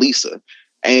friends with Lisa.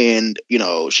 And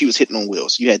she was hitting on Will.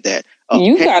 So you had that.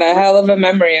 You got a hell of a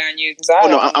memory on you.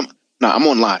 I'm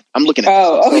online. I'm looking at.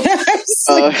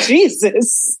 Okay.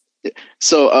 Jesus.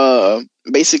 So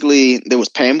basically, there was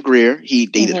Pam Grier. He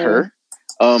dated her.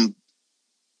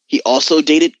 He also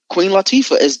dated Queen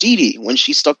Latifah as Dee Dee when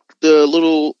she stuck the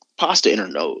little pasta in her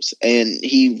nose, and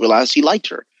he realized he liked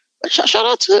her. Shout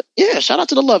out to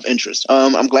the love interest.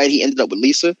 I'm glad he ended up with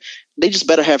Lisa. They just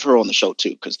better have her on the show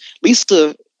too, because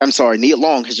Nia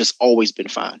Long has just always been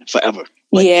fine forever.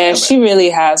 Forever. She really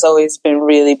has always been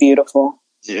really beautiful.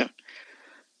 Yeah.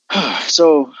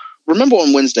 So remember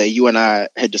on Wednesday, you and I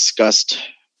had discussed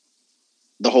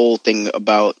the whole thing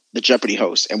about the Jeopardy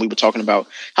host, and we were talking about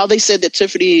how they said that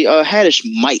Tiffany Haddish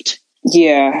might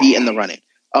be in the running.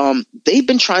 They've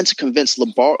been trying to convince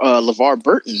LeVar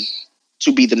Burton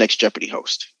to be the next Jeopardy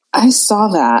host. I saw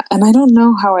that, and I don't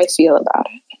know how I feel about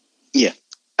it. Yeah.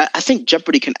 I think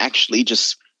Jeopardy can actually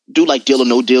just do like Deal or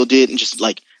No Deal did, and just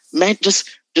like, man, just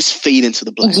fade into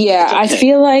the black. Yeah, okay. I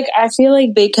feel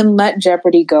like they can let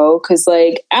Jeopardy go because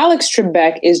like Alex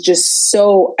Trebek is just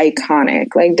so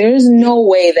iconic. Like there's no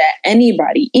way that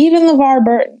anybody, even LeVar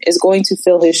Burton, is going to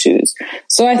fill his shoes.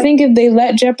 So I think if they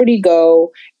let Jeopardy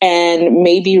go and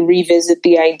maybe revisit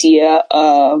the idea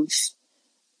of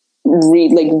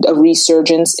a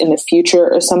resurgence in the future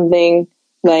or something,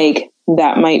 like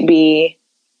that might be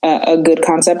a good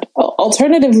concept.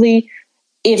 Alternatively,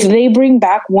 if they bring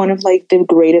back one of like the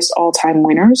greatest all-time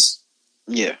winners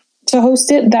to host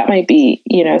it, that might be,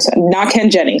 not Ken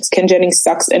Jennings. Ken Jennings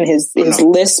sucks and his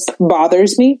lisp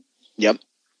bothers me. Yep.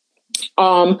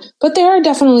 But there are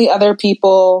definitely other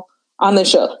people on the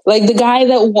show. Like the guy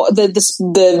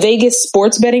the Vegas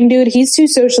sports betting dude, he's too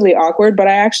socially awkward, but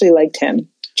I actually liked him.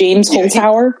 James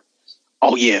Holzhauer.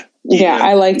 Oh yeah. Yeah,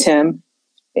 I liked him.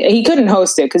 He couldn't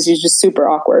host it because he's just super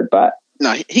awkward, but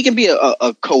No, he can be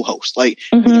a co-host. Like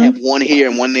he can have one here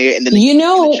and one there, and then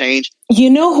change.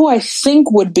 You know who I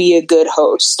think would be a good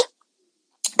host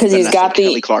because he's got the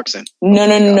Kelly Clarkson.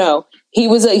 No. He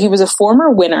was a former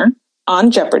winner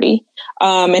on Jeopardy,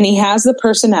 and he has the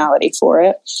personality for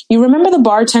it. You remember the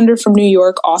bartender from New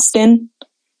York, Austin?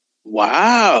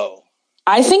 Wow.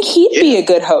 I think he'd be a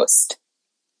good host.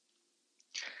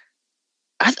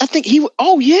 I think he would.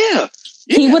 Oh yeah.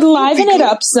 He would liven it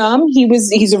up some.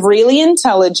 He's really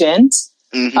intelligent.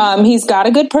 Mm-hmm. He's got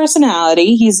a good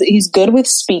personality. He's good with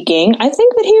speaking. I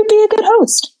think that he would be a good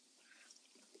host.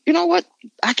 You know what?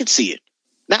 I can see it.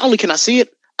 Not only can I see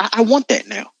it, I want that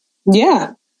now.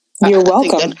 Yeah. You're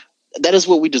welcome. That is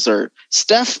what we deserve.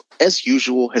 Steph, as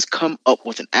usual, has come up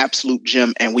with an absolute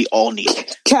gem, and we all need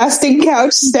it. Casting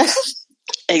couch Steph.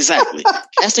 Exactly.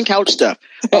 Casting couch stuff.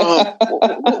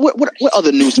 What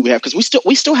other news do we have? Because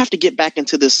we still have to get back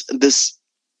into this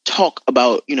talk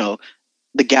about,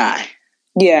 the guy.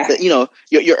 Yeah.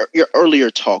 Your earlier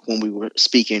talk when we were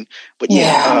speaking. But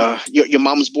your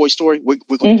mama's boy story, we're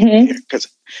going to get there.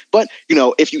 But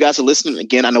if you guys are listening,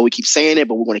 again, I know we keep saying it,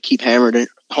 but we're going to keep hammering it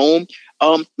home.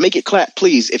 Make it clap,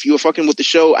 please. If you are fucking with the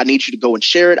show, I need you to go and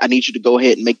share it. I need you to go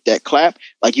ahead and make that clap.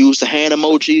 Like, use the hand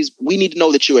emojis. We need to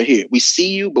know that you are here. We see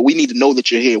you, but we need to know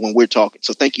that you're here when we're talking.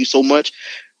 So thank you so much.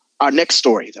 Our next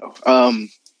story, though.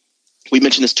 We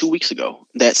mentioned this 2 weeks ago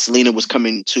that Selena was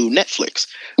coming to Netflix.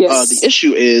 Yes. The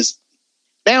issue is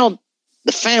now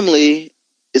the family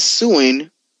is suing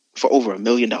for over $1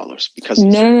 million because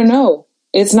No.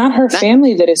 It's not her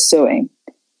family that is suing.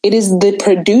 It is the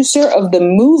producer of the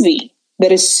movie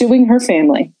that is suing her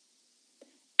family.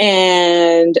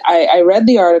 And I read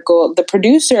the article. The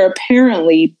producer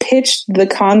apparently pitched the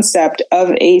concept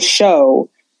of a show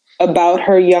about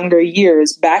her younger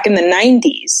years back in the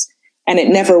 90s, and it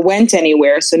never went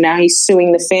anywhere. So now he's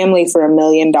suing the family for $1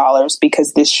 million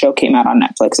because this show came out on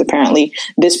Netflix. Apparently,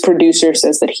 this producer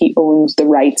says that he owns the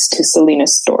rights to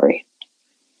Selena's story.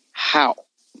 How?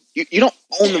 You don't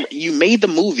own you made the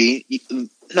movie.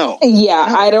 No. Yeah,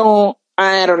 no.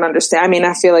 I don't understand. I mean,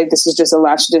 I feel like this is just a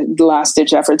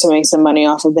last-ditch effort to make some money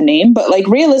off of the name. But, like,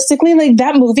 realistically, like,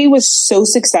 that movie was so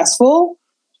successful.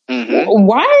 Mm-hmm.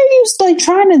 Why are you, like,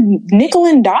 trying to nickel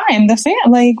and dime the fan?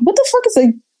 Like, what the fuck is,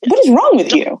 like, what is wrong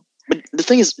with you? But the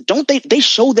thing is, don't they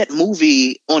show that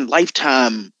movie on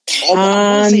Lifetime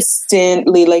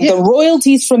constantly? Like, the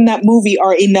royalties from that movie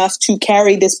are enough to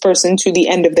carry this person to the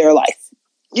end of their life.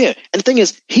 Yeah, and the thing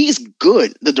is, he's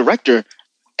good. The director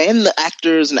and the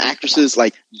actors and actresses,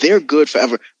 like, they're good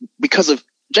forever because of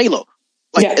J-Lo.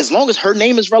 Like, as long as her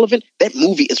name is relevant, that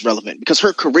movie is relevant because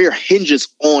her career hinges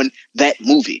on that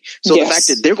movie. So the fact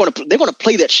that they're gonna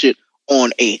play that shit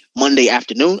on a Monday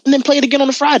afternoon and then play it again on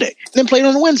a Friday and then play it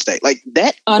on a Wednesday, like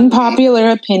that. Unpopular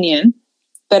opinion.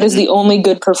 That is the only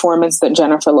good performance that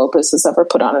Jennifer Lopez has ever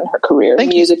put on in her career,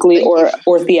 musically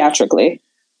or theatrically.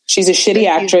 She's a shitty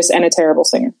actress and a terrible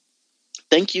singer.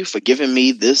 Thank you for giving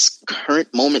me this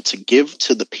current moment to give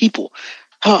to the people.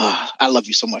 I love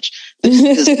you so much.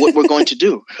 This is what we're going to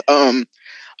do.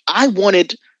 I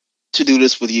wanted to do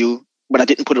this with you, but I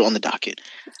didn't put it on the docket.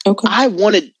 Okay. I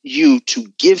wanted you to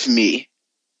give me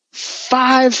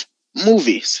 5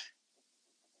 movies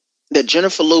that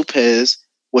Jennifer Lopez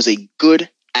was a good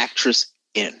actress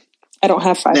in. I don't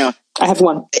have 5. Now, I have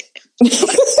 1. Okay.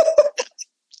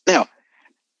 Now,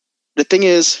 the thing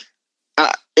is,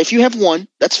 if you have 1,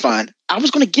 that's fine. I was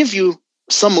going to give you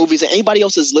some movies, and anybody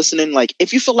else is listening, like,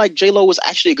 if you feel like J-Lo was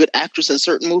actually a good actress in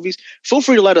certain movies, feel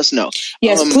free to let us know.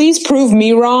 Yes, please prove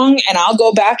me wrong, and I'll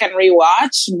go back and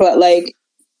rewatch. But, like,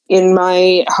 in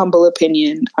my humble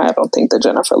opinion, I don't think that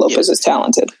Jennifer Lopez is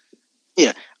talented.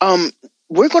 Yeah.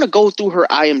 We're going to go through her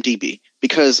IMDb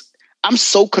because I'm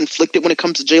so conflicted when it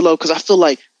comes to J-Lo because I feel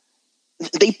like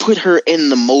they put her in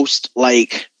the most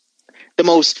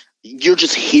you're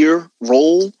just here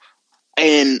role,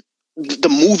 and the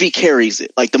movie carries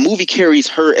it. Like, the movie carries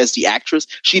her as the actress.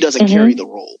 She doesn't carry the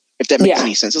role, if that makes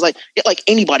any sense. It's like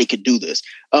anybody could do this.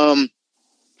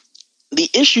 The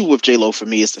issue with J-Lo for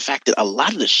me is the fact that a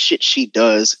lot of the shit she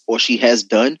does or she has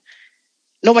done,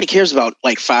 nobody cares about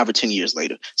like 5 or 10 years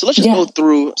later. So let's just go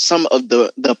through some of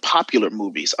the popular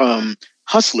movies.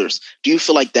 Hustlers. Do you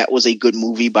feel like that was a good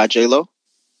movie by J-Lo?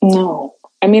 No.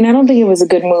 I mean, I don't think it was a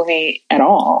good movie at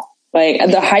all. Like,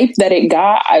 the hype that it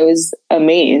got, I was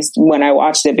amazed when I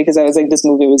watched it because I was like, this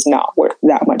movie was not worth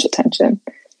that much attention.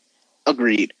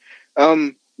 Agreed.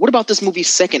 What about this movie's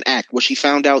second act, where she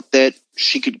found out that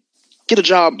she could get a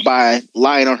job by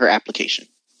lying on her application?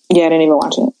 Yeah, I didn't even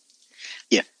watch it.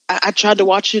 Yeah, I tried to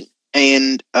watch it,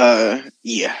 and Yeah,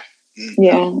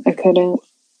 I couldn't.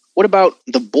 What about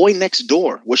The Boy Next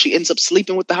Door, where she ends up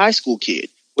sleeping with the high school kid,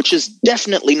 which is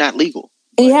definitely not legal.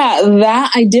 Yeah,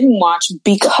 that I didn't watch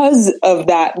because of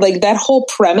that. Like, that whole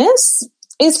premise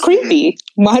is creepy.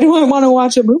 Why do I want to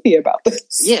watch a movie about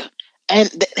this? Yeah.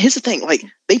 And here's the thing, like,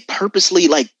 they purposely,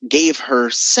 like, gave her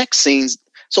sex scenes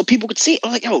so people could see it.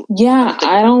 I'm like, yo. Yeah,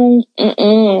 I don't.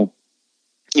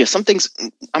 Yeah, some things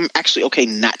I'm actually okay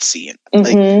not seeing.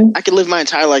 Like, I could live my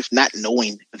entire life not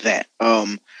knowing that.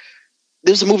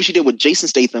 There's a movie she did with Jason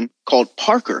Statham called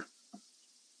Parker.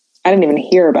 I didn't even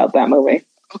hear about that movie.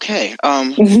 Okay.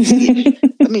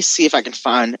 Let me see if I can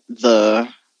find the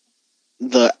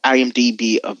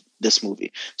IMDb of this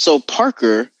movie. So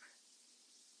Parker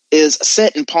is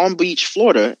set in Palm Beach,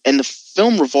 Florida, and the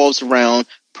film revolves around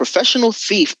professional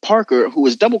thief Parker, who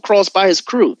is double-crossed by his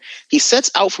crew. He sets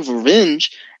out for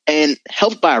revenge and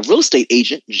helped by a real estate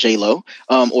agent, J-Lo,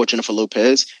 or Jennifer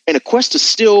Lopez, in a quest to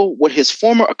steal what his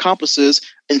former accomplices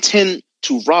intend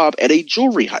to rob at a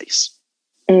jewelry heist.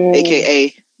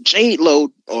 AKA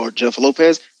J-Lo, or Jennifer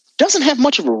Lopez, doesn't have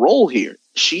much of a role here.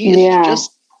 She's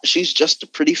just a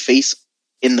pretty face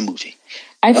in the movie.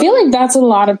 I feel like that's a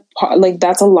lot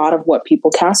of what people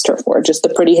cast her for, just the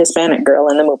pretty Hispanic girl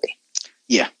in the movie.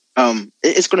 Yeah.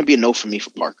 It's going to be a no for me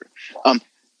for Parker.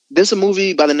 There's a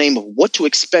movie by the name of What to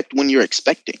Expect When You're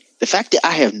Expecting. The fact that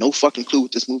I have no fucking clue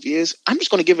what this movie is, I'm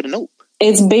just going to give it a nope.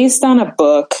 It's based on a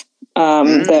book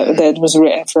that was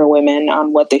written for women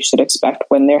on what they should expect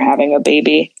when they're having a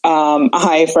baby.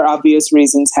 I, for obvious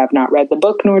reasons, have not read the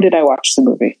book, nor did I watch the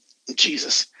movie.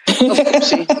 Jesus.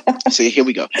 See, here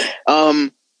we go.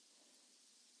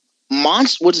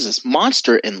 What is this?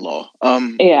 Monster-in-Law.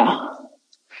 Yeah.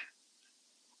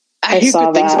 I hear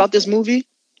good things about this movie.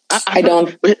 I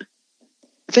don't. The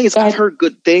thing is, I've heard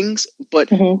good things,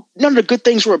 but none of the good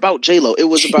things were about J-Lo. It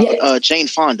was about Jane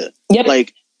Fonda. Yep.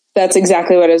 Like, that's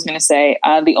exactly what I was going to say.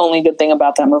 The only good thing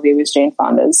about that movie was Jane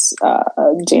Fonda's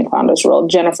role.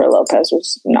 Jennifer Lopez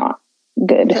was not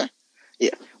good.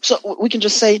 Yeah. So we can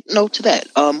just say no to that.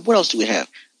 What else do we have?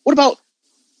 What about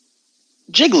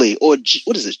Jiggly or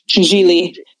what is it?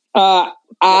 Geely.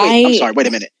 I'm sorry. Wait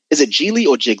a minute. Is it Geely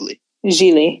or Jiggly?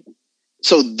 Geely.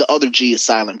 So the other G is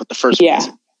silent, but the first one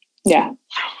isn't. Yeah.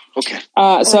 Okay.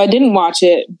 So I didn't watch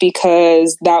it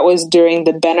because that was during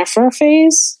the Bennifer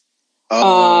phase.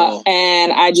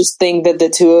 And I just think that the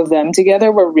two of them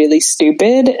together were really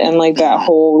stupid, and like that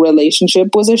whole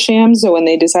relationship was a sham. So when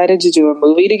they decided to do a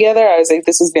movie together, I was like,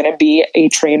 this is going to be a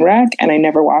train wreck, and I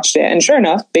never watched it. And sure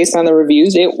enough, based on the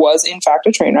reviews, it was in fact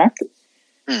a train wreck.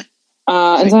 And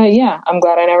so I'm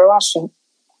glad I never watched it.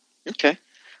 Okay.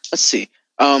 Let's see.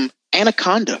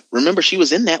 Anaconda. Remember, she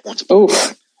was in that once.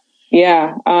 Oof.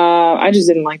 Yeah. I just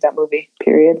didn't like that movie,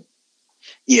 period.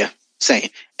 Yeah. Same.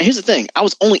 And here's the thing. I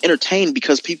was only entertained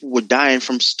because people were dying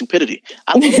from stupidity.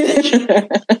 I love that shit.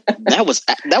 That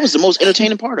was the most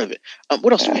entertaining part of it.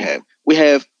 What else do we have? We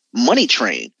have Money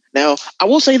Train. Now, I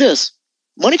will say this.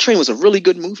 Money Train was a really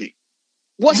good movie.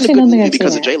 Wasn't a good movie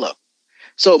because of J-Lo.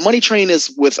 So Money Train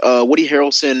is with Woody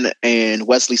Harrelson and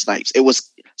Wesley Snipes. It was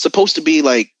supposed to be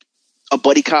like a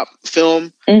buddy cop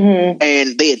film,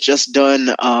 and they had just done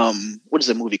what is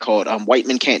the movie called? White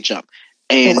Men Can't Jump,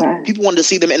 and people wanted to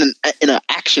see them in an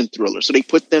action thriller, so they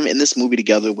put them in this movie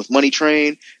together with Money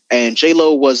Train, and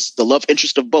J-Lo was the love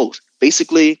interest of both.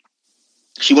 Basically,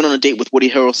 she went on a date with Woody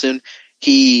Harrelson.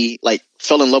 He like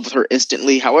fell in love with her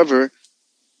instantly. However,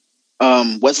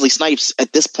 Wesley Snipes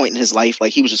at this point in his life,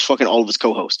 like he was just fucking all of his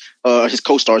co-hosts, his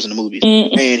co-stars in the movies,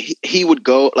 and he would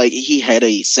go like he had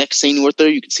a sex scene with her.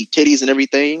 You could see titties and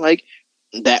everything. Like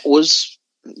that was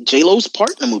J-Lo's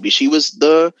part in the movie. She was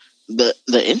the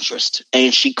interest,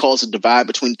 and she caused a divide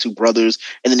between the two brothers,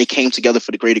 and then they came together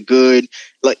for the greater good.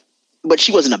 Like, but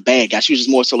she wasn't a bad guy. She was just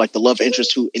more so like the love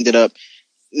interest who ended up.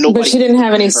 But she didn't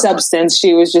have any substance.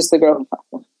 She was just the girl.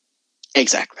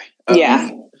 Exactly.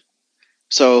 Yeah.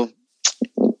 So.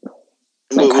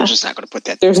 We're just not going to put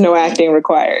that. There's no acting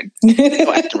required.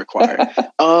 No acting required.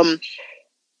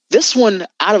 This one,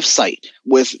 Out of Sight,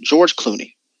 with George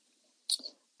Clooney.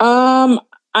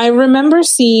 I remember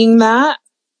seeing that,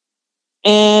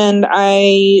 and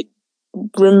I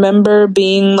remember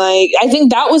being like, I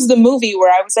think that was the movie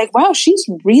where I was like, wow, she's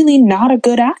really not a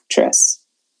good actress.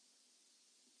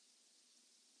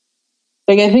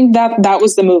 Like, I think that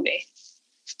was the movie.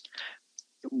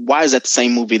 Why is that the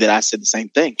same movie that I said the same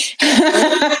thing?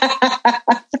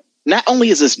 Not only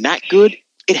is this not good,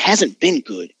 it hasn't been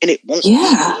good, and it won't be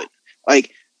good.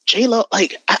 Like, J-Lo,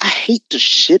 like, I hate to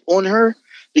shit on her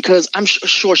because I'm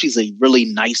sure she's a really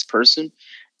nice person.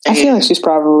 I feel like she's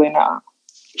probably not.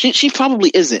 She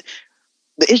probably isn't.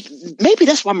 Maybe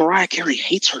that's why Mariah Carey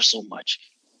hates her so much.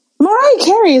 Mariah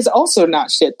Carey is also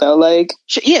not shit though. Like,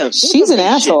 she's an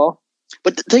asshole. Shit.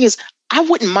 But the thing is, I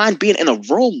wouldn't mind being in a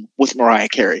room with Mariah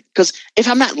Carey because if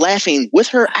I'm not laughing with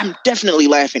her, I'm definitely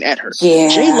laughing at her. Yeah.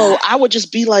 J-Lo, I would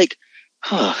just be like,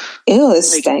 ew,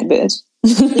 this stank bitch.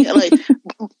 Yeah, like,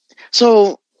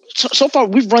 so far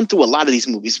we've run through a lot of these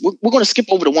movies. We're going to skip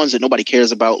over the ones that nobody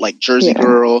cares about, like Jersey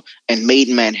Girl and Made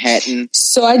in Manhattan.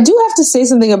 So I do have to say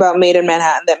something about Made in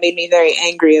Manhattan that made me very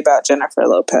angry about Jennifer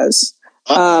Lopez.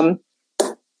 Why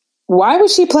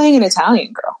was she playing an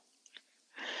Italian girl?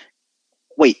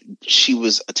 Wait, she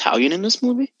was Italian in this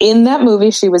movie? In that movie,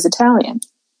 she was Italian.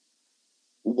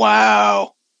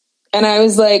 Wow. And I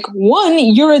was like, one,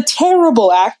 you're a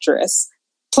terrible actress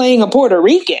playing a Puerto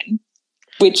Rican,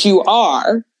 which you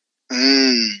are.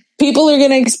 People are going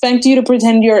to expect you to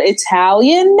pretend you're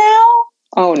Italian now?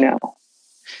 Oh, no.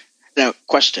 Now,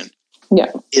 question.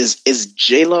 Yeah. Is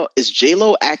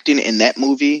J-Lo acting in that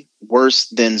movie worse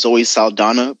than Zoe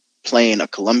Saldana playing a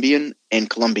Colombian in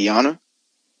Colombiana?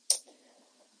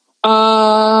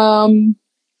 Well,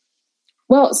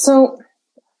 so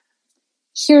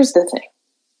here's the thing.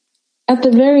 At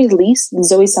the very least,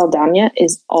 Zoe Saldana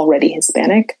is already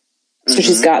Hispanic. So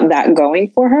she's got that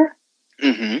going for her.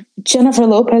 Jennifer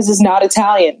Lopez is not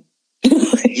Italian. So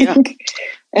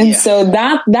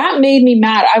that made me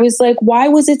mad. I was like, why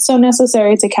was it so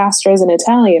necessary to cast her as an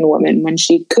Italian woman when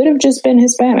she could have just been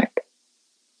Hispanic?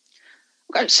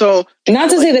 Okay, so not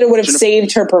to say that it would have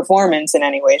saved her performance in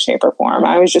any way, shape, or form.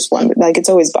 I was just wondering, like, it's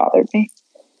always bothered me.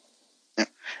 Yeah.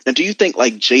 Now, do you think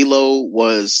like J-Lo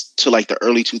was to like the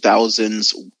early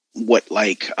 2000s what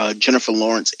like Jennifer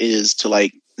Lawrence is to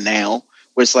like now,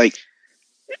 where it's like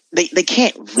they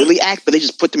can't really act, but they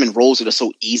just put them in roles that are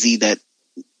so easy that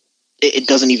it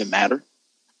doesn't even matter?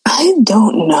 I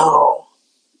don't know.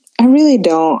 I really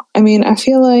don't. I mean, I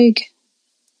feel like,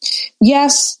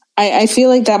 yes, I feel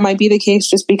like that might be the case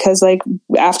just because, like,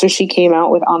 after she came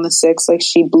out with On the Six, like,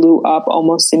 she blew up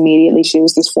almost immediately. She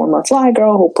was this former fly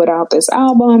girl who put out this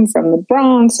album from the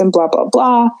Bronx and blah, blah,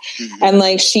 blah. And,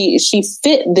 like, she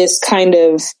fit this kind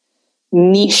of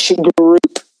niche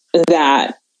group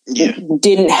that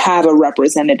didn't have a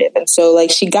representative. And so,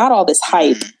 like, she got all this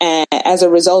hype and as a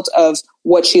result of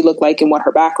what she looked like and what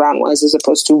her background was, as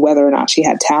opposed to whether or not she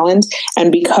had talent.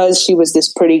 And because she was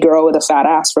this pretty girl with a fat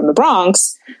ass from the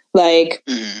Bronx, like,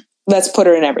 let's put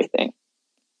her in everything.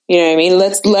 You know what I mean?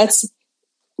 Let's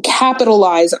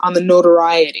capitalize on the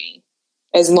notoriety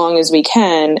as long as we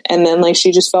can. And then, like,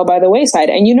 she just fell by the wayside.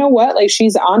 And you know what? Like,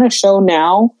 she's on a show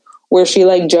now where she,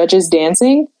 like, judges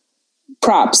dancing.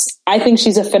 Props. I think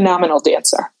she's a phenomenal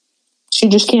dancer. She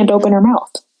just can't open her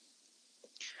mouth.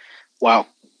 Wow.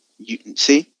 You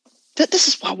see? This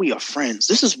is why we are friends.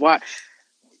 This is why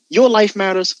your life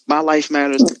matters, my life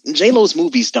matters. J-Lo's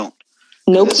movies don't.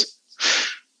 Nope.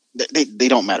 They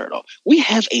don't matter at all. We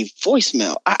have a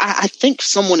voicemail. I think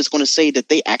someone is going to say that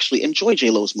they actually enjoy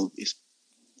J-Lo's movies.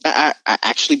 I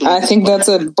actually believe. I think that's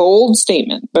a bold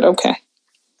statement, but okay.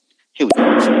 Here we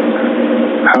go.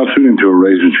 How soon into a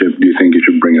relationship do you think you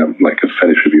should bring up like a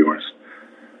fetish of yours?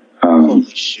 Holy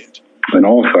shit. And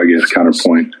also, I guess,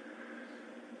 counterpoint,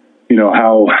 you know,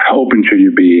 how open should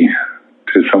you be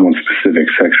to someone's specific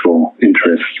sexual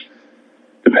interest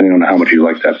depending on how much you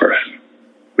like that person?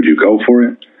 Would you go for it?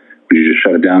 Would you just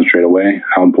shut it down straight away?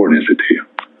 How important is it to you?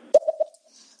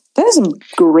 That is a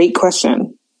great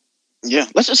question. Yeah,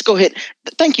 let's just go ahead.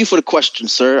 Thank you for the question,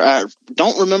 sir. I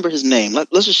don't remember his name.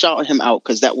 Let's just shout him out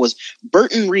because that was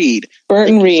Burton Reed.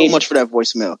 Thank you so much for that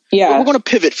voicemail. Yeah. We're going to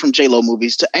pivot from J-Lo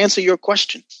movies to answer your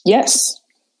question. Yes.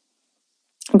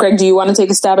 Greg, do you want to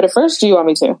take a stab at it first? Or do you want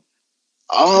me to?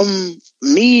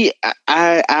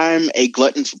 I'm a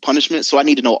glutton for punishment, so I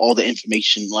need to know all the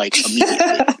information like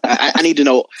immediately. I need to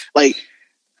know, like,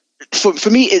 for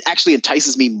me, it actually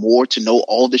entices me more to know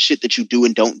all the shit that you do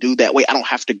and don't do. That way I don't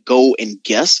have to go and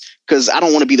guess, because I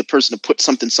don't want to be the person to put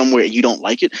something somewhere and you don't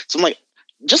like it. So I'm like,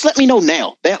 just let me know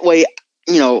now. That way,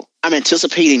 you know, I'm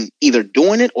anticipating either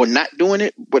doing it or not doing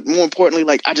it. But more importantly,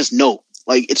 like, I just know,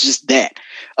 like, it's just that.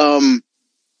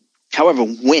 However,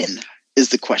 when is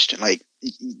the question? Like,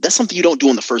 that's something you don't do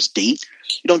on the first date.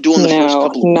 You don't do on the first couple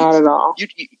of weeks. Not at all.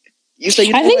 You say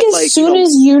you I think as soon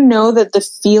as you know that the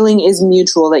feeling is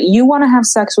mutual, that you want to have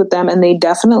sex with them and they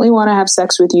definitely want to have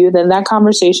sex with you, then that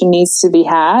conversation needs to be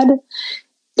had.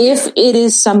 If it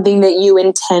is something that you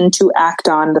intend to act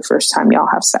on the first time y'all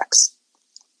have sex.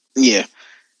 Yeah.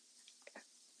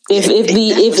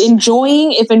 If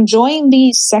enjoying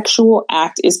the sexual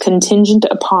act is contingent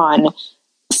upon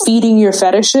feeding your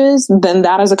fetishes, then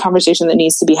that is a conversation that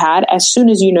needs to be had as soon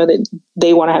as you know that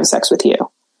they want to have sex with you.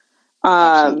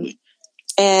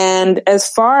 And as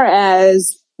far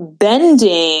as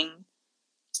bending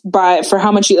for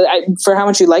how much you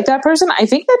like that person, I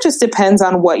think that just depends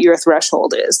on what your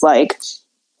threshold is. Like,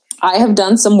 I have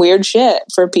done some weird shit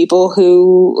for people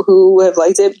who have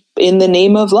liked it in the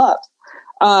name of love.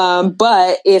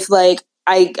 But if like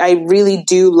I really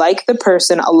do like the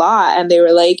person a lot and they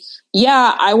were like,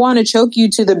 yeah, I want to choke you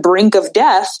to the brink of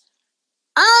death,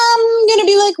 I'm going to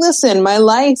be like, listen, my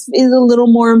life is a little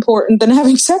more important than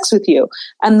having sex with you.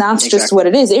 And that's just what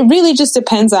it is. It really just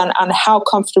depends on how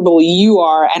comfortable you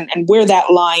are and where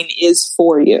that line is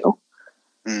for you.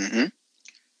 Mm-hmm.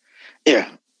 Yeah.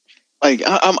 Like,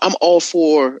 I'm all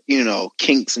for, you know,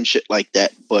 kinks and shit like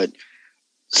that. But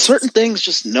certain things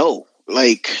just no.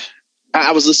 Like,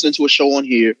 I was listening to a show on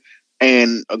here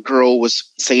and a girl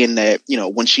was saying that, you know,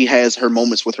 when she has her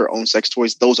moments with her own sex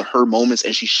toys, those are her moments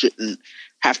and she shouldn't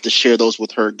have to share those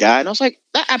with her guy. And I was like,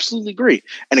 I absolutely agree.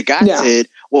 And the guy said,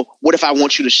 well, what if I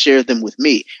want you to share them with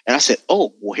me? And I said,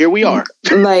 oh, well, here we are.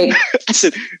 Like, I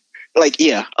said, like,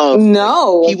 yeah.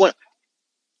 No. He went.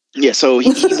 Yeah, so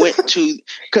he went to,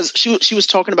 because she was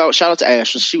talking about, shout out to Ash,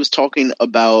 she was talking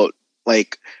about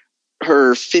like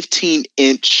her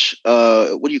 15-inch,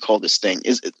 what do you call this thing?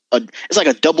 It's like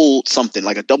a double something,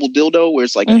 like a double dildo where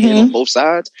it's like a head on both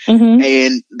sides. Mm-hmm.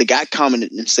 And the guy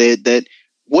commented and said that,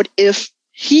 what if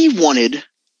he wanted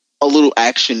a little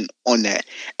action on that?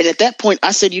 And at that point,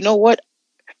 I said, you know what?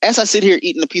 As I sit here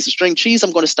eating a piece of string cheese,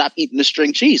 I'm going to stop eating the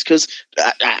string cheese because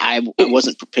I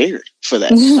wasn't prepared for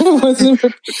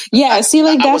that. Yeah, see,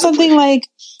 like that's something like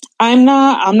I'm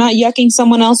not yucking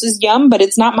someone else's yum, but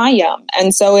it's not my yum,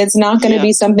 and so it's not going to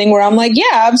be something where I'm like,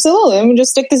 yeah, absolutely, I'm going to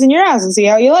just stick this in your ass and see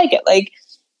how you like it. Like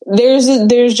there's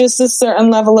just a certain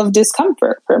level of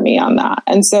discomfort for me on that,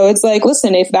 and so it's like,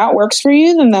 listen, if that works for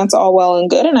you, then that's all well and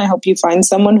good, and I hope you find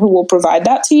someone who will provide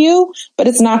that to you, but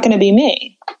it's not going to be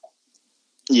me.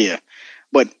 Yeah,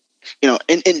 but you know,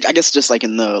 and I guess just like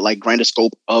in the like grander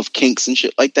scope of kinks and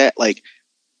shit like that, like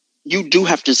you do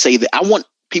have to say that. I want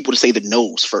people to say the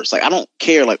no's first. Like I don't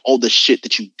care like all the shit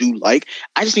that you do like.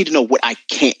 I just need to know what I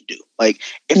can't do. Like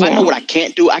if I know what I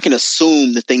can't do, I can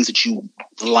assume the things that you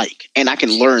like, and I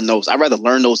can learn those. I'd rather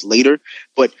learn those later.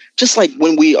 But just like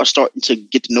when we are starting to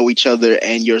get to know each other,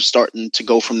 and you're starting to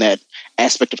go from that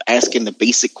aspect of asking the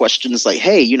basic questions like,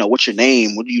 hey, you know, what's your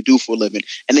name? What do you do for a living?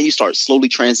 And then you start slowly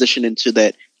transitioning into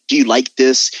that. Do you like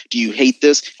this? Do you hate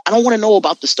this? I don't want to know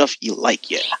about the stuff you like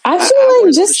yet. I feel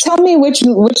like just tell me which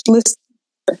list.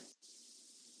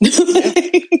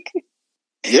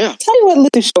 Yeah. Tell me what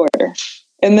list is shorter,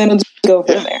 and then we'll just go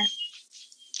from there.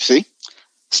 See?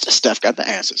 Steph got the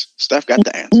answers.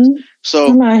 Mm-hmm. So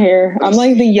I'm out here. I'm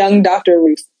like the young Dr.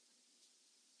 Ruth.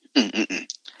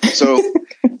 So,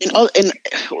 and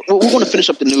we're going to finish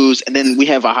up the news, and then we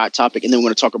have a hot topic, and then we're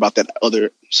going to talk about that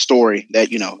other story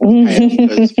that, you know, I had,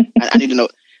 because I need to know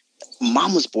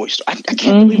Mama's Boy story. I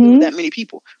can't believe there were that many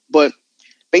people. But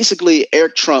basically,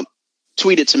 Eric Trump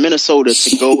tweeted to Minnesota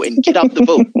to go and get out the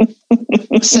vote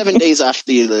 7 days after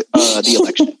the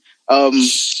election.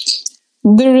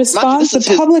 The response,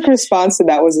 the public response to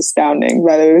that was astounding.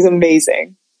 Rather, it was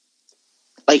amazing.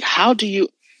 Like, how do you?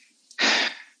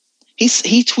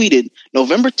 He tweeted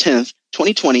November 10th,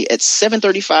 2020 at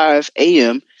 7:35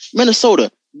 a.m.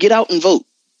 Minnesota, get out and vote.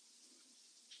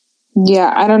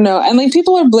 Yeah, I don't know. And like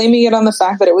people are blaming it on the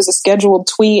fact that it was a scheduled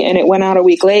tweet and it went out a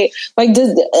week late. Like,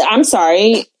 I'm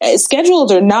sorry,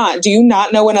 scheduled or not, do you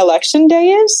not know when election day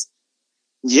is?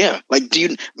 Yeah, like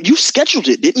you scheduled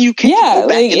it, didn't you? Can't you go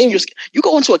back into you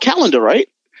go into a calendar, right?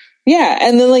 Yeah,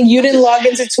 and then like you didn't log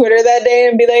into Twitter that day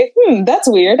and be like, that's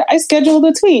weird. I scheduled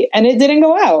a tweet and it didn't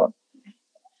go out.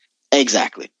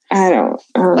 Exactly. I don't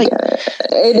like, get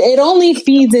it. It only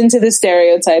feeds into the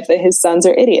stereotype that his sons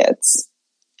are idiots.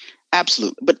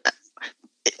 Absolutely, but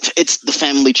it's the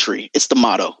family tree. It's the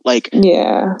motto. Like,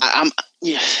 yeah,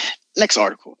 Next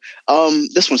article.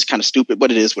 This one's kind of stupid,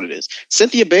 but it is what it is.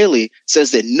 Cynthia Bailey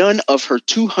says that none of her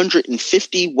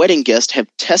 250 wedding guests have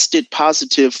tested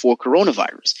positive for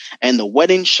coronavirus, and the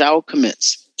wedding shall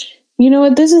commence. You know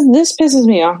what? This pisses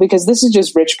me off because this is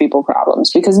just rich people problems.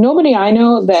 Because nobody I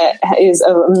know that is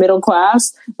a middle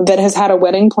class that has had a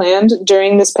wedding planned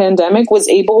during this pandemic was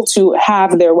able to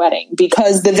have their wedding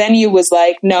because the venue was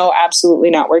like, no, absolutely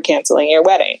not. We're canceling your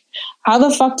wedding. How the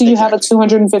fuck do you have a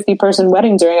 250 person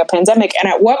wedding during a pandemic?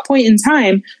 And at what point in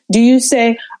time do you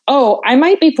say, oh, I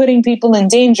might be putting people in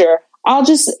danger. I'll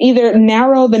just either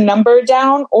narrow the number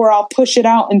down or I'll push it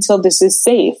out until this is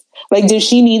safe. Like, does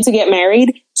she need to get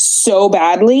married so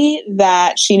badly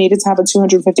that she needed to have a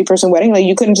 250 person wedding? Like,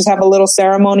 you couldn't just have a little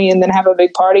ceremony and then have a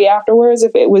big party afterwards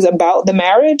if it was about the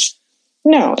marriage?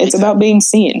 No, it's about being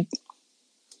seen.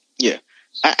 Yeah.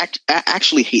 I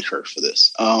actually hate her for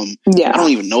this. Yeah. I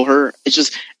don't even know her.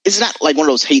 It's not like one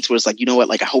of those hates where it's like, you know what,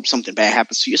 like I hope something bad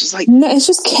happens to you. It's just like, no, it's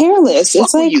just careless.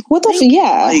 It's like, what the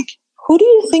yeah. Like, who do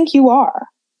you think you are?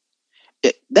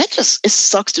 It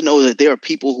sucks to know that there are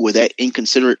people who are that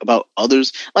inconsiderate about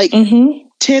others. Like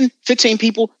 10, 15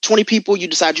 people, 20 people, you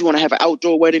decide you want to have an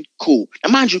outdoor wedding, cool.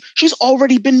 Now mind you, she's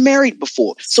already been married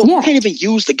before. So you can't even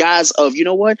use the guise of, you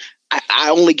know what, I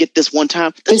only get this one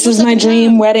time. This is my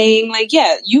dream wedding. Like,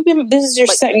 yeah, this is your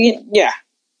second, yeah.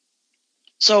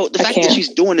 So the fact that she's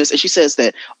doing this, and she says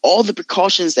that all the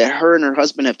precautions that her and her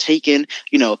husband have taken,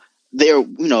 were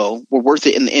worth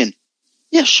it in the end.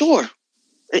 Yeah, sure.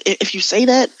 If you say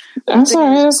that, I'm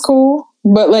sorry, that's cool.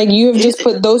 But like, you have just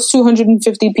put those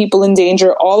 250 people in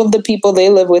danger, all of the people they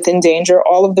live with in danger,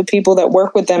 all of the people that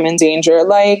work with them in danger.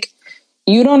 Like,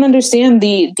 you don't understand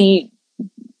the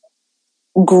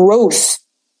growth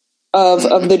of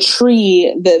the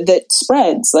tree that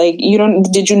spreads. Like,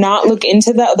 did you not look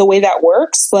into that, the way that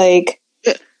works? Like,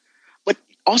 yeah. But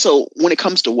also when it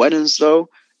comes to weddings though,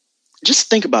 just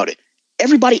think about it.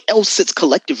 Everybody else sits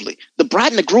collectively. The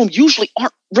bride and the groom usually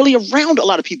aren't really around a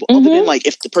lot of people other than like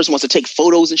if the person wants to take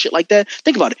photos and shit like that.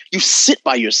 Think about it. You sit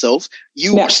by yourself.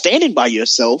 You are standing by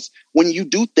yourself. When you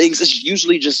do things, it's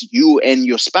usually just you and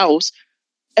your spouse.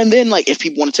 And then like if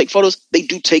people want to take photos, they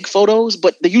do take photos,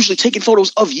 but they're usually taking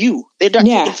photos of you. They're not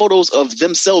taking photos of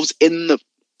themselves in the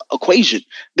equation.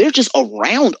 They're just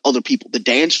around other people. The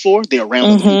dance floor, they're around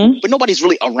other people, but nobody's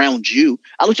really around you.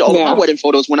 I looked at all of my wedding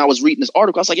photos when I was reading this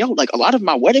article. I was like, yo, like a lot of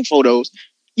my wedding photos,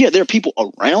 there are people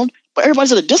around, but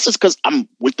everybody's at a distance because I'm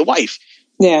with the wife.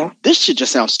 Yeah. This shit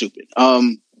just sounds stupid.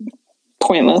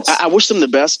 Pointless. I wish them the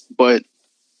best, but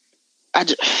I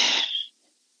just...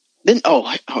 Then,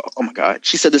 oh my God.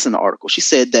 She said this in the article. She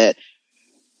said that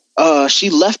she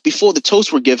left before the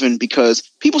toasts were given because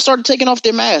people started taking off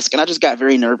their mask, and I just got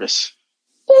very nervous.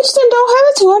 Bitch, then don't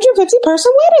have a 250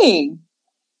 person wedding.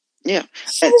 Yeah.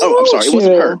 And, I'm sorry. It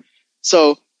wasn't her.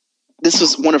 So this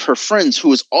was one of her friends who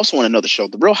was also on another show.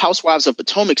 The Real Housewives of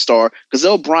Potomac star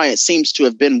Gazelle Bryant seems to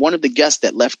have been one of the guests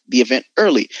that left the event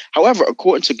early. However,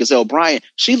 according to Gazelle Bryant,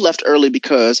 she left early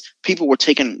because people were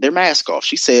taking their mask off.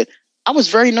 She said, I was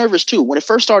very nervous too. When it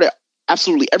first started,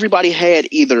 absolutely everybody had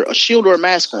either a shield or a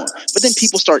mask on, but then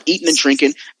people start eating and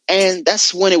drinking, and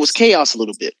that's when it was chaos a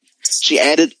little bit. She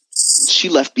added, she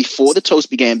left before the toast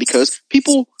began because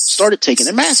people started taking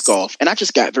their mask off, and I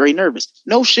just got very nervous.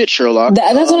 No shit, Sherlock.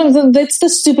 That's what I'm saying. That's the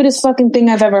stupidest fucking thing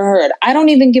I've ever heard. I don't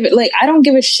even give it, like, I don't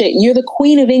give a shit. You're the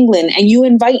Queen of England, and you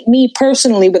invite me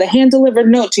personally with a hand-delivered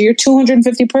note to your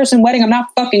 250 person wedding. I'm not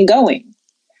fucking going.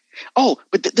 Oh,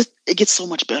 but it gets so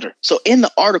much better. So in the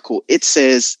article, it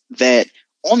says that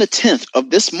on the 10th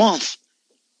of this month,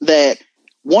 that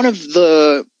one of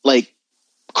the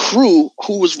crew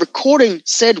who was recording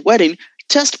said wedding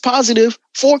test positive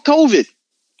for COVID.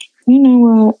 You know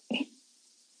what?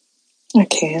 I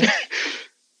can't.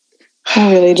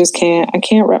 I really just can't. I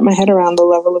can't wrap my head around the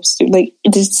level of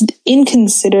it's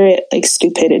inconsiderate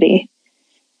stupidity.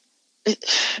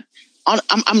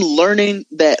 I'm learning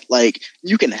that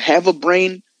you can have a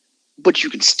brain, but you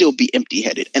can still be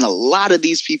empty-headed, and a lot of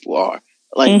these people are.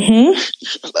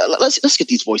 Let's get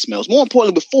these voicemails. More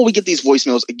importantly, before we get these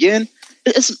voicemails again,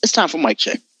 it's time for mic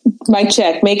check. Mic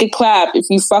check. Make it clap. If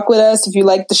you fuck with us, if you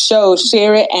like the show,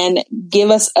 share it and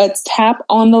give us a tap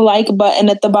on the like button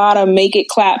at the bottom. Make it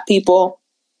clap, people.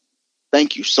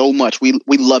 Thank you so much. We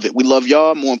love it. We love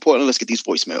y'all. More importantly, let's get these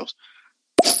voicemails.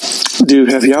 Dude,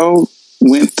 have y'all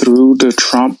went through the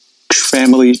Trump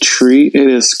family tree? It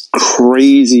is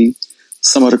crazy.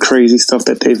 Some of the crazy stuff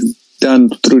that they've done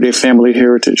through their family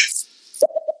heritage.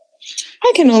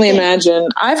 I can only imagine.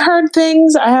 I've heard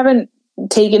things. I haven't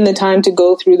taken the time to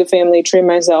go through the family tree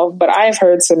myself, but I've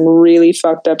heard some really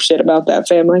fucked up shit about that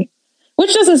family,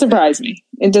 which doesn't surprise me.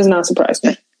 It does not surprise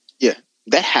me. Yeah.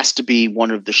 That has to be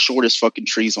one of the shortest fucking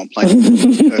trees on planet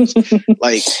Earth.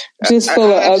 Just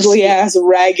full of ugly ass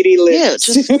raggedy lips.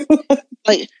 Yeah,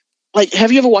 just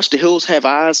have you ever watched The Hills Have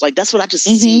Eyes? That's what I just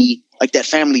see that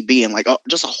family being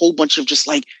just a whole bunch of just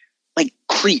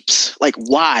creeps.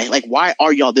 Why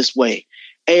are y'all this way?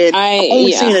 And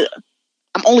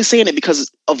I'm only saying it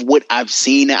because of what I've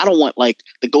seen. I don't want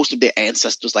the ghost of their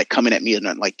ancestors coming at me or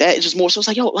nothing like that. It's just more so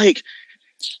it's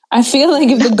I feel like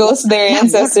if the ghosts of their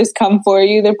ancestors come for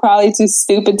you, they're probably too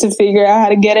stupid to figure out how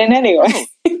to get in anyway.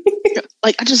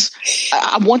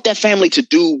 I want that family to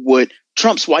do what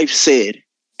Trump's wife said,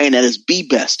 and that is be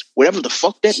best. Whatever the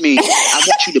fuck that means, I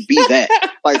want you to be that.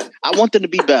 I want them to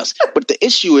be best. But the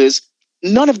issue is,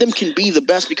 none of them can be the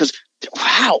best because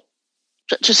how?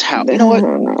 Just how? You know what?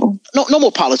 No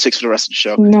more politics for the rest of the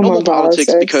show. No more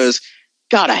politics because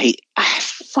God, I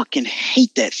fucking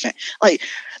hate that family. Like,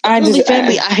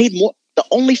 the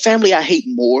only family I hate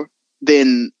more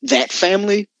than that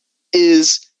family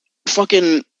is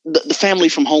fucking the family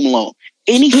from Home Alone.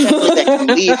 Any family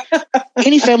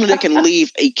that can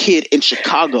leave a kid in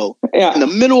Chicago in the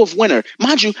middle of winter,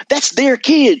 mind you, that's their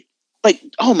kid. Like,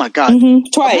 oh my God,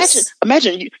 twice.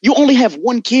 Imagine you only have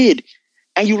one kid,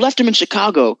 and you left him in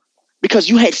Chicago because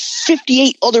you had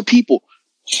 58 other people.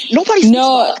 Nobody's you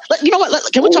know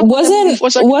what? Can we talk?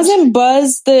 Wasn't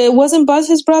Buzz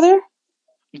his brother?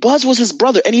 Buzz was his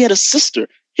brother, and he had a sister.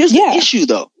 Here's the issue,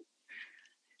 though.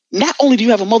 Not only do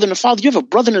you have a mother and a father, you have a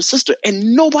brother and a sister,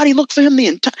 and nobody looked for him the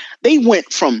entire. They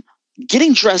went from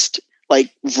getting dressed, like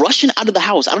rushing out of the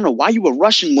house. I don't know why you were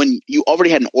rushing when you already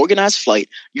had an organized flight.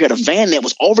 You had a van that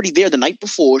was already there the night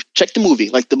before. Check the movie.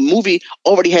 Like, the movie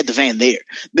already had the van there.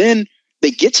 Then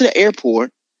they get to the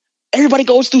airport. Everybody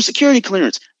goes through security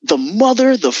clearance. The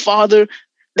mother, the father,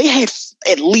 they had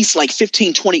at least like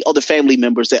 15, 20 other family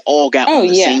members that all got on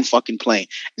the same fucking plane.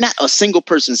 Not a single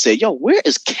person said, yo, where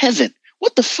is Kevin?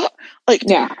 What the fuck? Like,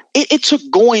 it took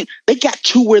going. They got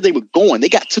to where they were going. They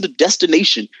got to the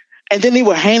destination, and then they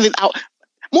were handing out.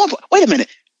 Wait a minute.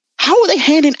 How are they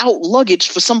handing out luggage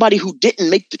for somebody who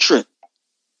didn't make the trip?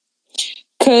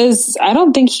 Because I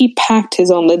don't think he packed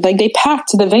his own. Like, they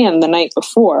packed the van the night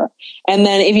before, and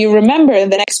then if you remember,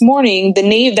 the next morning,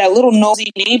 that little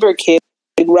nosy neighbor kid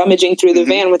rummaging through the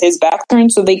van with his back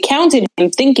turned, so they counted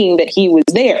him thinking that he was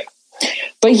there.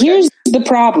 But here's the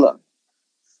problem.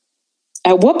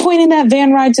 At what point in that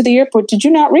van ride to the airport did you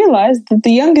not realize that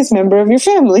the youngest member of your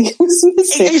family was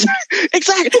missing?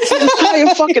 Exactly. The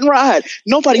entire fucking ride.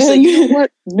 Nobody said, you know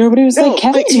what? Nobody was like,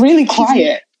 Kevin's really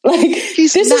quiet. Like,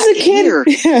 this is a kid.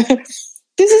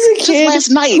 This is a kid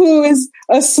last night who is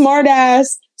a smart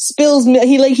ass, spills milk.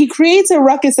 He creates a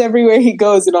ruckus everywhere he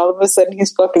goes, and all of a sudden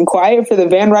he's fucking quiet for the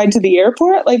van ride to the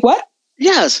airport? Like, what?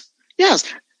 Yes.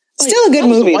 Still a good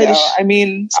movie, though. I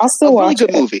mean, I'll still watch it.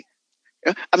 Really good movie.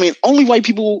 I mean, only white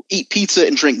people eat pizza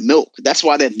and drink milk. That's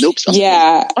why that milk's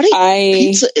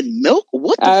pizza and milk?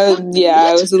 What the fuck? Yeah,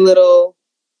 I was a little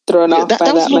thrown off by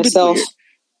that myself.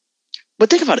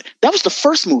 But think about it. That was the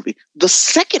first movie. The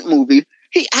second movie,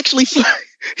 he actually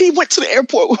he went to the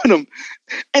airport with him,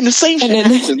 and the same shit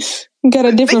happened. Got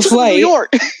a different flight. New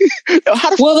York.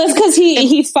 Well, that's because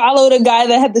he followed a guy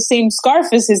that had the same scarf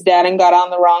as his dad and got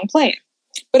on the wrong plane.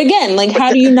 But again, like,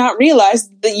 how do you not realize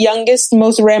the youngest,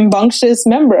 most rambunctious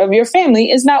member of your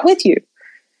family is not with you?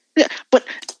 Yeah, but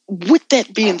with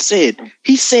that being said,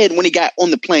 he said when he got on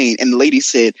the plane and the lady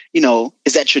said, you know,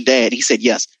 is that your dad? He said,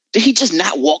 yes. Did he just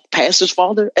not walk past his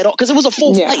father at all? Because it was a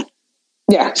full flight.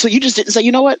 Yeah. So you just didn't say,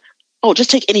 you know what? Oh, just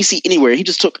take any seat anywhere. He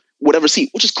just took whatever seat,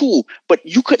 which is cool. But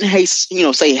you couldn't,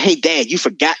 say, hey, Dad, you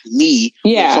forgot me.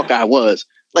 Yeah. Who the fuck I was.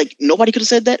 Like, nobody could have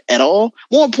said that at all.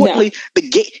 More importantly, the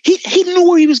gate, he knew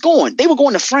where he was going. They were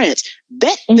going to France.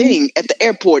 That thing at the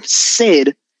airport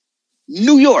said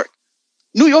New York.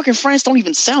 New York and France don't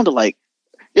even sound alike.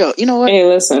 Yo, you know what? Hey,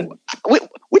 listen.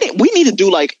 We need to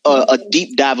do like a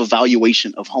deep dive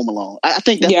evaluation of Home Alone. I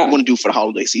think that's what we're going to do for the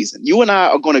holiday season. You and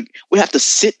I are we have to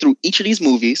sit through each of these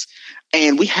movies,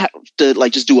 and we have to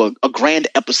like just do a grand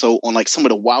episode on like some of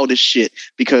the wildest shit,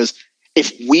 because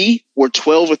if we were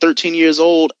 12 or 13 years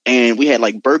old and we had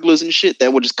like burglars and shit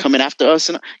that were just coming after us,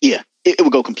 and it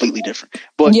would go completely different.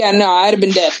 But I'd have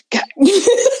been dead.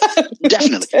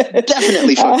 definitely.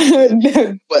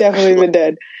 Definitely been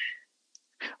dead.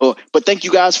 But thank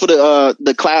you guys for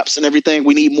the claps and everything.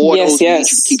 We need more of those. We need you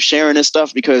to keep sharing this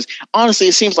stuff, because honestly,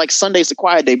 it seems like Sunday's a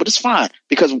quiet day, but it's fine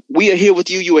because we are here with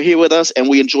you. You are here with us, and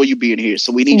we enjoy you being here.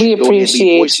 So we need you to go ahead and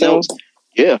leave voice notes.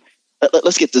 Yeah.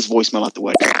 Let's get this voicemail out the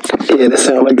way. Yeah, this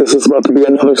sounds like this is about to be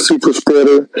another super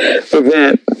spreader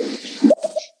event.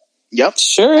 Yep.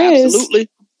 Sure Absolutely.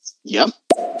 Yep.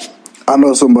 I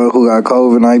know somebody who got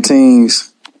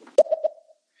COVID-19s.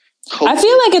 I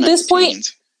feel like at this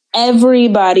point,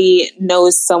 everybody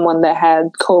knows someone that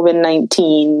had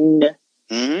COVID-19.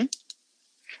 Mm-hmm.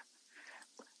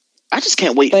 I just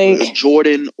can't wait for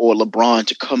Jordan or LeBron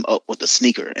to come up with a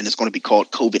sneaker, and it's going to be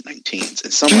called COVID-19s.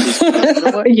 And somebody's you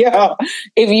know what? Yo,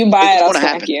 if you buy it, I'll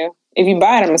smack you. If you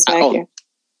buy it, I'm going to smack you.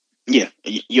 Yeah,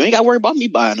 you ain't got to worry about me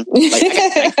buying them. Like, I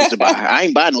got sneakers to buy. I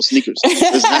ain't buying no sneakers.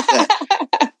 It's not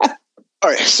that. All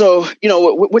right, so,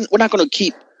 we're not going to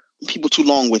keep people too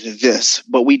long with this,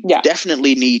 but we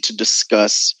definitely need to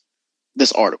discuss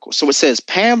this article. So it says,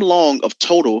 Pam Long of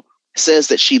Total says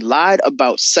that she lied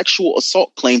about sexual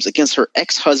assault claims against her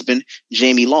ex-husband,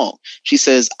 Jamie Long. She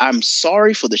says, I'm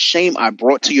sorry for the shame I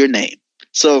brought to your name.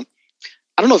 So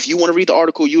I don't know if you want to read the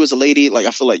article. You as a lady, like,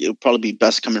 I feel like it'll probably be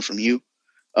best coming from you.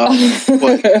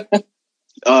 But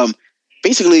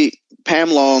Basically,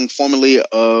 Pam Long, formerly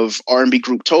of R&B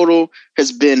group Total,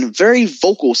 has been very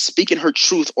vocal, speaking her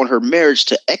truth on her marriage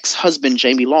to ex-husband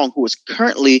Jamie Long, who is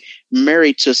currently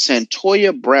married to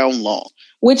Santoya Brown Long.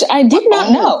 Which I did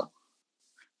not know.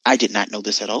 I did not know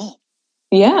this at all.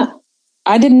 Yeah.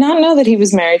 I did not know that he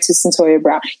was married to Santoya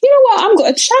Brown. You know what? I'm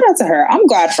glad. Shout out to her. I'm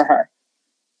glad for her.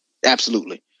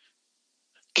 Absolutely.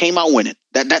 Came out winning.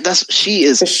 She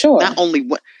is for sure. Not only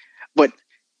what, but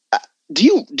do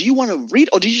you want to read,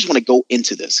 or do you just want to go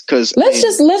into this? Because let's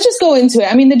just go into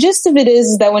it. I mean, the gist of it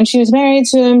is that when she was married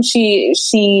to him,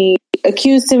 she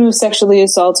accused him of sexually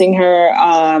assaulting her,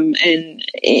 and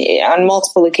on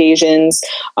multiple occasions,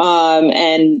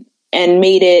 and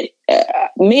made it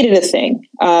a thing,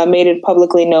 made it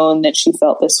publicly known that she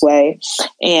felt this way,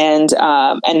 and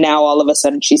now all of a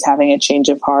sudden she's having a change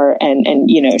of heart, and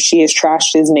you know, she has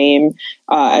trashed his name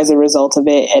as a result of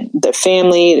it, at the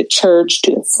family, the church,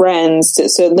 to the friends.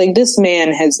 So like, this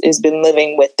man has been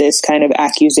living with this kind of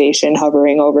accusation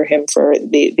hovering over him for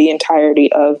the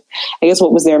entirety of, I guess,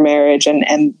 what was their marriage,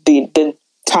 and the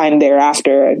time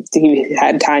thereafter. He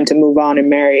had time to move on and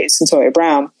marry Santoya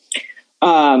Brown.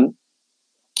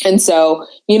 And so,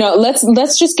 you know,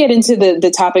 let's just get into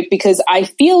the topic, because I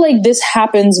feel like this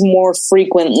happens more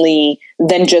frequently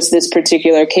than just this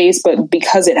particular case, but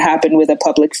because it happened with a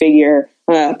public figure,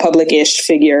 public-ish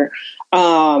figure, you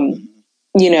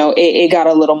know, it got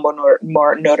a little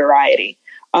more notoriety.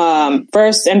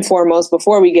 First and foremost,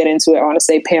 before we get into it, I want to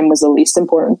say Pam was the least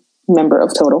important member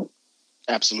of Total.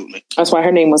 Absolutely. That's why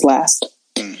her name was last.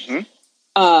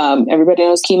 Mm-hmm. Everybody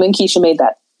knows Kima and Keisha made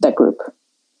that group.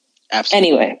 Absolutely.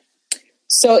 Anyway,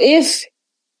 so if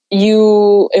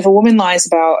a woman lies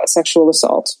about a sexual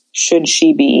assault, should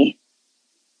she be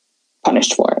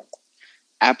punished for it?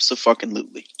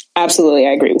 Absolutely. Absolutely,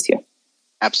 I agree with you.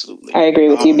 Absolutely, I agree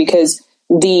with you, because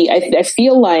I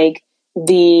feel like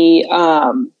the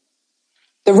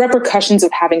repercussions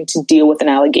of having to deal with an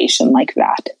allegation like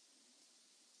that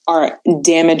are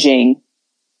damaging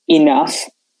enough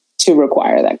to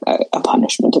require that a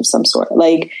punishment of some sort.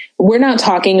 Like, we're not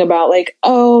talking about like,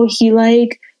 oh, he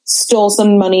like stole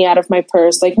some money out of my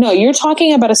purse. Like, no, you're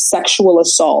talking about a sexual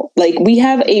assault. Like, we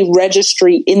have a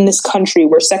registry in this country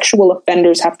where sexual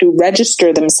offenders have to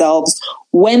register themselves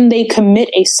when they commit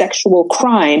a sexual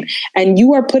crime. And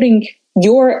you are putting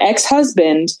your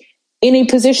ex-husband in a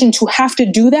position to have to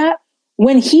do that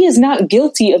when he is not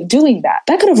guilty of doing that.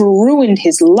 That could have ruined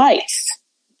his life.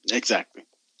 Exactly.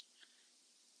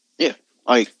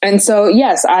 And so,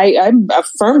 yes, I'm a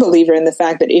firm believer in the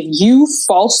fact that if you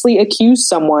falsely accuse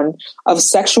someone of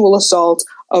sexual assault,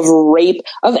 of rape,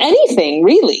 of anything,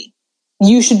 really,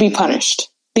 you should be punished,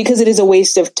 because it is a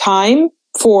waste of time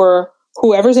for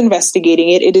whoever's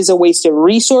investigating it. It is a waste of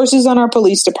resources on our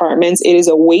police departments. It is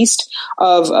a waste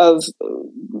of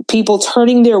people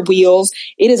turning their wheels.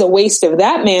 It is a waste of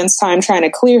that man's time trying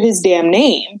to clear his damn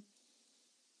name,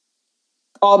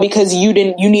 all because you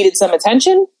needed some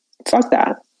attention. Fuck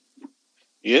that.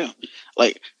 Yeah.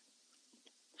 Like,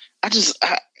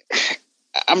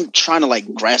 I'm trying to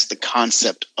like grasp the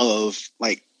concept of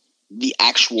like the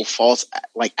actual false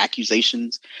like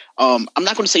accusations. I'm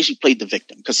not going to say she played the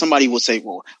victim, because somebody will say,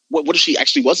 well, what if she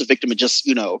actually was a victim and just,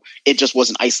 you know, it just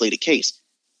was an isolated case?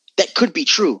 That could be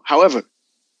true. However,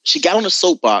 she got on a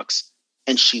soapbox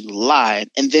and she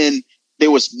lied, and then there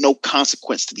was no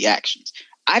consequence to the actions.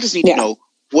 I just need to know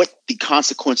what the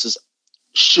consequences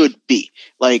should be.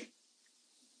 Like,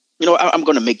 you know, I'm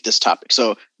going to make this topic.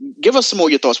 So give us some more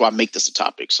of your thoughts while I make this a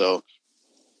topic. So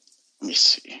let me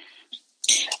see.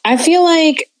 I feel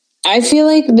like,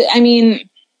 I mean,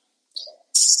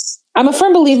 I'm a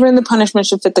firm believer in the punishment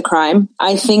should fit the crime.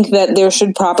 I think that there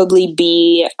should probably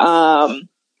be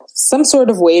some sort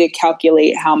of way to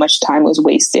calculate how much time was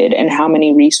wasted and how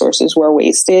many resources were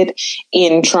wasted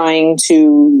in trying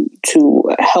to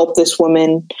help this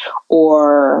woman,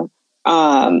 or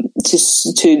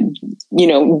to you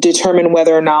know, determine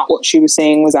whether or not what she was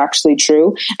saying was actually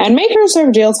true, and make her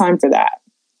serve jail time for that.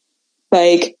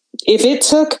 Like, if it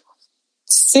took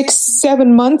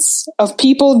 6-7 months of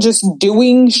people just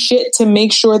doing shit to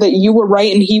make sure that you were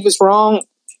right and he was wrong,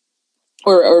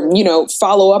 or you know,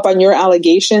 follow up on your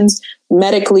allegations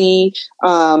medically,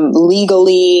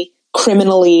 legally,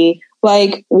 criminally,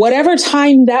 like whatever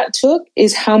time that took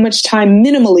is how much time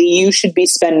minimally you should be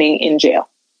spending in jail.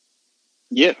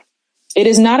 Yeah. It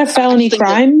is not a felony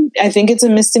crime. I think it's a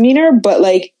misdemeanor, but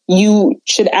like, you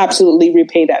should absolutely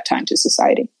repay that time to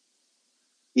society.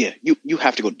 Yeah, you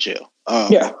have to go to jail.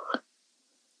 Yeah.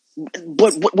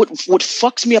 But what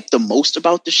fucks me up the most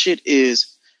about this shit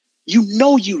is, you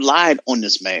know, you lied on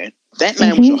this man. That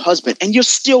man was your husband, and you're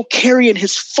still carrying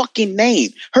his fucking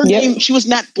name. Her name, she was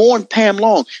not born Pam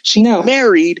Long. She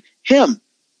married him.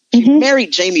 She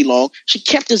married Jamie Long. She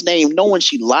kept his name knowing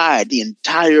she lied the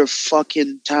entire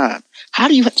fucking time. How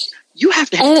do you have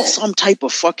to have some type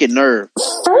of fucking nerve.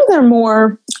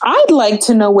 Furthermore, I'd like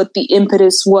to know what the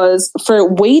impetus was for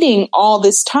waiting all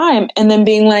this time and then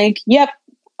being like, yep,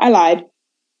 I lied.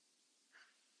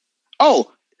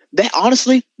 Oh,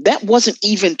 that wasn't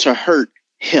even to hurt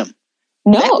him.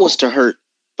 No. That was to hurt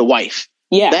the wife.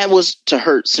 Yeah. That was to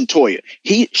hurt Centoya.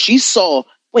 She saw,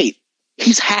 wait,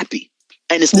 he's happy.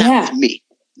 And it's not with me.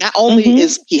 Not only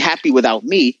is he happy without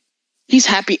me, he's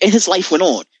happy and his life went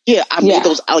on. Yeah, I made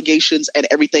those allegations and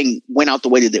everything went out the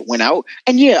way that it went out.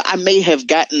 And yeah, I may have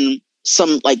gotten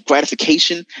some like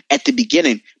gratification at the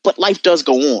beginning, but life does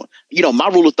go on. You know, my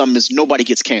rule of thumb is nobody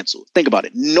gets canceled. Think about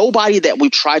it. Nobody that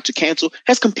we've tried to cancel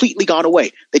has completely gone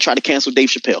away. They tried to cancel Dave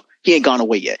Chappelle. He ain't gone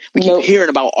away yet. We keep hearing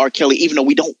about R. Kelly, even though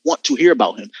we don't want to hear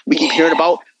about him. We keep hearing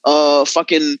about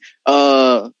Cosby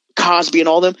and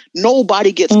all them.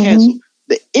 Nobody gets canceled.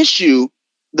 The issue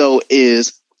though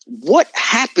is what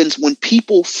happens when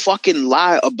people fucking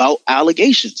lie about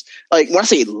allegations. Like when I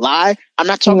say lie, I'm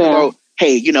not talking about,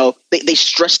 hey, you know, they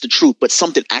stress the truth, but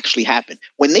something actually happened.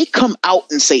 When they come out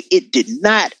and say it did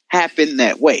not happen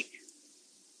that way,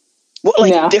 well,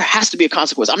 like there has to be a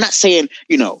consequence. I'm not saying,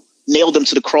 you know, nail them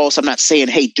to the cross. I'm not saying,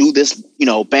 hey, do this, you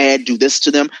know, bad, do this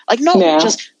to them. Like, no,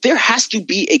 just there has to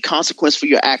be a consequence for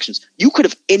your actions. You could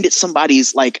have ended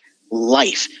somebody's like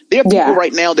life. There are people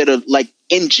right now that are like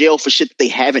in jail for shit that they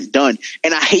haven't done.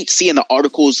 And I hate seeing the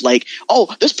articles like,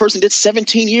 oh, this person did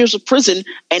 17 years of prison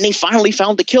and they finally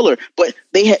found the killer, but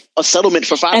they had a settlement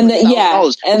for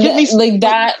 $500,000. And like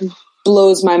that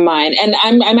blows my mind. And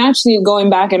I'm actually going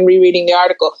back and rereading the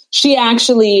article. She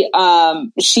actually,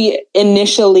 she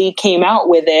initially came out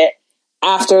with it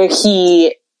after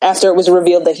it was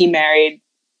revealed that he married,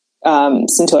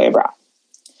 Centoya Brown.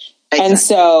 Exactly. And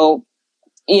so,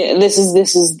 yeah, this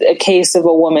is a case of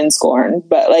a woman scorned,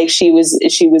 but like she was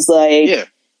like,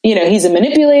 you know, he's a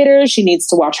manipulator. She needs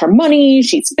to watch her money.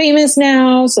 She's famous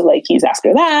now. So like he's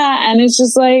after that. And it's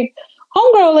just like,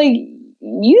 homegirl, like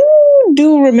you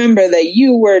do remember that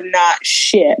you were not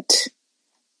shit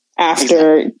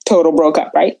after Total broke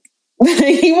up, right?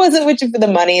 He wasn't with you for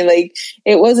the money. Like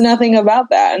it was nothing about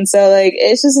that. And so like,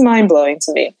 it's just mind blowing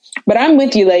to me, but I'm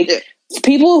with you. Like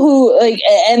people who like,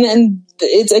 and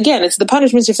it's the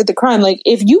punishments that fit the crime. Like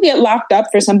if you get locked up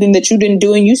for something that you didn't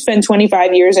do and you spend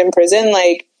 25 years in prison,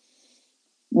 like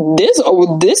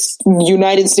this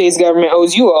United States government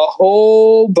owes you a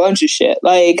whole bunch of shit.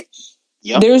 Like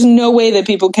there's no way that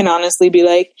people can honestly be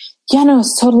like, yeah, no,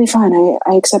 it's totally fine.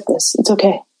 I accept this. It's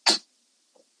okay.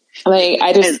 Like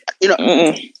I just, you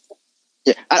know,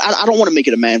 I don't want to make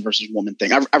it a man versus woman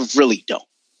thing. I really don't.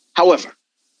 However,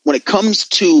 when it comes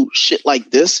to shit like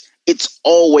this, it's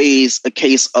always a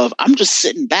case of I'm just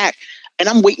sitting back and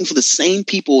I'm waiting for the same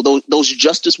people, those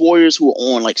justice warriors who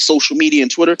are on like social media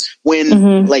and Twitter.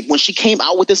 When when she came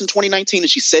out with this in 2019 and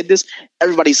she said this,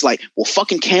 everybody's like, well,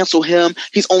 fucking cancel him.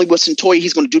 He's only with Centoya.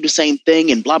 He's going to do the same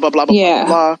thing and blah, blah, blah, blah, blah,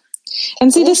 blah.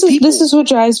 And see, this is what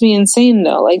drives me insane,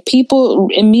 though. Like, people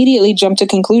immediately jump to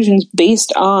conclusions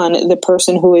based on the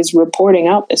person who is reporting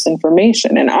out this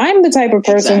information. And I'm the type of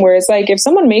person where it's like, if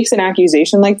someone makes an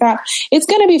accusation like that, it's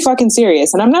going to be fucking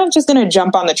serious. And I'm not just going to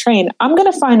jump on the train. I'm going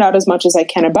to find out as much as I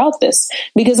can about this,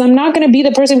 because I'm not going to be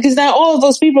the person, because now all of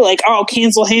those people are like, oh,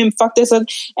 cancel him, fuck this. And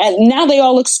now they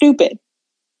all look stupid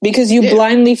because you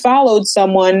blindly followed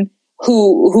someone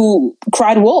who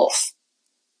cried wolf.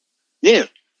 Yeah.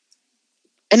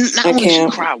 And not only she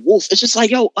cried wolf, it's just like,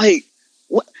 yo, like,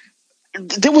 what?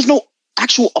 There was no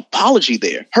actual apology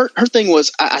there. Her thing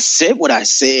was, I said what I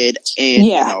said, and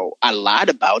you know, I lied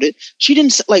about it. She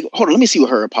didn't say, like, hold on, let me see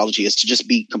what her apology is to just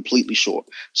be completely sure.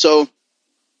 So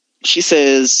she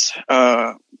says,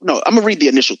 no, I'm gonna read the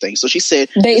initial thing. So she said,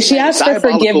 she asked for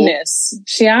forgiveness.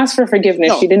 She asked for forgiveness.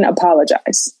 No. She didn't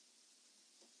apologize.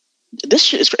 This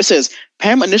shit it says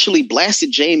Pam initially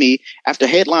blasted Jamie after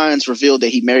headlines revealed that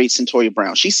he married Centoya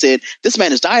Brown. She said, "This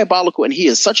man is diabolical and he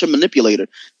is such a manipulator.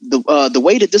 The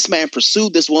way that this man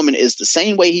pursued this woman is the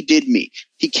same way he did me.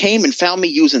 He came and found me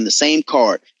using the same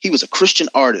card. He was a Christian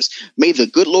artist. May the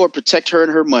good Lord protect her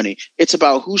and her money. It's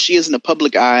about who she is in the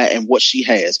public eye and what she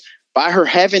has. By her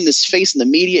having this face in the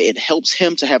media, it helps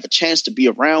him to have a chance to be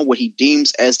around what he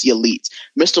deems as the elites.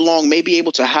 Mr. Long may be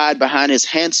able to hide behind his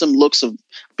handsome looks of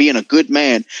being a good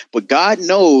man, but God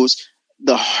knows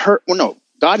the heart. Well, no,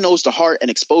 God knows the heart, and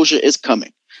exposure is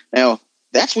coming." Now,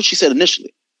 that's what she said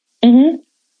initially.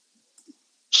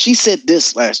 She said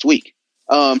this last week.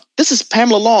 This is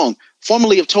Pamela Long,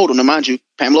 formerly of Total. Now, mind you,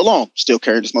 Pamela Long still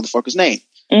carried this motherfucker's name.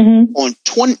 Mm-hmm.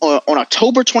 On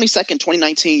October 22nd,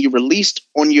 2019, you released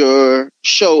on your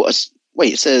show.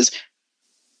 It says,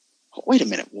 wait a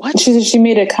minute, what? She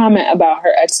made a comment about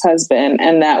her ex-husband,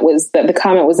 and that the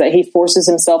comment was that he forces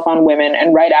himself on women.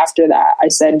 And right after that, I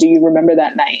said, "Do you remember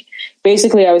that night?"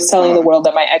 Basically, I was telling the world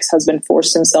that my ex-husband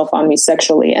forced himself on me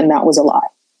sexually, and that was a lie.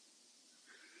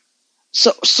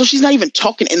 So she's not even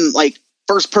talking in like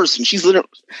first person.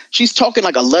 She's talking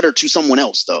like a letter to someone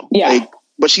else, though. Yeah.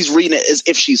 But she's reading it as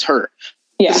if she's her.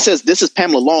 Yeah. It says, "This is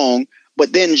Pamela Long,"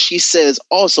 but then she says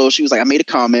also, she was like, "I made a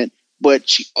comment," but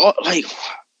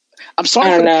I'm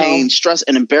sorry for the pain, stress,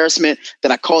 and embarrassment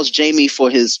that I caused Jamie for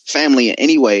his family in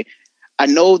any way. I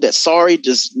know that sorry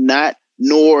does not,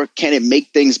 nor can it make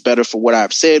things better for what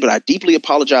I've said, but I deeply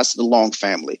apologize to the Long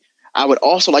family. I would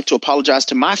also like to apologize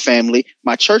to my family,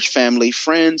 my church family,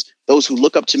 friends, those who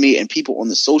look up to me, and people on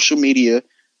the social media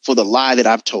for the lie that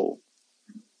I've told.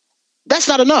 That's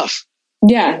not enough.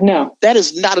 Yeah, no. That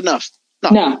is not enough.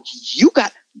 No.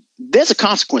 There's a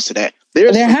consequence to that.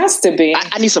 There has to be.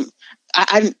 I need some.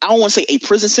 I don't want to say a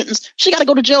prison sentence. She got to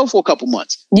go to jail for a couple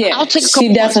months. Yeah, I'll take a couple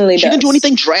she definitely months. She didn't do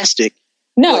anything drastic.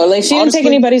 No, like she didn't take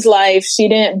anybody's life. She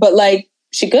didn't, but like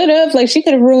she could have. Like she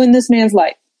could have ruined this man's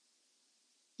life.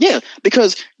 Yeah,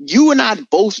 because you and I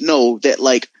both know that,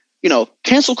 like,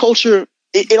 cancel culture,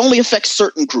 it only affects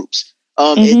certain groups.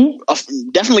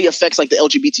 It definitely affects like the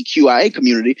LGBTQIA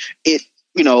community. It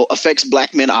affects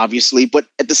black men, obviously, but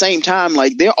at the same time,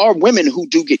 like there are women who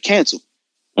do get canceled.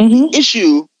 The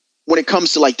issue when it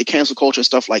comes to like the cancel culture and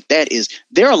stuff like that is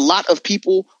there are a lot of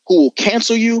people who will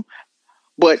cancel you,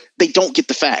 but they don't get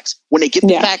the facts. When they get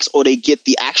the facts or they get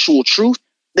the actual truth,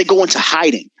 they go into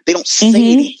hiding. They don't say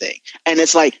anything. And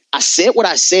it's like, I said what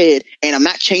I said, and I'm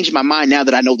not changing my mind now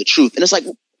that I know the truth. And it's like,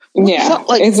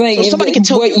 it's like so somebody can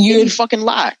tell what you fucking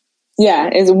lie. Yeah,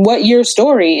 is what your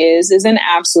story is an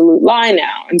absolute lie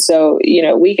now. And so,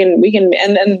 we can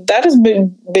and that has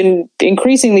been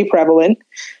increasingly prevalent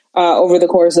over the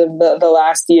course of the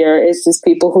last year. It's just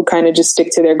people who kind of just stick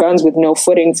to their guns with no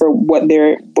footing for what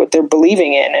they're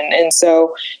believing in. And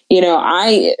so,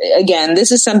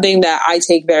 this is something that I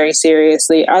take very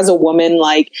seriously as a woman.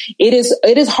 Like it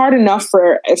is hard enough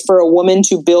for a woman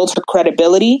to build her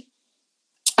credibility,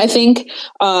 I think.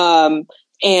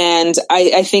 And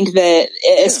I think that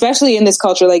especially in this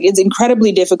culture, like it's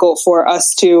incredibly difficult for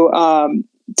us to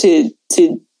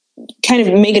kind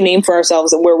of make a name for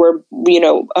ourselves where we're,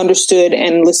 understood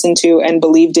and listened to and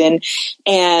believed in.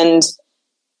 And,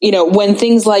 when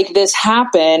things like this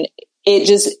happen,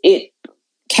 it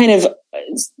kind of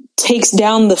takes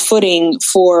down the footing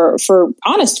for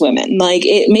honest women. Like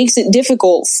it makes it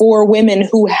difficult for women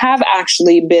who have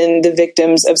actually been the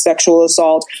victims of sexual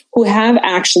assault, who have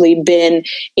actually been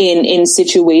in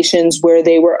situations where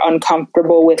they were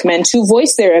uncomfortable with men, to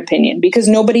voice their opinion, because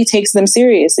nobody takes them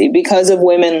seriously because of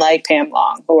women like Pam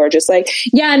Long, who are just like,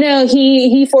 yeah, no,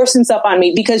 he forced himself on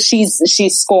me, because she's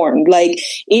scorned. Like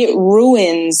it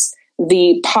ruins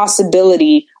the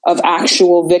possibility of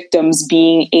actual victims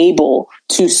being able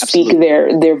to speak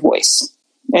their voice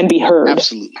and be heard.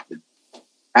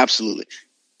 Absolutely.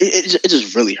 It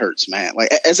just really hurts, man.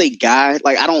 Like as a guy,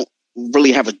 like I don't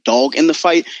really have a dog in the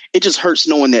fight. It just hurts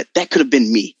knowing that could have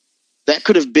been me. That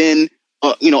could have been,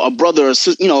 a brother, or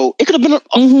it could have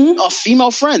been a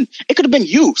female friend. It could have been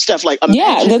you, Steph. Like,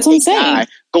 yeah, that's what I'm saying.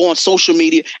 Go on social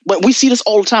media, but we see this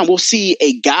all the time. We'll see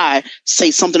a guy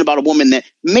say something about a woman that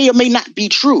may or may not be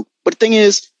true. But the thing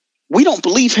is, we don't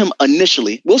believe him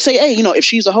initially. We'll say, hey, if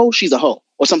she's a hoe, she's a hoe,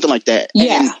 or something like that.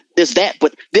 Yeah. And there's that,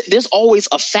 but there's always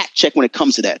a fact check when it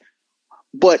comes to that.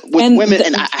 But with women,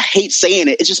 and I hate saying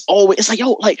it, it's just always, it's like,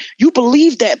 yo, like you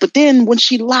believe that, but then when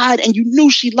she lied and you knew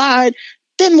she lied,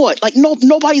 then what? Like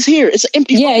nobody's here. It's an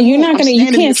empty. Yeah, you're not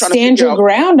you can't stand your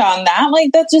ground on that.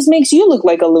 Like that just makes you look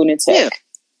like a lunatic.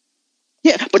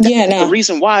 Yeah, but the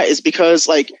reason why is because,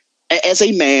 like, as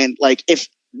a man, like, if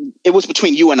it was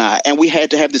between you and I, and we had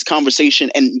to have this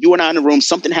conversation, and you and I in the room,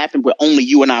 something happened where only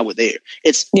you and I were there.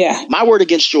 It's my word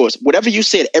against yours. Whatever you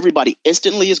said, everybody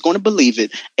instantly is going to believe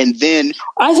it, and then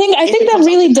I think that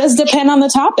really does depend on the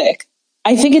topic.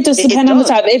 I think it does depend on the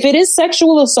topic. If it is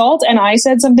sexual assault and I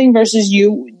said something versus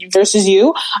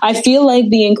you, I feel like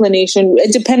the inclination,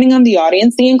 depending on the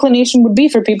audience, the inclination would be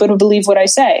for people to believe what I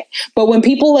say. But when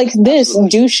people like this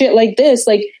do shit like this,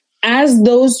 like as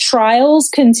those trials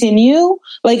continue,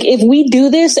 like if we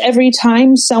do this every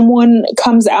time someone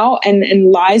comes out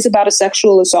and lies about a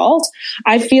sexual assault,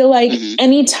 I feel like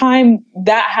anytime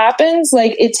that happens,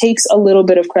 like it takes a little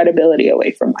bit of credibility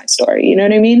away from my story. You know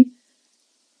what I mean?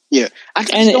 Yeah, I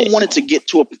just don't want it to get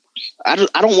to I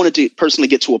don't want it to personally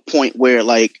get to a point where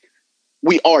like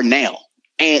we are now.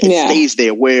 And it stays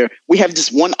there where we have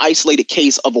this one isolated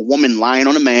case of a woman lying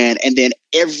on a man, and then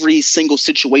every single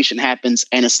situation happens,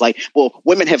 and it's like, well,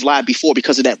 women have lied before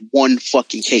because of that one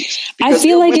fucking case. Because I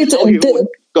feel like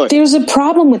there's a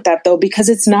problem with that, though, because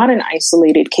it's not an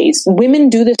isolated case. Women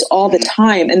do this all the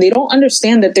time, and they don't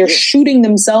understand that they're shooting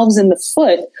themselves in the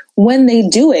foot when they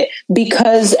do it,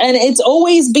 and it's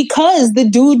always because the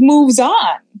dude moves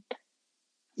on.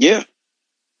 Yeah.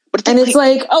 And it's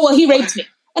like, oh, well, he raped me.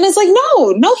 And it's like,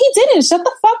 no, he didn't. Shut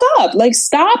the fuck up. Like,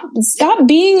 stop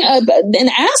being an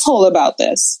asshole about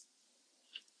this.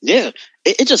 Yeah.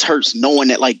 It just hurts knowing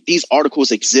that like these articles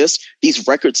exist, these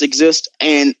records exist,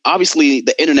 and obviously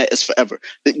the internet is forever.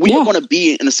 We don't want to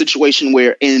be in a situation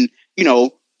where in, 2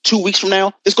 weeks from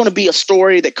now, there's going to be a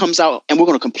story that comes out and we're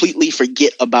going to completely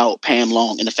forget about Pam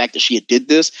Long and the fact that she did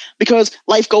this, because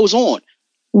life goes on.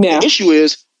 Yeah. The issue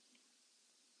is,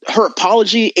 her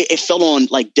apology, it fell on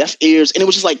like deaf ears, and it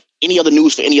was just like any other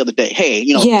news for any other day. Hey,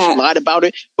 she lied about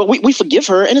it, but we forgive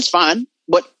her and it's fine.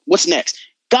 But what's next?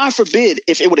 God forbid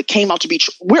if it would have came out to be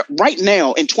true. We're right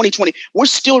now in 2020, we're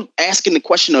still asking the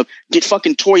question of, did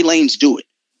fucking Tory Lanez do it?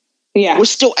 Yeah. We're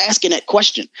still asking that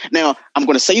question. Now, I'm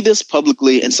going to say this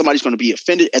publicly, and somebody's going to be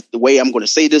offended at the way I'm going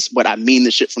to say this, but I mean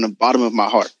this shit from the bottom of my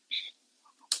heart.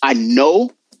 I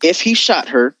know if he shot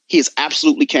her, he is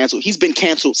absolutely canceled. He's been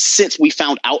canceled since we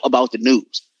found out about the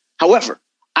news. However,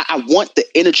 I want the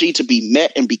energy to be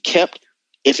met and be kept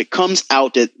if it comes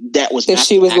out that was if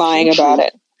she was lying about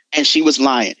it. And she was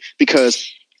lying,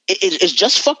 because it's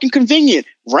just fucking convenient.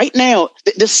 Right now,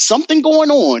 there's something going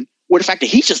on where the fact that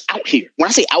he's just out here. When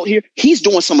I say out here, he's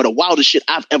doing some of the wildest shit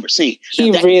I've ever seen.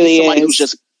 He really is. Who's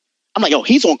just, I'm like,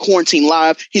 he's on Quarantine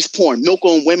Live. He's pouring milk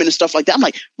on women and stuff like that. I'm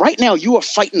like, right now you are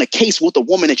fighting a case with a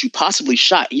woman that you possibly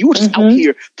shot. You were just out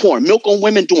here pouring milk on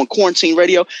women, doing quarantine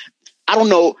radio. I don't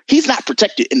know. He's not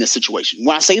protected in this situation.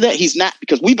 When I say that, he's not,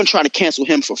 because we've been trying to cancel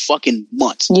him for fucking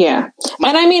months. Yeah.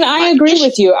 And I mean, I agree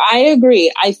with you. I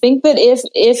agree. I think that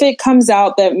if it comes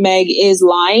out that Meg is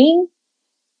lying,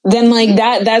 then like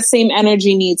that same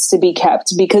energy needs to be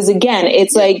kept, because again,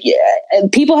 it's like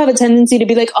people have a tendency to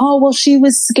be like, oh, well, she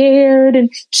was scared and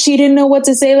she didn't know what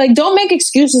to say. Like, don't make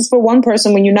excuses for one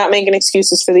person when you're not making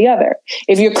excuses for the other.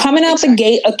 If you're coming out the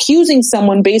gate accusing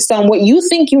someone based on what you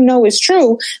think you know is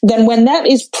true, then when that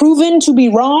is proven to be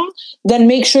wrong, then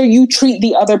make sure you treat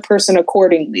the other person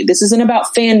accordingly. This isn't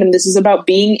about fandom. This is about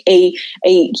being a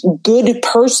good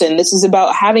person. This is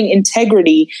about having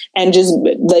integrity and just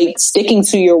like sticking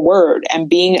to your word and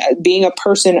being a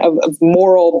person of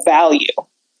moral value.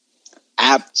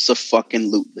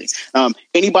 Absolutely.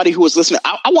 Anybody who is listening,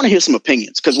 I want to hear some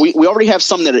opinions, because we already have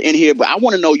some that are in here, but I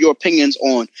want to know your opinions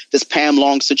on this Pam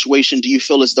Long situation. Do you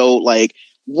feel as though, like,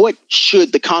 what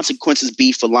should the consequences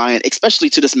be for lying,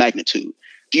 especially to this magnitude?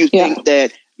 Do you think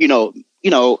that,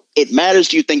 it matters?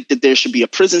 Do you think that there should be a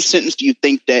prison sentence? Do you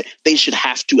think that they should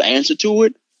have to answer to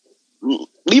it?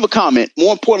 Leave a comment.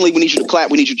 More importantly, we need you to clap.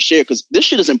 We need you to share, because this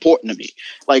shit is important to me.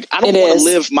 Like, I don't want to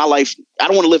live my life. I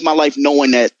don't want to live my life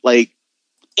knowing that like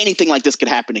anything like this could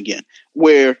happen again,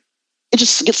 where it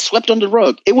just gets swept under the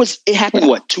rug. It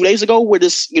happened 2 days ago, where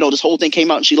this whole thing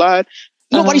came out and she lied.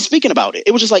 Nobody's speaking about it.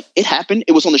 It was just like, it happened.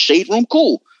 It was on the Shade Room.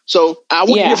 Cool. So I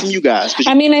want to hear from you guys.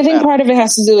 I mean, I think part of it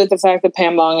has to do with the fact that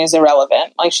Pam Long is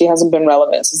irrelevant. Like, she hasn't been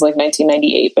relevant since like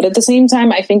 1998. But at the same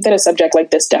time, I think that a subject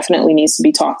like this definitely needs to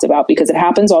be talked about, because it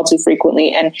happens all too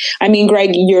frequently. And I mean,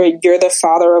 Greg, you're the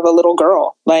father of a little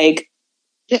girl. Like,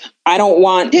 I don't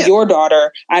want your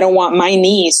daughter, I don't want my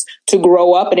niece to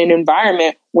grow up in an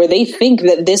environment where they think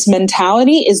that this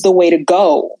mentality is the way to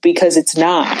go, because it's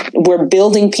not. We're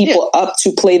building people up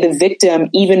to play the victim,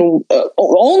 even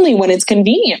only when it's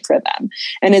convenient for them.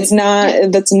 And it's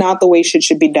not, that's not the way shit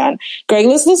should be done. Greg,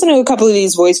 let's listen to a couple of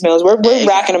these voicemails. We're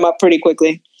racking them up pretty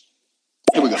quickly.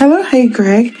 Here we go. Hello, hey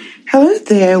Greg. Hello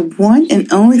there, one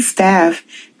and only staff.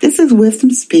 This is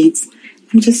Wisdom Speaks.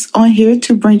 I'm just on here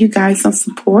to bring you guys some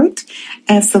support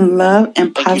and some love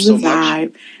and positive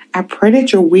vibe. I pray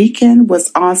that your weekend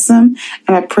was awesome,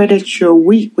 and I pray that your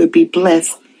week would be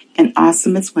blessed and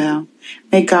awesome as well.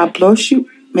 May God bless you.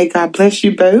 May God bless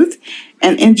you both,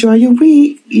 and enjoy your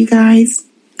week, you guys.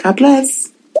 God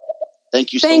bless.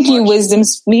 Thank you so much. Thank you, Wisdom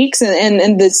Speaks,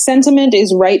 and the sentiment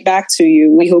is right back to you.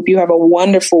 We hope you have a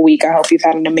wonderful week. I hope you've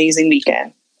had an amazing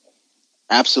weekend.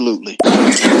 Absolutely.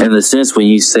 In the sense, when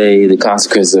you say the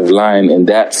consequences of lying in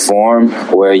that form,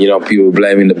 where, people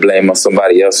blaming the blame on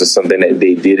somebody else for something that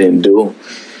they didn't do,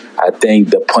 I think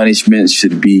the punishment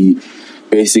should be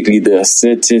basically the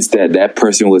sentence that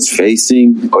person was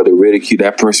facing or the ridicule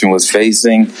that person was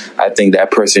facing, I think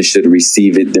that person should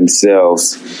receive it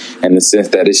themselves, in the sense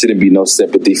that it shouldn't be no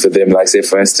sympathy for them. Like, say,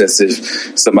 for instance,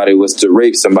 if somebody was to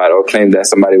rape somebody or claim that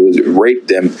somebody was raped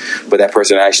them, but that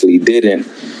person actually didn't,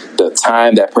 the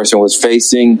time that person was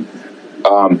facing,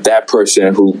 that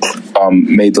person who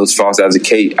made those false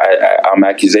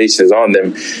accusations on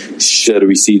them should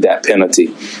receive that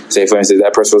penalty. Say, for instance,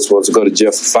 that person was supposed to go to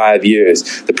jail for 5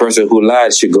 years. The person who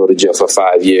lied should go to jail for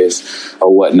 5 years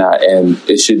or whatnot. And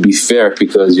it should be fair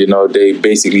because, they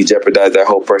basically jeopardize that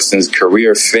whole person's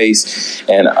career, face,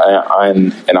 and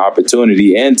an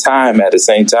opportunity and time at the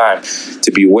same time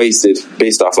to be wasted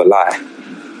based off a lie.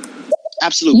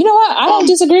 Absolutely. You know what? I don't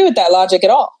disagree with that logic at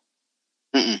all.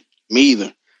 Me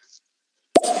either.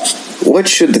 What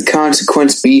should the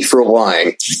consequence be for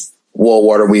lying? Well,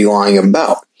 what are we lying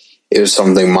about? Is it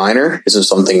something minor? Is it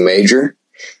something major?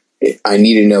 I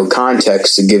need to know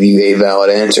context to give you a valid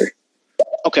answer.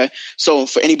 Okay, so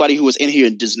for anybody who is in here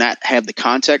and does not have the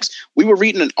context, we were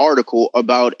reading an article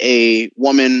about a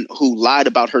woman who lied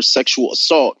about her sexual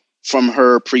assault from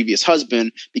her previous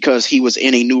husband because he was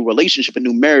in a new relationship, a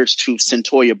new marriage to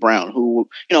Centoya Brown, who,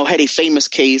 had a famous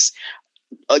case,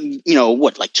 2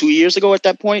 years ago at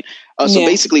that point. So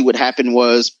basically what happened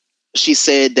was she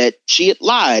said that she had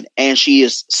lied and she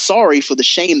is sorry for the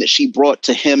shame that she brought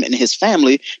to him and his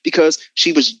family because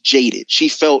she was jaded. She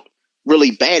felt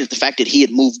really bad at the fact that he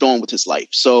had moved on with his life.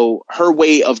 So her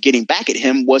way of getting back at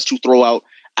him was to throw out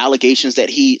allegations that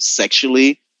he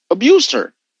sexually abused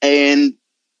her. And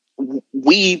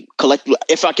we collectively,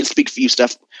 if I can speak for you,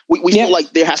 Steph, we feel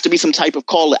like there has to be some type of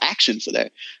call to action for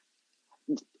that.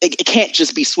 It can't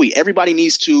just be sweet. Everybody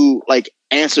needs to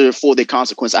answer for their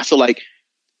consequence. I feel like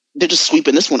they're just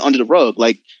sweeping this one under the rug.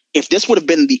 Like, if this would have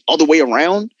been the other way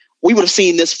around, we would have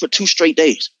seen this for 2 straight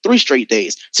days, 3 straight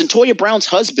days. Centoya Brown's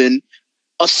husband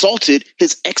assaulted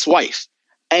his ex-wife,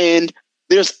 and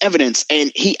there's evidence,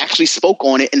 and he actually spoke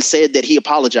on it and said that he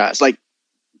apologized. Like,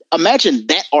 imagine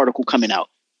that article coming out.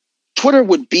 Twitter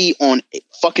would be on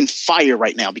fucking fire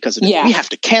right now because of this. We have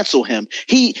to cancel him.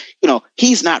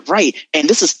 He's not right. And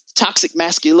this is toxic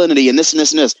masculinity and this and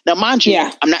this and this. Now, mind you,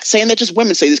 I'm not saying that just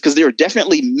women say this, because there are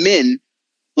definitely men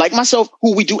like myself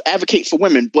who we do advocate for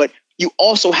women, but you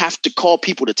also have to call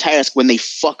people to task when they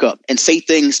fuck up and say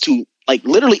things to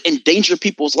literally endanger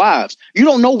people's lives. You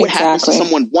don't know what happens to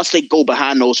someone once they go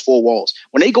behind those 4 walls.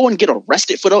 When they go and get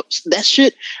arrested for that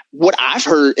shit, what I've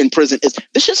heard in prison is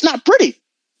this shit's not pretty.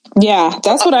 Yeah,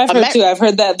 that's what I've heard too. I've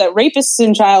heard that rapists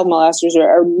and child molesters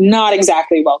are not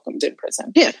exactly welcomed in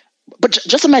prison. Yeah, but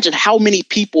just imagine how many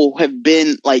people have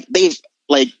been they've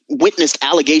witnessed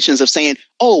allegations of saying,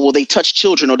 oh, well, they touched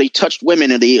children or they touched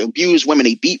women and they abused women,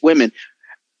 they beat women.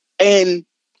 And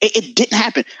it didn't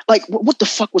happen. What the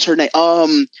fuck was her name?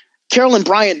 Carolyn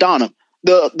Bryant Donham,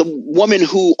 the woman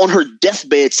who on her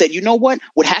deathbed said, you know what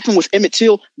happened with Emmett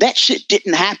Till? That shit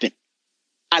didn't happen.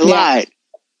 I lied.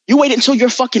 You wait until your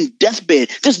fucking deathbed.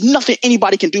 There's nothing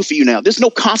anybody can do for you now. There's no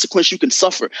consequence you can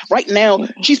suffer. Right now,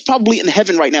 she's probably in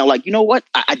heaven right now. You know what?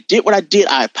 I did what I did.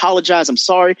 I apologize. I'm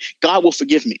sorry. God will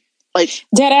forgive me.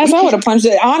 Deadass, I would have punched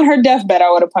it. On her deathbed,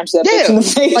 I would have punched that bitch in the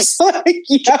face.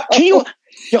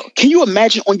 Can you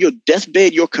imagine on your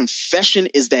deathbed, your confession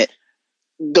is that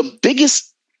the biggest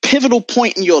pivotal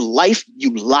point in your life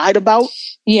you lied about?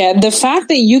 Yeah, the fact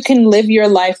that you can live your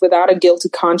life without a guilty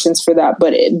conscience for that,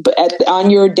 but on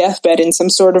your deathbed in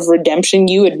some sort of redemption,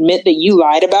 you admit that you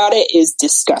lied about it is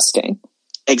disgusting.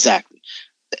 Exactly.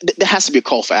 There has to be a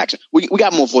call for action. We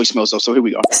got more voicemails though, so here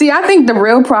we go. See, I think the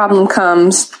real problem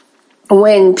comes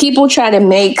when people try to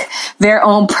make their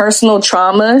own personal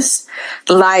traumas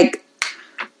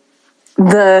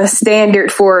the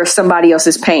standard for somebody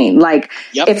else's pain.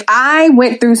 If I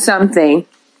went through something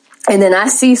and then I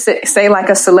see, say,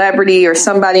 a celebrity or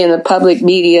somebody in the public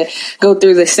media go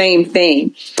through the same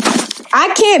thing,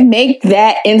 I can't make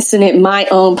that incident my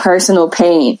own personal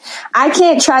pain. I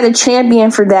can't try to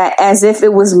champion for that as if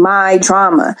it was my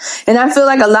drama. And I feel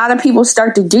like a lot of people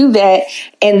start to do that,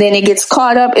 and then it gets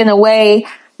caught up in a way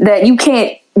that you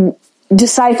can't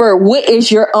decipher what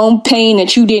is your own pain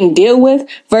that you didn't deal with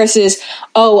versus,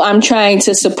 oh, I'm trying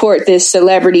to support this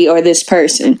celebrity or this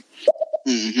person.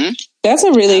 Mm-hmm. That's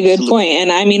a really good point. And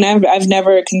I mean, I've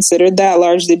never considered that,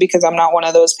 largely because I'm not one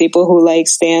of those people who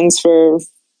stands for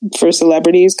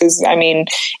celebrities. Because I mean,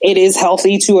 it is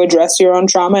healthy to address your own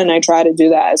trauma, and I try to do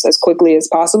that as quickly as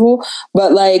possible.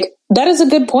 But That is a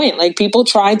good point. Like, people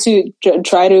try to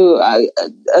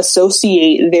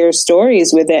associate their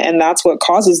stories with it, and that's what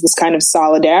causes this kind of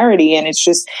solidarity. And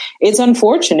it's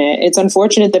unfortunate. It's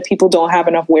unfortunate that people don't have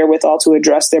enough wherewithal to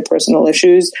address their personal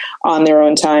issues on their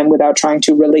own time without trying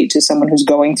to relate to someone who's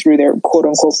going through their quote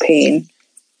unquote pain.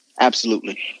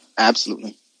 Absolutely. Let's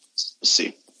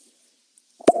see.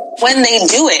 When they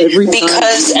do it,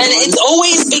 because, and it's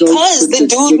always because the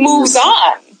dude moves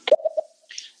on.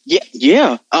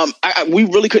 Yeah. We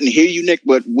really couldn't hear you, Nick,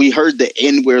 but we heard the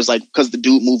end where it's like, because the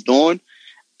dude moved on.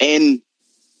 And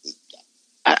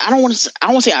I don't want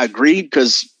to say I agree,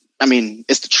 because I mean,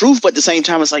 it's the truth, but at the same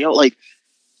time, it's like,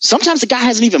 sometimes the guy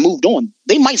hasn't even moved on.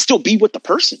 They might still be with the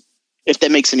person, if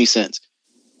that makes any sense.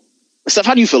 Steph,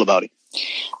 how do you feel about it?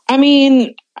 I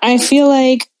mean, I feel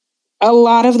like a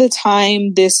lot of the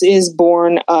time this is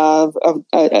born of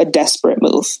a desperate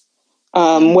move.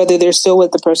 Whether they're still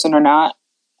with the person or not,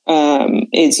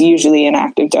 it's usually an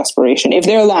act of desperation. If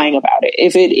they're lying about it,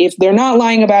 if they're not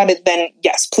lying about it, then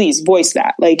yes, please voice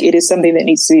that. Like, it is something that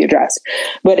needs to be addressed.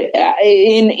 But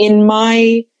in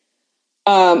my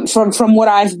from what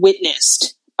I've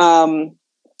witnessed,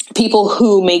 people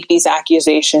who make these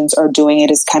accusations are doing it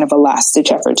as kind of a last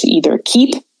ditch effort to either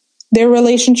keep their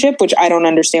relationship, which I don't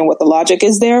understand what the logic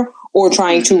is there, or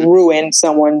trying to ruin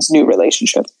someone's new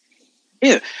relationship.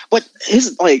 Yeah, but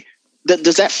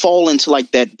does that fall into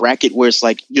like that bracket where it's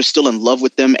like you're still in love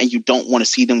with them and you don't want to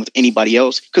see them with anybody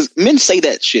else? Because men say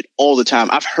that shit all the time.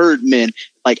 I've heard men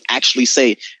like actually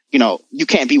say, you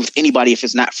can't be with anybody if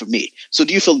it's not for me. So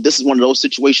do you feel this is one of those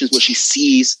situations where she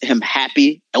sees him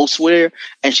happy elsewhere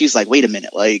and she's like, wait a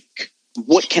minute, like,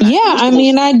 what can I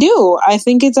do? I do. I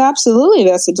think it's absolutely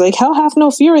this. It's like, hell hath no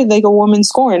fury like a woman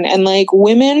scorned. And like,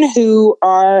 women who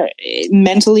are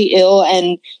mentally ill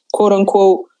and quote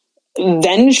unquote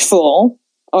vengeful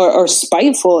or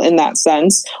spiteful in that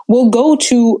sense will go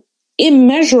to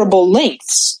immeasurable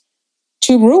lengths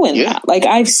to ruin that. Like,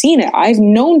 I've seen it. I've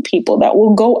known people that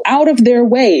will go out of their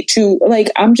way to,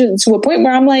 like, I'm just to a point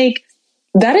where I'm like,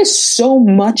 that is so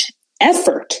much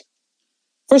effort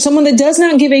for someone that does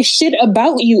not give a shit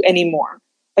about you anymore.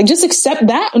 Like, just accept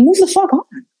that and move the fuck on.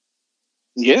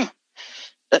 Yeah.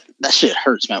 That shit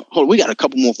hurts, man. Hold on, we got a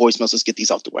couple more voicemails. Let's get these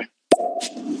out the way.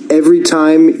 Every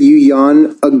time you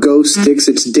yawn, a ghost sticks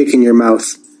its dick in your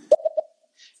mouth.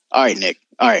 All right, Nick.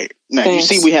 All right. Now, you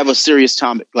see we have a serious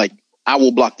topic. Like, I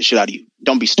will block the shit out of you.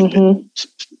 Don't be stupid.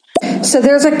 Mm-hmm. So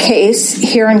there's a case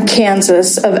here in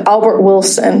Kansas of Albert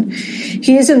Wilson.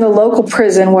 He is in the local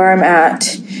prison where I'm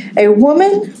at. A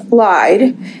woman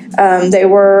lied. They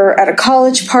were at a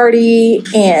college party,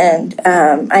 and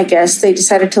I guess they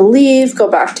decided to leave, go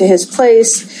back to his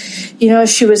place.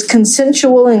 She was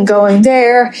consensual in going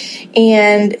there,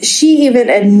 and she even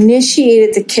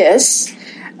initiated the kiss.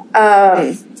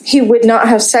 He would not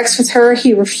have sex with her.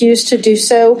 He refused to do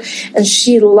so. And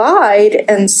she lied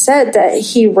and said that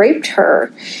he raped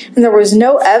her. And there was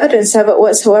no evidence of it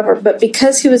whatsoever. But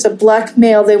because he was a black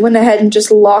male, they went ahead and just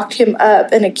locked him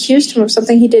up and accused him of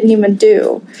something he didn't even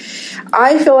do.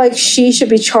 I feel like she should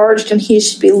be charged and he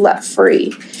should be let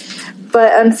free.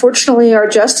 But unfortunately, our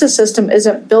justice system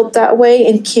isn't built that way.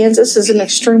 And Kansas is an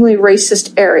extremely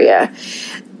racist area.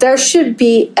 There should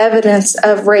be evidence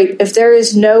of rape. If there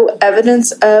is no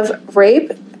evidence of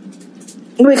rape,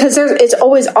 because it's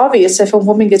always obvious if a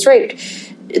woman gets raped,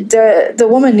 the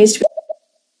woman needs to be.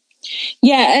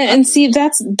 Yeah, and see,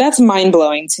 that's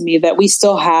mind-blowing to me that we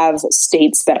still have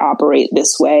states that operate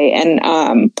this way.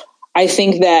 And I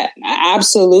think that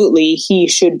absolutely he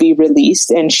should be released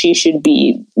and she should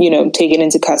be, taken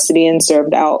into custody and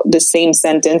served out the same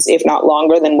sentence, if not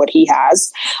longer than what he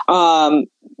has.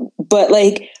 But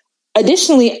like,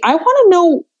 additionally, I want to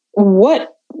know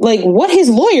what his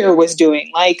lawyer was doing.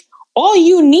 Like, all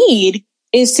you need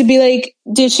is to be like,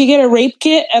 did she get a rape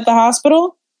kit at the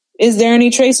hospital? Is there any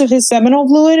trace of his seminal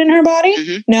fluid in her body?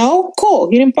 Mm-hmm. No?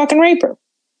 Cool. He didn't fucking rape her.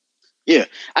 Yeah.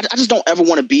 I just don't ever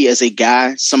want to be, as a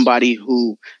guy, somebody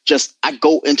who I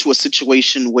go into a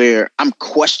situation where I'm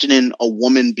questioning a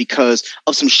woman because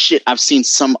of some shit I've seen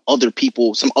some other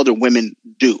women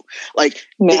do. Like,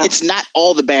 It's not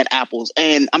all the bad apples.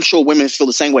 And I'm sure women feel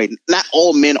the same way. Not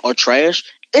all men are trash.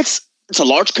 It's a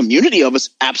large community of us.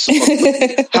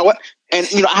 Absolutely. However, and,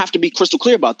 I have to be crystal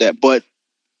clear about that. But,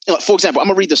 for example, I'm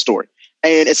going to read this story.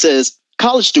 And it says,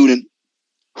 college student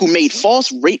who made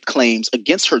false rape claims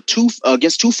against two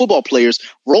football players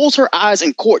rolls her eyes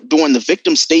in court during the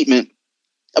victim's statement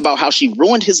about how she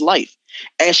ruined his life.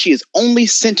 as she is only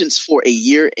sentenced for a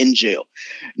year in jail.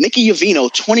 Nikki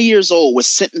Yavino, 20 years old, was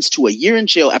sentenced to a year in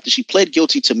jail after she pled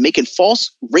guilty to making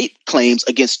false rape claims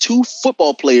against 2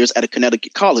 football players at a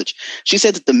Connecticut college. She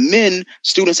said that the men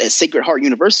students at Sacred Heart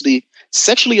University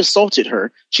sexually assaulted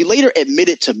her. She later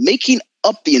admitted to making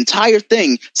up the entire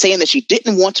thing, saying that she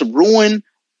didn't want to ruin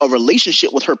a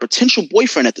relationship with her potential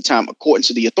boyfriend at the time, according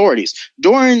to the authorities.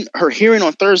 During her hearing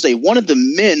on Thursday, one of the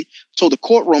men told the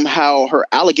courtroom how her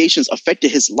allegations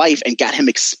affected his life and got him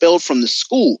expelled from the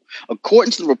school.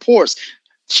 According to the reports,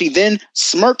 she then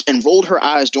smirked and rolled her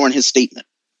eyes during his statement.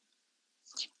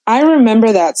 I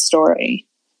remember that story.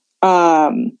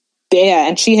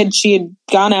 And she had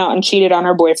gone out and cheated on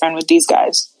her boyfriend with these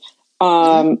guys.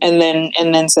 And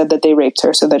then said that they raped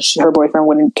her so that her boyfriend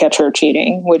wouldn't catch her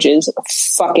cheating, which is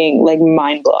fucking like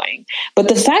mind blowing. But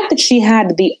the fact that she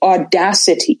had the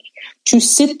audacity to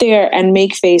sit there and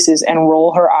make faces and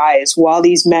roll her eyes while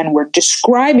these men were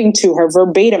describing to her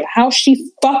verbatim how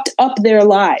she fucked up their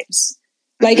lives.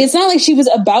 Like, it's not like she was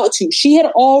about to. She had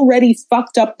already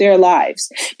fucked up their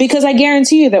lives. Because I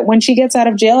guarantee you that when she gets out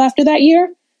of jail after that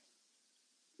year,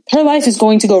 her life is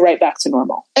going to go right back to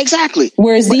normal. Exactly.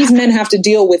 Whereas these men have to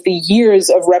deal with the years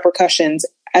of repercussions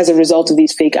as a result of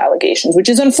these fake allegations, which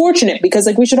is unfortunate because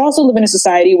like we should also live in a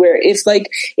society where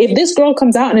if this girl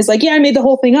comes out and is like, yeah, I made the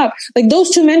whole thing up, like those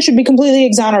 2 men should be completely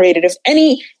exonerated. If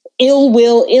any ill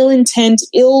will, ill intent,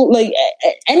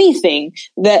 anything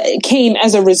that came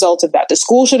as a result of that, the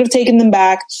school should have taken them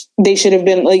back. They should have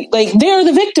been like they are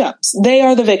the victims. They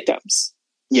are the victims.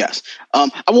 Yes. I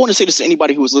want to say this to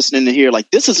anybody who is listening to here.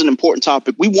 Like, this is an important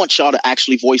topic. We want y'all to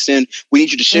actually voice in. We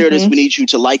need you to share this. We need you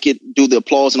to like it, do the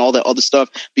applause and all that other stuff,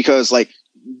 because like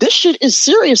this shit is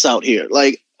serious out here.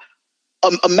 Like,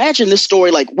 imagine this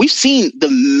story. Like, we've seen the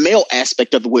male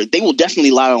aspect of it where they will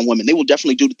definitely lie on women. They will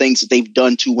definitely do the things that they've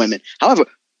done to women. However,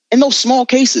 in those small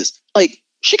cases, like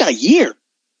she got a year.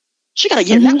 She got a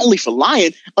year, not only for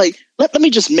lying. Like, let me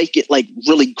just make it like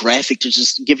really graphic to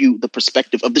just give you the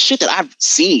perspective of the shit that I've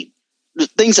seen, the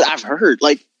things that I've heard.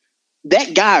 Like,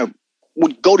 that guy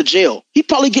would go to jail. He'd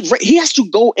probably get he has to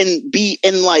go and be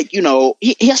in like, you know,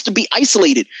 he has to be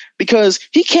isolated because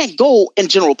he can't go in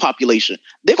general population.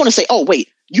 They're going to say, oh, wait,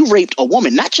 you raped a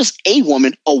woman, not just a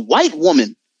woman, a white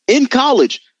woman in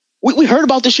college. We heard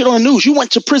about this shit on the news. You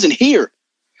went to prison here.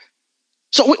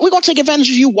 So we're going to take advantage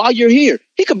of you while you're here.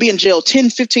 He could be in jail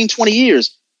 10, 15, 20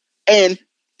 years. And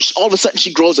all of a sudden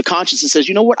she grows a conscience and says,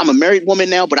 you know what? I'm a married woman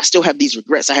now, but I still have these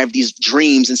regrets. I have these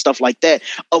dreams and stuff like that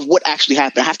of what actually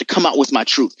happened. I have to come out with my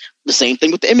truth. The same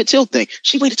thing with the Emmett Till thing.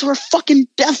 She waited to her fucking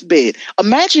deathbed.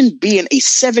 Imagine being a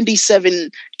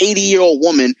 77, 80-year-old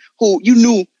woman who you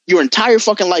knew your entire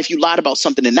fucking life you lied about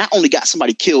something and not only got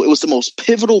somebody killed, it was the most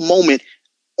pivotal moment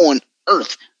on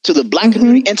earth to the black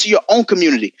community and to your own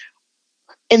community.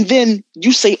 And then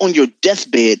you say on your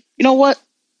deathbed, you know what?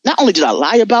 Not only did I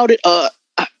lie about it,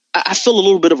 I feel a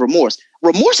little bit of remorse.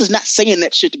 Remorse is not saying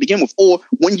that shit to begin with. Or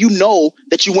when you know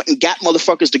that you went and got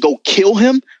motherfuckers to go kill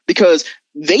him because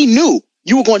they knew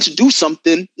you were going to do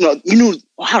something. You knew,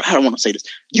 how do I want to say this?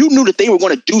 You knew that they were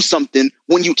going to do something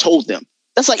when you told them.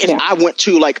 That's like if I went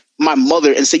to like my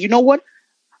mother and said, you know what?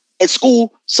 At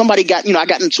school, somebody I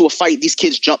got into a fight. These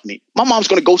kids jumped me. My mom's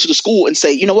going to go to the school and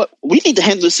say, you know what? We need to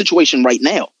handle this situation right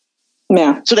now.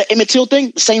 Yeah. So that Emmett Till thing,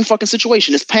 the same fucking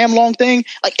situation. This Pam Long thing,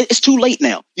 like it's too late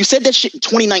now. You said that shit in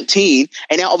 2019,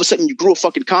 and now all of a sudden you grew a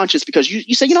fucking conscience because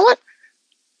you say, you know what?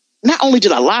 Not only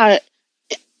did I lie,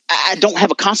 I don't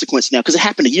have a consequence now because it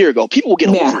happened a year ago. People will get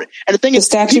over it. And the thing is, the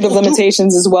statute of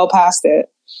limitations is well past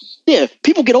it. Yeah,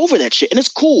 people get over that shit, and it's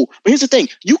cool. But here's the thing: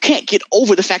 you can't get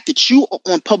over the fact that you are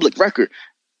on public record.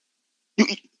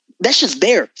 That shit's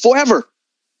there forever.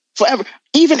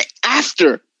 Even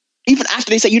after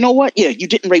they say, you know what? Yeah, you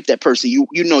didn't rape that person. You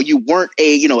weren't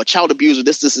a child abuser.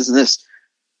 This, and this.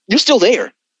 You're still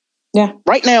there. Yeah.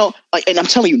 Right now, and I'm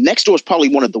telling you, Nextdoor is probably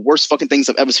one of the worst fucking things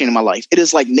I've ever seen in my life. It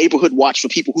is like neighborhood watch for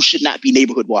people who should not be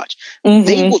neighborhood watch.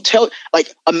 They will tell,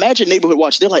 imagine neighborhood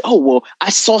watch. They're like, oh, well, I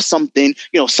saw something,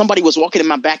 somebody was walking in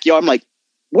my backyard. I'm like,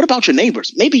 what about your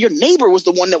neighbors? Maybe your neighbor was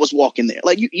the one that was walking there.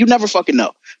 Like, you never fucking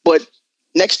know. But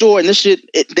Nextdoor and this shit,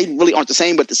 they really aren't the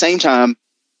same. But at the same time,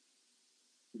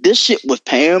 this shit with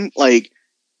Pam, like,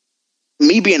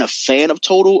 me being a fan of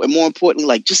Total, and more importantly,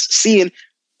 like, just seeing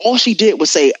all she did was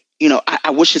say, I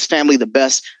wish his family the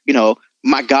best,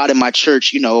 my God and my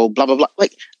church, blah, blah, blah.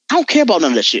 Like, I don't care about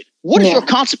none of that shit. What is your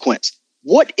consequence?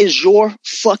 What is your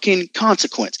fucking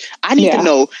consequence? I need to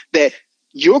know that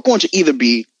you're going to either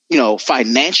be,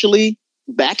 financially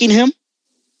backing him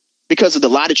because of the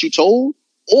lie that you told,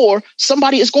 or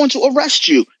somebody is going to arrest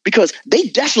you because they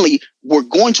definitely were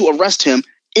going to arrest him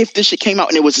if this shit came out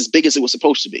and it was as big as it was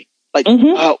supposed to be. Like,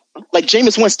 like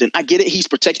Jameis Winston, I get it. He's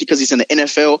protected because he's in the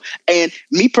NFL. And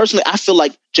me personally, I feel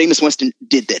like Jameis Winston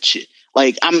did that shit.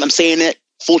 Like, I'm saying that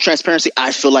full transparency.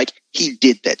 I feel like he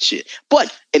did that shit.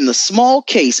 But in the small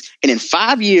case, and in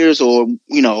 5 years or,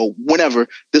 whenever,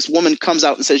 this woman comes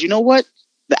out and says, you know what?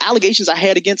 The allegations I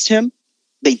had against him,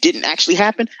 they didn't actually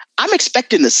happen. I'm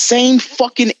expecting the same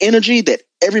fucking energy that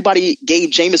everybody gave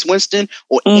Jameis Winston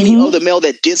or any other male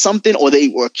that did something or they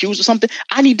were accused of something.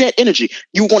 I need that energy.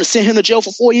 You want to send him to jail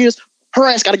for 4 years? Her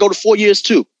ass got to go to 4 years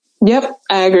too. Yep,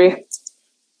 I agree.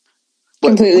 But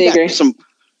completely agree.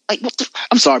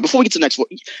 I'm sorry. Before we get to the next one,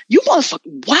 you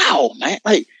motherfucker! Wow, man!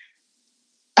 Like,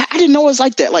 I didn't know it was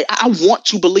like that. Like, I want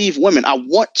to believe women. I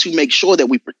want to make sure that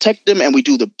we protect them and we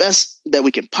do the best that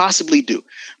we can possibly do.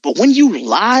 But when you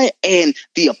lie and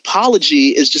the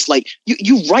apology is just like,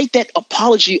 you write that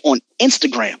apology on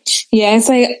Instagram. Yeah, it's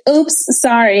like, oops,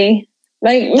 sorry.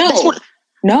 Like,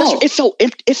 no.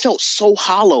 It felt so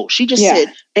hollow. She just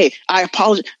said, hey, I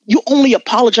apologize. You only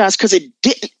apologize because it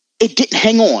didn't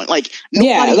hang on. Like,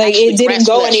 it didn't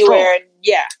go anywhere.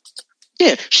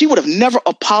 Yeah, she would have never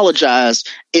apologized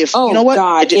if, you know what?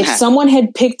 God, if someone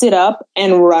had picked it up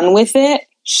and run with it,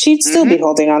 she'd still be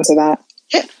holding on to that.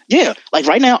 Yeah. Like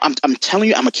right now, I'm telling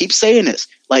you, I'm going to keep saying this.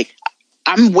 Like,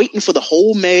 I'm waiting for the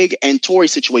whole Meg and Tory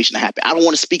situation to happen. I don't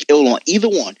want to speak ill on either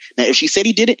one. Now, if she said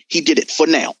he did it for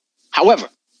now. However,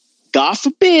 God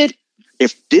forbid,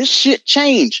 if this shit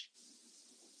change,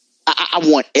 I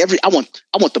want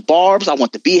the Barbs. I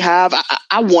want the Beehive.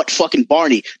 I want fucking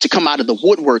Barney to come out of the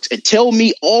woodworks and tell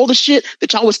me all the shit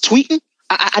that y'all was tweeting.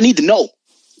 I need to know.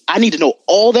 I need to know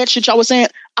all that shit y'all was saying.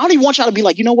 I don't even want y'all to be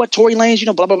like, you know what, Tory Lanez,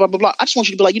 blah, blah, blah, blah, blah. I just want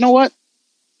you to be like, you know what?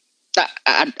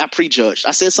 I prejudged.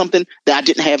 I said something that I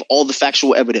didn't have all the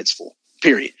factual evidence for,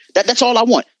 period. That's all I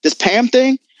want. This Pam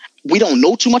thing, we don't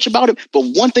know too much about it, but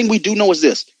one thing we do know is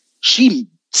this. She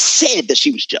said that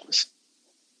she was jealous.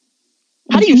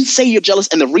 How do you say you're jealous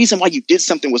and the reason why you did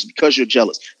something was because you're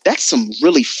jealous? That's some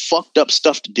really fucked up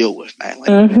stuff to deal with, man.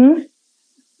 Like,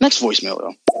 next voicemail,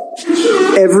 though.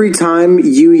 Every time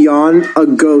you yawn, a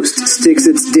ghost sticks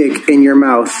its dick in your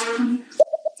mouth.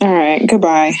 All right,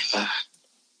 goodbye.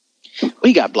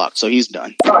 He got blocked, so he's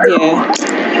done. Yeah.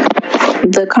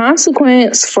 The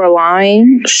consequence for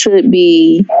lying should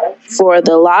be for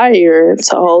the liar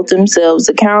to hold themselves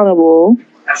accountable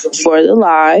for the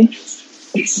lie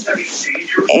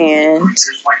and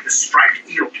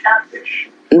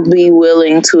be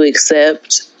willing to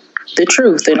accept the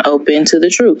truth and open to the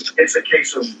truth. It's a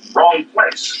case of wrong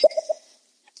place.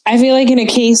 I feel like in a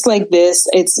case like this,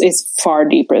 it's far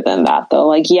deeper than that, though.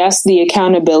 Like, yes, the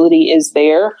accountability is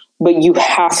there, but you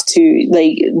have to,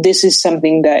 like, this is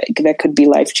something that could be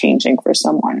life-changing for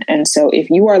someone. And so if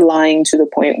you are lying to the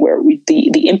point where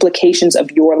the implications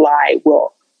of your lie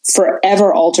will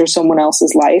forever alter someone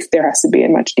else's life, there has to be a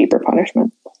much deeper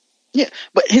punishment. Yeah,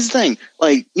 but here's the thing.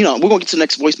 Like, we're going to get to the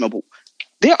next voicemail, but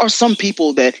there are some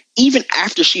people that even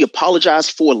after she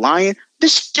apologized for lying, they're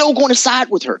still going to side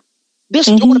with her. There's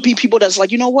still going to be people that's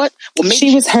like, you know what? Well, maybe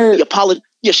she was hurt.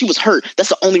 Yeah, she was hurt. That's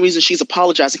the only reason she's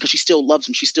apologizing, because she still loves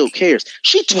him. She still cares.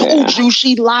 She told you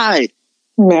she lied.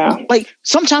 Yeah. Like,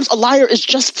 sometimes a liar is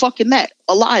just fucking that,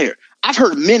 a liar. I've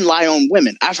heard men lie on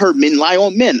women. I've heard men lie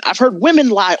on men. I've heard women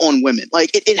lie on women.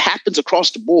 Like, it happens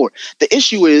across the board. The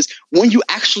issue is when you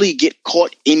actually get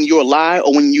caught in your lie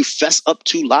or when you fess up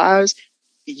to lies,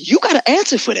 you got to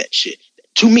answer for that shit.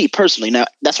 To me personally. Now,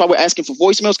 that's why we're asking for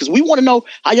voicemails, because we want to know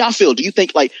how y'all feel. Do you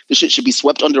think like the shit should be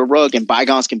swept under the rug and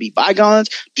bygones can be bygones?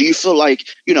 Do you feel like,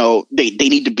 they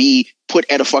need to be put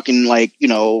at a fucking, like,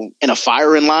 in a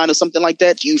firing line or something like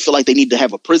that? Do you feel like they need to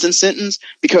have a prison sentence?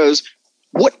 Because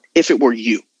what if it were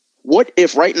you? What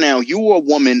if right now you were a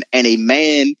woman and a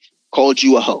man called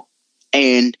you a hoe,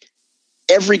 and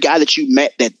every guy that you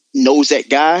met that knows that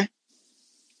guy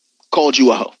called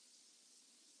you a hoe?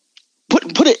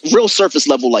 Put it real surface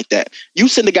level like that. You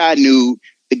send a guy nude,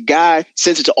 the guy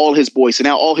sends it to all his boys, and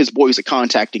now all his boys are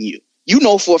contacting you. You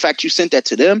know for a fact you sent that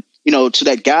to them, to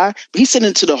that guy, but he's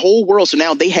sending it to the whole world, so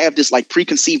now they have this like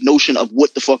preconceived notion of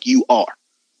what the fuck you are.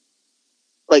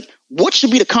 Like, what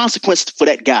should be the consequence for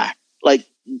that guy? Like,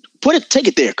 take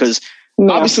it there, because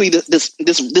obviously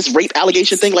this rape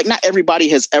allegation thing, like, not everybody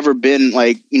has ever been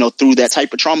like, through that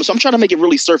type of trauma. So I'm trying to make it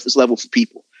really surface level for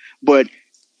people, but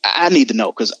I need to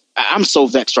know, because I'm so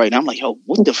vexed right now. I'm like, yo,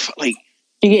 what the fuck? Like,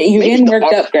 you're getting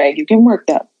worked up, Greg. You're getting worked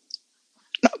up.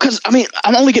 No, because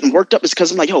I'm only getting worked up is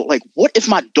because I'm like, yo, like, what if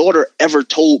my daughter ever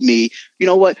told me, you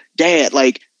know what, Dad,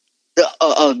 like,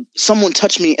 someone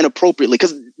touched me inappropriately?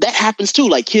 Because that happens too.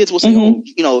 Like, kids will say,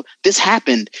 oh, this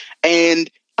happened, and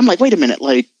I'm like, wait a minute,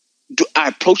 like, I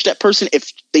approach that person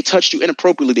if they touched you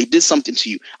inappropriately, they did something to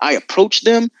you. I approach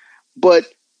them, but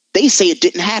they say it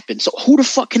didn't happen. So who the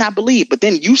fuck can I believe? But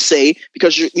then you say,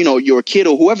 because you're a kid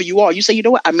or whoever you are, you say, you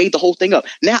know what? I made the whole thing up.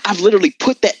 Now I've literally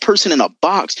put that person in a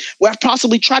box where I've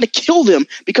possibly tried to kill them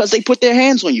because they put their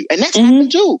hands on you. And that's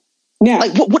happened too. Yeah.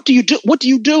 Like, what do you do? What do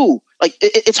you do? Like,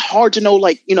 it's hard to know,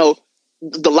 like,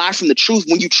 the lie from the truth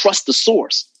when you trust the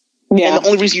source. Yeah. And the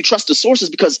only reason you trust the source is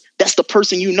because that's the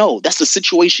person you know. That's the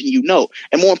situation you know.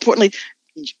 And more importantly,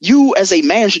 you as a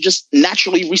man should just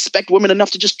naturally respect women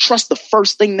enough to just trust the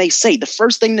first thing they say, the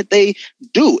first thing that they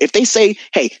do. If they say,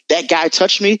 hey, that guy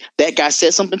touched me, that guy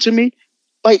said something to me,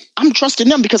 like, I'm trusting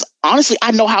them because honestly,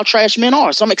 I know how trash men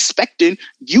are. So I'm expecting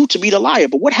you to be the liar.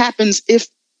 But what happens if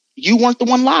you weren't the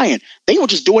one lying? They were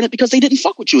just doing it because they didn't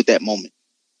fuck with you at that moment.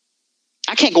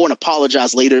 I can't go and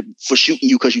apologize later for shooting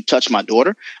you because you touched my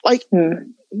daughter. Like,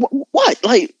 what?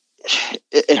 Like,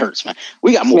 it hurts, man.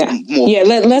 We got more. Yeah,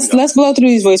 let's blow through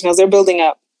these voicemails. They're building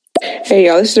up. Hey,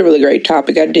 y'all, this is a really great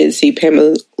topic. I did see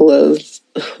Pamela's...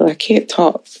 I can't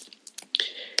talk.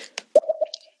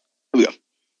 Here we go.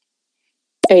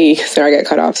 Hey, sorry, I got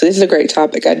cut off. So this is a great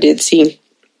topic. I did see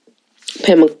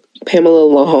Pamela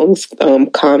Long's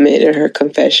comment in her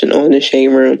confession on the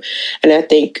Shame Room. And I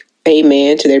think,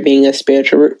 amen to there being a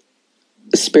spiritual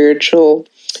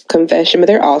confession, but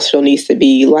there also needs to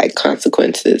be like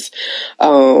consequences.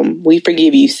 We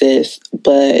forgive you, sis,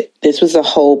 but this was a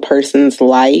whole person's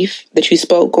life that you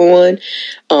spoke on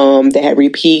that had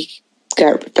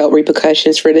felt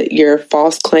repercussions for your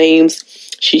false claims.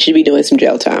 She should be doing some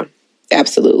jail time.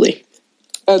 Absolutely.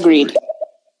 Agreed.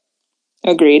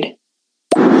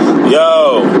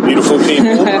 Yo, beautiful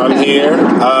people, I'm here.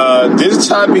 This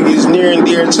topic is near and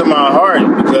dear to my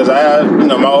heart because I have,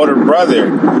 my older brother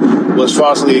was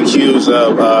falsely accused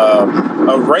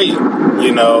of rape,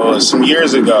 some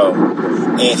years ago,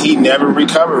 and he never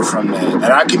recovered from that. And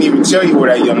I can't even tell you where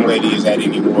that young lady is at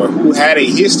anymore, who had a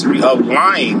history of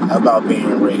lying about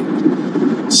being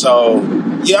raped. So,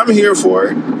 yeah, I'm here for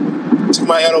it. Took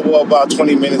my edible about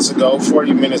 20 minutes ago.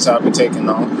 40 minutes I'll be taking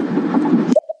off.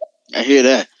 I hear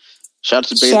that. Shout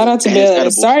out to Baylor.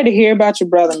 Sorry to hear about your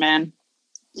brother, man.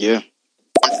 Yeah.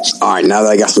 All right, now that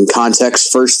I got some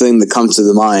context, first thing that comes to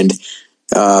the mind,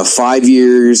 5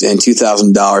 years and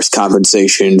 $2,000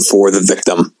 compensation for the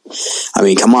victim. I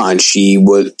mean, come on, she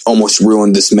would almost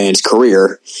ruin this man's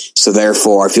career, so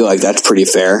therefore I feel like that's pretty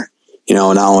fair.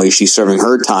 Not only is she serving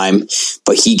her time,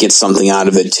 but he gets something out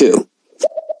of it too.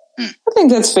 I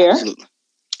think that's fair.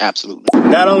 Absolutely.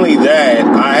 Not only that,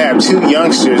 I have two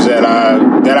youngsters that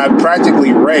I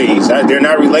practically raised. They're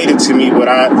not related to me, but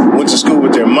I went to school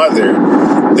with their mother.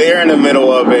 They're in the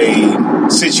middle of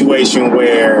a situation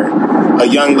where a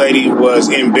young lady was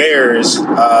embarrassed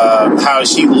how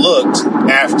she looked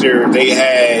after they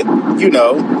had,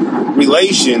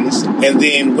 relations, and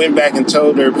then went back and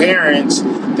told their parents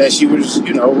that she was,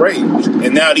 raped.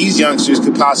 And now these youngsters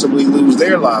could possibly lose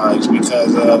their lives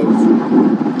because of...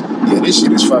 Yeah, this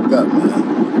shit is fucked up,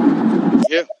 man.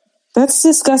 Yeah. That's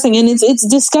disgusting. And it's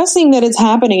disgusting that it's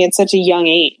happening at such a young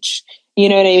age. You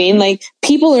know what I mean? Like,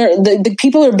 people are the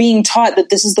people are being taught that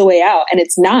this is the way out, and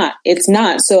it's not. It's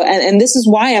not. So, and this is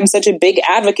why I'm such a big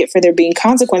advocate for there being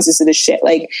consequences to this shit.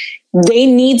 Like, they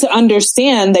need to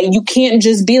understand that you can't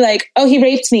just be like, oh, he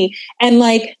raped me, and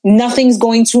like nothing's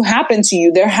going to happen to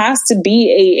you. There has to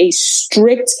be a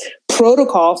strict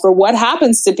protocol for what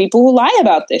happens to people who lie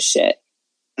about this shit.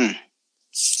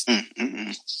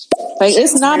 Like,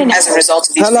 it's not an as a result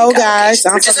of these. Hello, guys.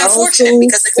 Which is unfortunate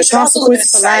because we should also live in a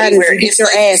society where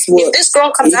if this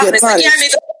girl comes out and is like, yeah, I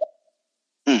made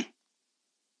the...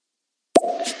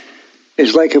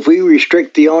 It's like if we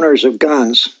restrict the owners of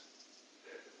guns,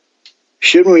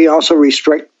 shouldn't we also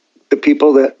restrict the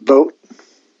people that vote?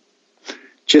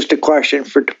 Just a question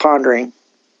for pondering.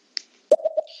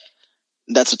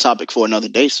 That's a topic for another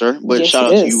day, sir. But yes, shout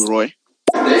out to you, Roy.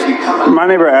 My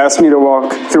neighbor asked me to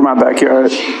walk through my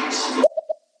backyard.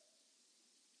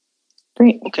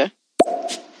 Great. Okay.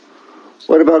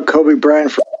 What about Kobe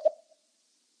Bryant?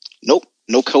 Nope.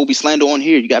 No Kobe slander on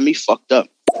here. You got me fucked up.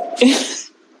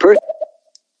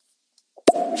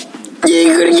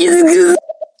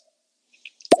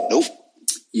 Nope.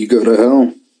 You go to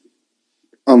hell.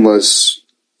 Unless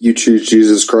you choose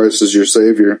Jesus Christ as your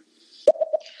savior.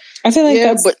 I feel like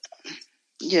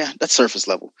that's surface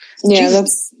level. Yeah,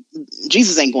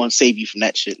 Jesus ain't going to save you from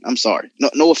that shit. I'm sorry.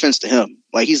 No offense to him.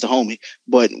 Like, he's the homie.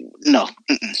 But no.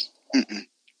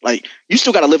 Like, you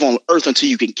still got to live on earth until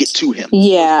you can get to him.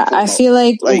 Yeah, I feel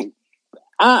like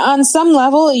on some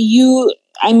level,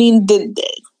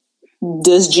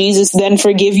 does Jesus then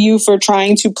forgive you for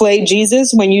trying to play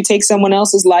Jesus when you take someone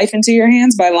else's life into your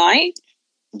hands by lying?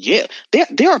 Yeah,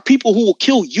 there are people who will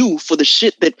kill you for the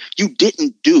shit that you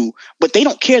didn't do, but they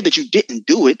don't care that you didn't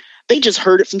do it. They just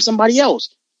heard it from somebody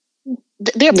else.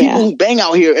 There are people who bang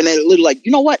out here and they're literally like,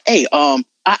 you know what? Hey,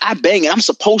 I bang and I'm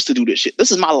supposed to do this shit.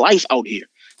 This is my life out here.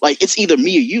 Like, it's either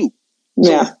me or you.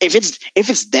 Yeah. So if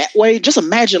it's that way, just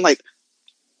imagine like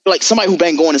somebody who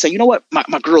bang going and say, you know what?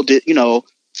 My girl did, you know,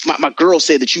 my girl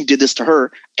said that you did this to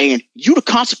her and you the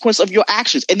consequence of your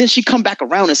actions. And then she come back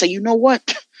around and say, you know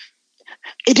what?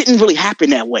 It didn't really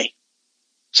happen that way.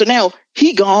 So now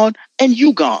he gone and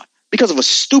you gone because of a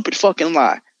stupid fucking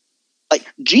lie. Like,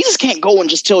 Jesus can't go and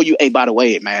just tell you, hey, by the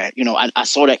way, man, you know, I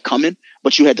saw that coming,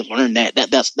 but you had to learn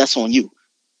that's on you.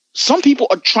 Some people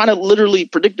are trying to literally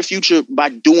predict the future by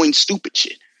doing stupid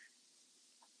shit.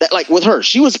 That, like with her,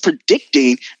 she was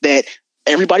predicting that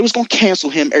everybody was going to cancel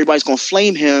him. Everybody's going to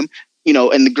flame him, you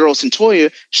know, and the girl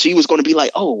Centoya, she was going to be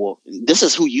like, oh, well, this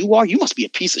is who you are. You must be a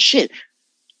piece of shit.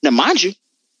 Now, mind you,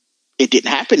 it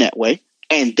didn't happen that way.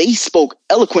 And they spoke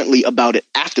eloquently about it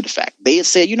after the fact. They had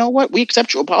said, you know what? We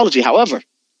accept your apology. However,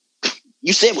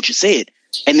 you said what you said,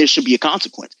 and there should be a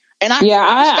consequence. And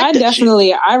I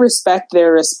definitely respect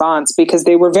their response because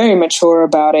they were very mature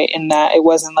about it in that it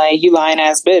wasn't like, you lying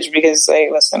ass bitch, because like,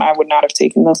 listen, I would not have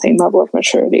taken the same level of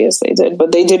maturity as they did,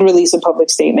 but they did release a public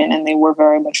statement and they were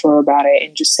very mature about it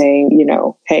and just saying, you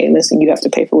know, hey, listen, you have to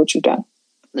pay for what you've done.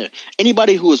 Yeah.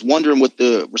 Anybody who was wondering what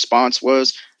the response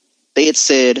was, they had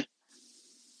said,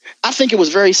 I think it was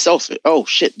very selfish. Oh,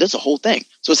 shit, there's a whole thing.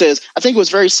 So it says, I think it was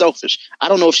very selfish. I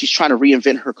don't know if she's trying to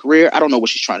reinvent her career. I don't know what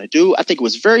she's trying to do. I think it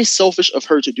was very selfish of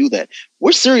her to do that.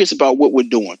 We're serious about what we're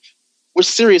doing. We're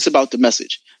serious about the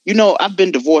message. You know, I've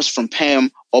been divorced from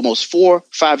Pam almost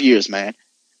 4-5 years, man.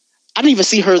 I didn't even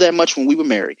see her that much when we were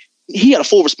married. He had a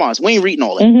full response. We ain't reading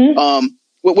all that. Mm-hmm.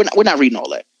 We're not reading all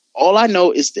that. All I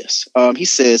know is this. He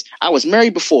says, I was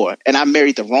married before and I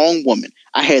married the wrong woman.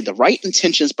 I had the right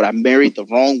intentions, but I married the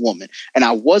wrong woman. And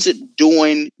I wasn't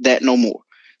doing that no more.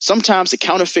 Sometimes the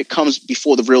counterfeit comes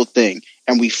before the real thing,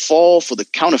 and we fall for the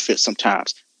counterfeit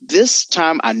sometimes. This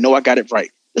time I know I got it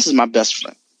right. This is my best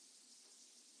friend.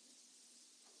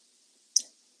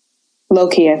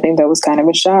 Low-key, I think that was kind of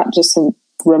a shot just to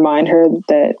remind her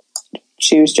that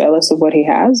she was jealous of what he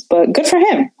has, but good for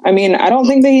him. I mean, I don't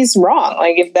think that he's wrong.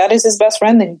 Like, if that is his best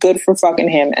friend, then good for fucking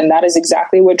him. And that is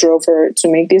exactly what drove her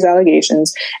to make these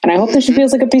allegations. And I hope that she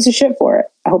feels like a piece of shit for it.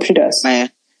 I hope she does. Man,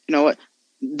 you know what?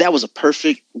 That was a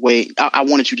perfect way. I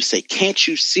wanted you to say, can't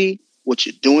you see what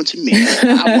you're doing to me?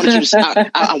 I wanted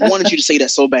you to say that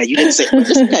so bad. You didn't say it.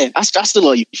 It's okay. I still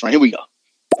love you, friend. Here we go.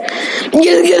 You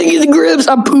gotta get the grips.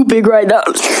 I'm pooping right now.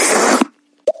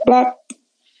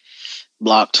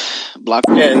 Blocked.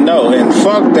 Yeah, no, and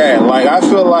fuck that. Like, I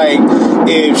feel like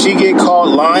if she get caught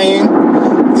lying,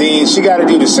 then she got to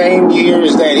do the same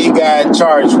years that he got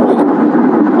charged with.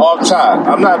 Off top,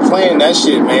 I'm not playing that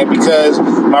shit, man, because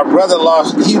my brother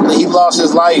lost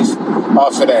his life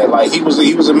off of that. Like, he was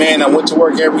a man that went to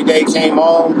work every day, came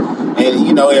home, and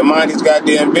you know, and minded his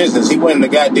goddamn business. He wasn't a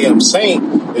goddamn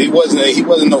saint, but he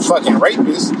wasn't no fucking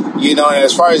rapist. You know, and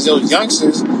as far as those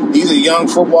youngsters, these are young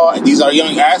these are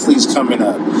young athletes coming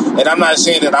up. And I'm not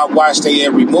saying that I watch their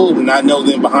every move and I know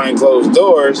them behind closed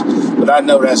doors, but I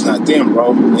know that's not them,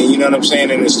 bro. And you know what I'm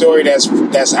saying? And the story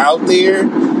that's out there,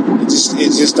 it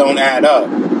just don't add up.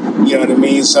 You know what I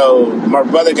mean? So my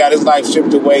brother got his life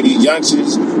stripped away. These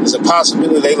youngsters, there's a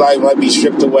possibility their life might be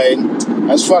stripped away.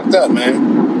 That's fucked up,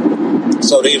 man.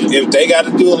 So if they got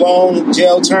to do a long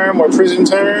jail term or prison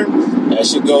term, that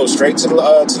should go straight to the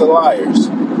liars.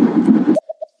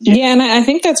 Yeah, and I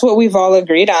think that's what we've all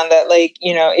agreed on, that, like,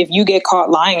 you know, if you get caught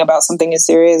lying about something as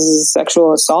serious as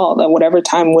sexual assault, that whatever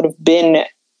time would have been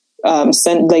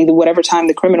whatever time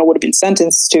the criminal would have been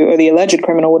sentenced to, or the alleged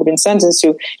criminal would have been sentenced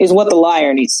to, is what the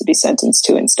liar needs to be sentenced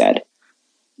to instead.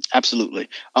 Absolutely.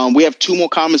 We have 2 more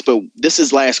comments, but this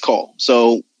is last call.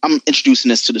 So I'm introducing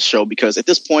this to the show because at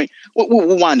this point,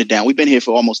 we'll wind it down. We've been here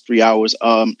for almost 3 hours.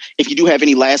 If you do have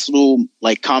any last little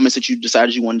comments that you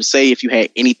decided you wanted to say, if you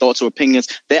had any thoughts or opinions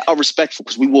that are respectful,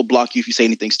 because we will block you if you say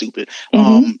anything stupid.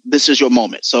 Mm-hmm. This is your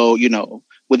moment. So, you know,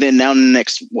 within now and the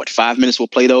next, 5 minutes, we'll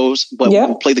play those, but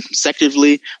we'll play them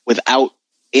consecutively without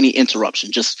any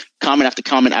interruption, just comment after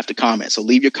comment after comment. So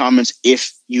leave your comments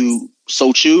if you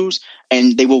so choose,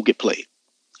 and they will get played.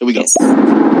 Here we go.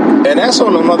 And that's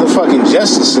on the motherfucking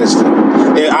justice system.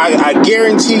 I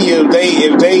guarantee you,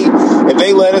 if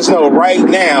they let us know right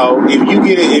now,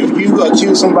 if you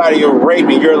accuse somebody of rape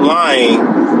and you're lying,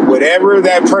 whatever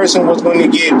that person was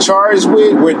going to get charged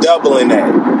with, we're doubling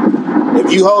that. If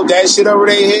you hold that shit over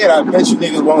their head, I bet you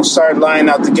niggas won't start lying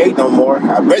out the gate no more.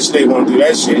 I bet you they won't do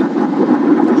that shit.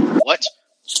 What?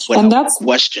 And that's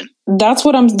question. That's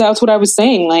what I was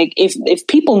saying. Like, if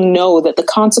people know that the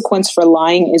consequence for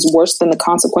lying is worse than the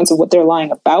consequence of what they're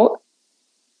lying about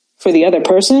for the other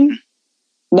person,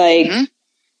 like,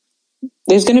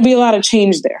 there's going to be a lot of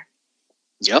change there.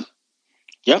 Yep.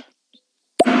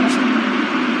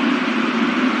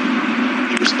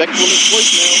 Respect woman's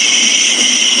voicemail.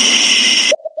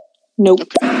 Nope.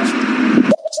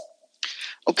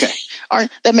 Okay. All right.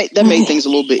 That made things a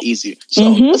little bit easier. So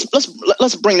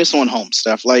let's bring this on home,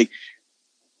 Steph. Like,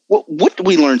 what did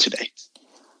we learn today?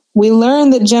 We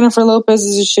learned that Jennifer Lopez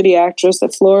is a shitty actress,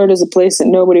 that Florida is a place that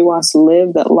nobody wants to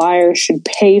live, that liars should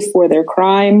pay for their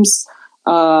crimes.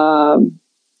 What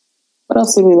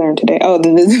else did we learn today? Oh,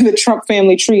 the Trump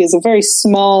family tree is a very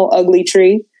small, ugly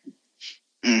tree.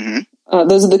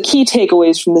 Those are the key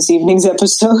takeaways from this evening's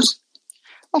episode.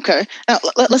 Okay. Now,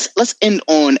 let's end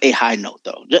on a high note,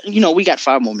 though. You know, we got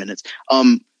 5 more minutes.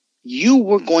 You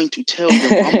were going to tell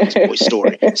your mama's boy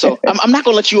story. So I'm not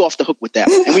going to let you off the hook with that.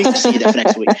 And we can see that for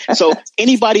next week. So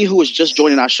anybody who is just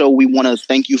joining our show, we want to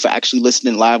thank you for actually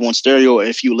listening live on stereo. Or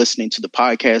if you're listening to the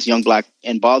podcast, Young, Black,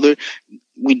 and Bothered,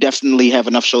 we definitely have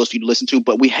enough shows for you to listen to.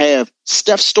 But we have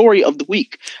Steph's story of the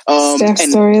week. Steph's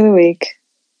story of the week.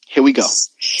 Here we go.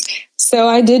 So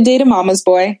I did date a mama's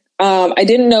boy. I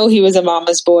didn't know he was a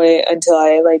mama's boy until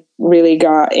I really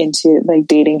got into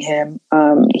dating him.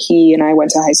 He and I went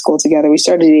to high school together. We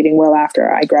started dating well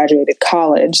after I graduated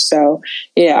college. So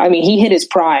yeah, I mean, he hit his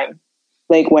prime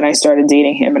when I started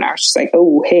dating him, and I was just like,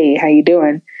 oh, hey, how you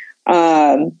doing?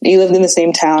 He lived in the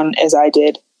same town as I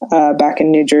did, back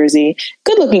in New Jersey.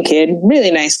 Good looking kid,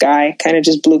 really nice guy, kind of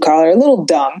just blue collar, a little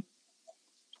dumb.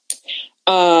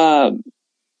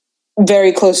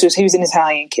 Very close to he was an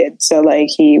Italian kid, so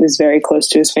he was very close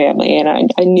to his family, and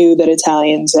I knew that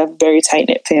Italians have very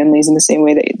tight-knit families in the same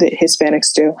way that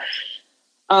Hispanics do.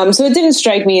 So it didn't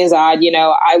strike me as odd.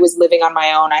 I was living on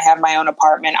my own. I have my own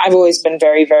apartment. I've always been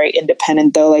very, very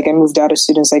independent, though. I moved out as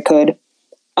soon as I could.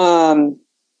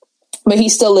 But he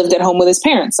still lived at home with his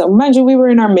parents. So mind you, we were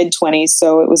in our mid-20s,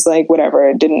 so it was whatever.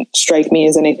 It didn't strike me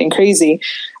as anything crazy.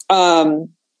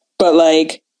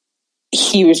 But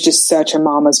he was just such a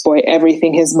mama's boy.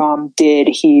 Everything his mom did,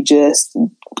 he just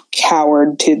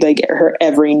cowered to her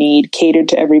every need, catered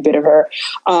to every bit of her.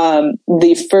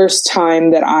 The first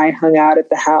time that I hung out at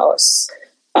the house,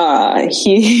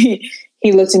 he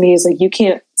looked at me, he's like, you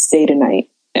can't stay tonight.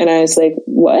 And I was like,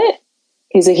 what?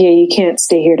 He's like, yeah, you can't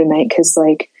stay here tonight because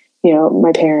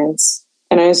my parents.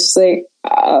 And I was just like,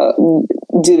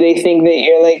 do they think that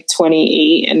you're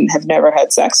 28 and have never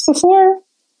had sex before?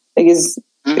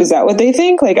 Is that what they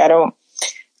think? I don't.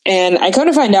 And I come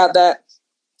to find out that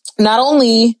not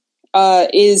only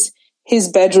is his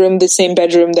bedroom the same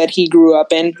bedroom that he grew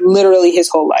up in literally his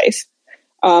whole life,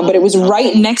 but it was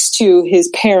right next to his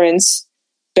parents'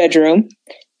 bedroom.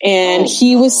 And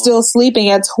he was still sleeping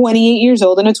at 28 years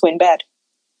old in a twin bed.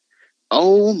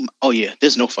 Oh yeah.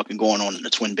 There's no fucking going on in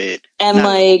a twin bed. And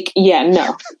no.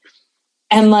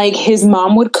 And his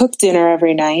mom would cook dinner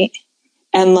every night.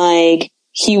 And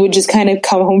he would just kind of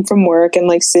come home from work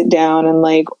and sit down and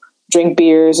drink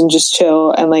beers and just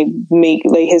chill and make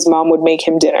his mom would make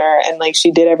him dinner and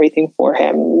she did everything for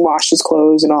him, washed his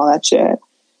clothes and all that shit.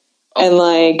 And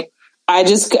I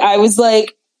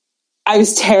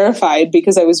was terrified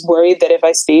because I was worried that if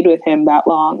I stayed with him that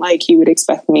long, he would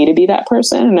expect me to be that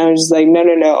person. And I was just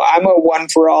no, I'm a one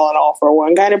for all and all for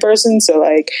one kind of person. So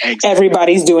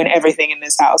everybody's doing everything in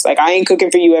this house. I ain't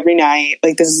cooking for you every night.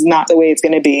 This is not the way it's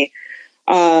going to be.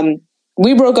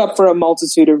 We broke up for a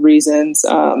multitude of reasons,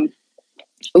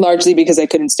 largely because I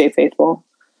couldn't stay faithful.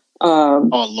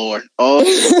 Oh Lord. Oh.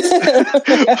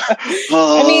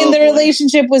 I mean, the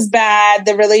relationship was bad.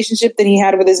 The relationship that he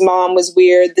had with his mom was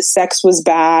weird. The sex was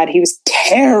bad. He was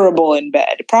terrible in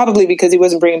bed, probably because he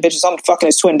wasn't bringing bitches home to fuck in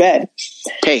his twin bed.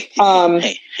 Hey. Wow.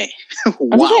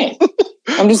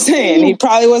 I'm just saying he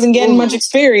probably wasn't getting much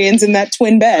experience in that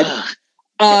twin bed.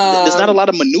 There's not a lot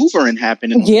of maneuvering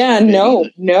happening. Yeah, no.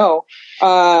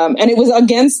 And it was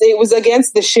against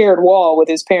the shared wall with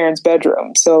his parents'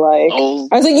 bedroom. So I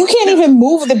was like, you can't even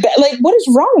move the bed. What is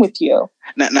wrong with you?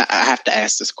 Now I have to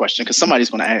ask this question because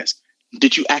somebody's going to ask.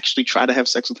 Did you actually try to have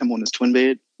sex with him on his twin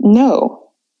bed?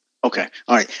 No. Okay.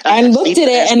 All right. I looked at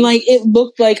it and it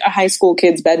looked like a high school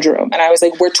kid's bedroom. And I was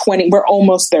like, we're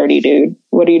almost 30, dude.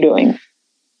 What are you doing?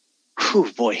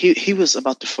 Whew, boy, he was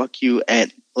about to fuck you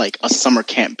at a summer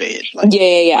camp bed.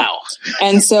 Yeah. Wow.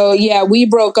 And so, we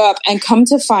broke up and come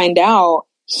to find out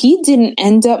he didn't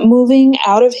end up moving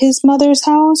out of his mother's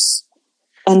house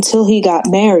until he got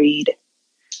married.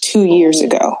 2 years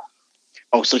ago.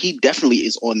 Oh, so he definitely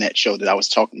is on that show that I was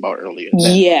talking about earlier.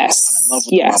 Yes. I'm in love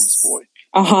with the Mama's Boy.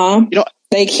 Uh-huh. You know,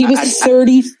 like he was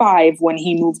 35 when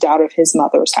he moved out of his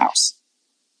mother's house.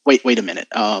 Wait a minute.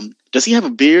 Does he have a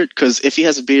beard? Because if he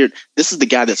has a beard, this is the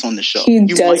guy that's on the show. He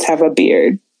does have a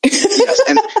beard. Yes,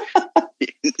 and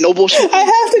no bullshit. I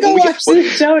have to go watch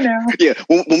this show now. Yeah,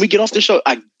 when we get off the show,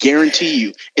 I guarantee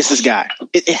you it's this guy.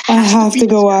 I have to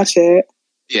go watch it.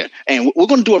 Yeah, and we're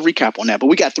going to do a recap on that, but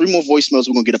we got 3 more voicemails.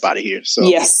 We're going to get up out of here. So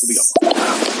yes. Here we go.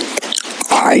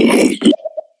 I hate you.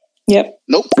 Yep.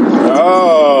 Nope.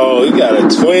 Oh, you got a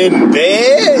twin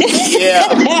bed? Yeah.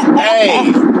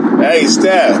 Hey,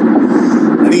 Steph.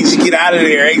 I need you to get out of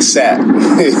there ASAP.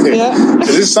 Yeah.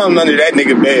 Because there's something under that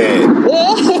nigga bed.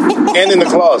 And in the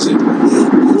closet.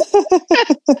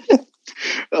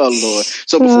 Oh, Lord.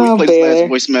 So before we play this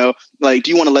last voicemail, like,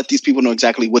 do you want to let these people know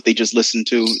exactly what they just listened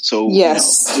to? So,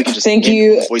 yes. We can just thank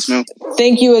you. Voicemail.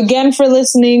 Thank you again for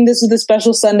listening. This is the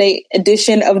special Sunday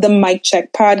edition of the Mic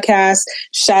Check podcast.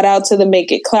 Shout out to the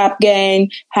Make It Clap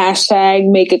gang. Hashtag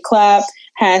Make It Clap.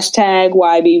 Hashtag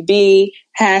YBB.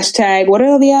 Hashtag, what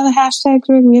are the other hashtags?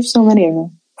 We have so many of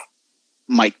them.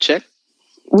 Mic Check.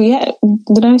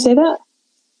 Did I say that?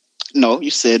 No,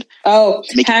 you said. Oh,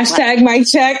 hashtag Mic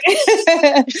Check.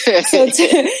 So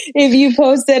if you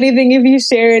post anything, if you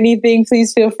share anything,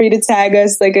 please feel free to tag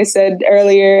us. Like I said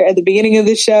earlier at the beginning of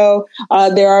the show,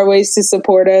 there are ways to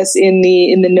support us in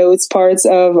the notes parts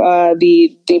of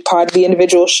the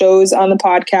individual shows on the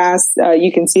podcast.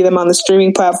 You can see them on the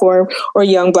streaming platform or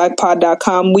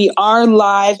youngblackpod.com. We are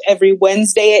live every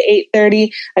Wednesday at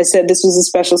 8:30. I said this was a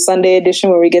special Sunday edition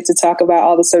where we get to talk about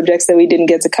all the subjects that we didn't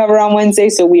get to cover on Wednesday.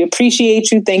 So we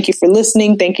appreciate you. Thank you for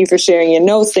listening. Thank you for sharing your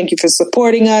notes. Thank you for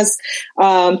supporting us.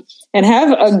 And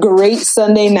have a great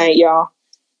Sunday night, y'all.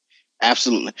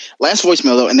 Absolutely. Last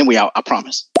voicemail, though, and then we out. I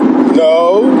promise.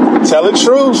 No, tell the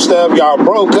truth, Steph. Y'all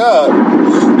broke up.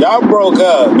 Y'all broke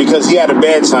up because he had a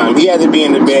bedtime. He had to be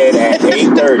in the bed at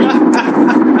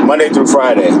 8:30, Monday through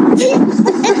Friday.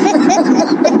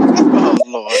 Oh,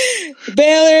 Lord.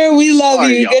 Baylor, we love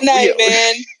you. Good night,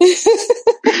 man.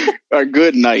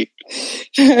 Good night.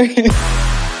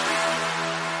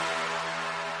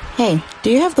 Hey, do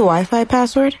you have the Wi-Fi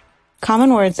password?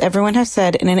 Common words everyone has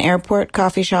said in an airport,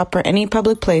 coffee shop, or any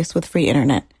public place with free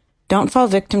internet. Don't fall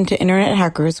victim to internet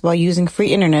hackers while using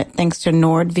free internet thanks to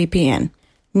NordVPN.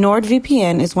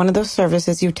 NordVPN is one of those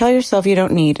services you tell yourself you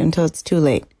don't need until it's too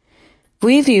late.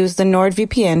 We've used the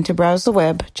NordVPN to browse the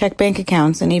web, check bank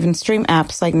accounts, and even stream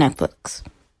apps like Netflix.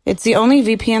 It's the only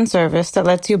VPN service that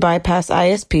lets you bypass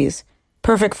ISPs,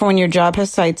 perfect for when your job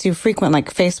has sites you frequent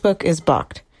like Facebook is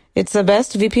blocked. It's the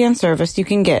best VPN service you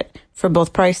can get for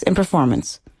both price and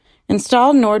performance.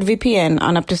 Install NordVPN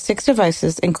on up to 6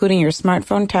 devices, including your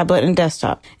smartphone, tablet, and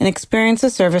desktop, and experience the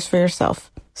service for yourself.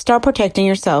 Start protecting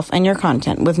yourself and your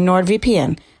content with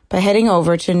NordVPN by heading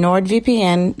over to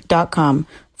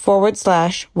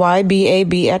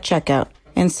nordvpn.com/YBAB at checkout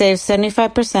and save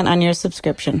 75% on your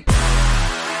subscription.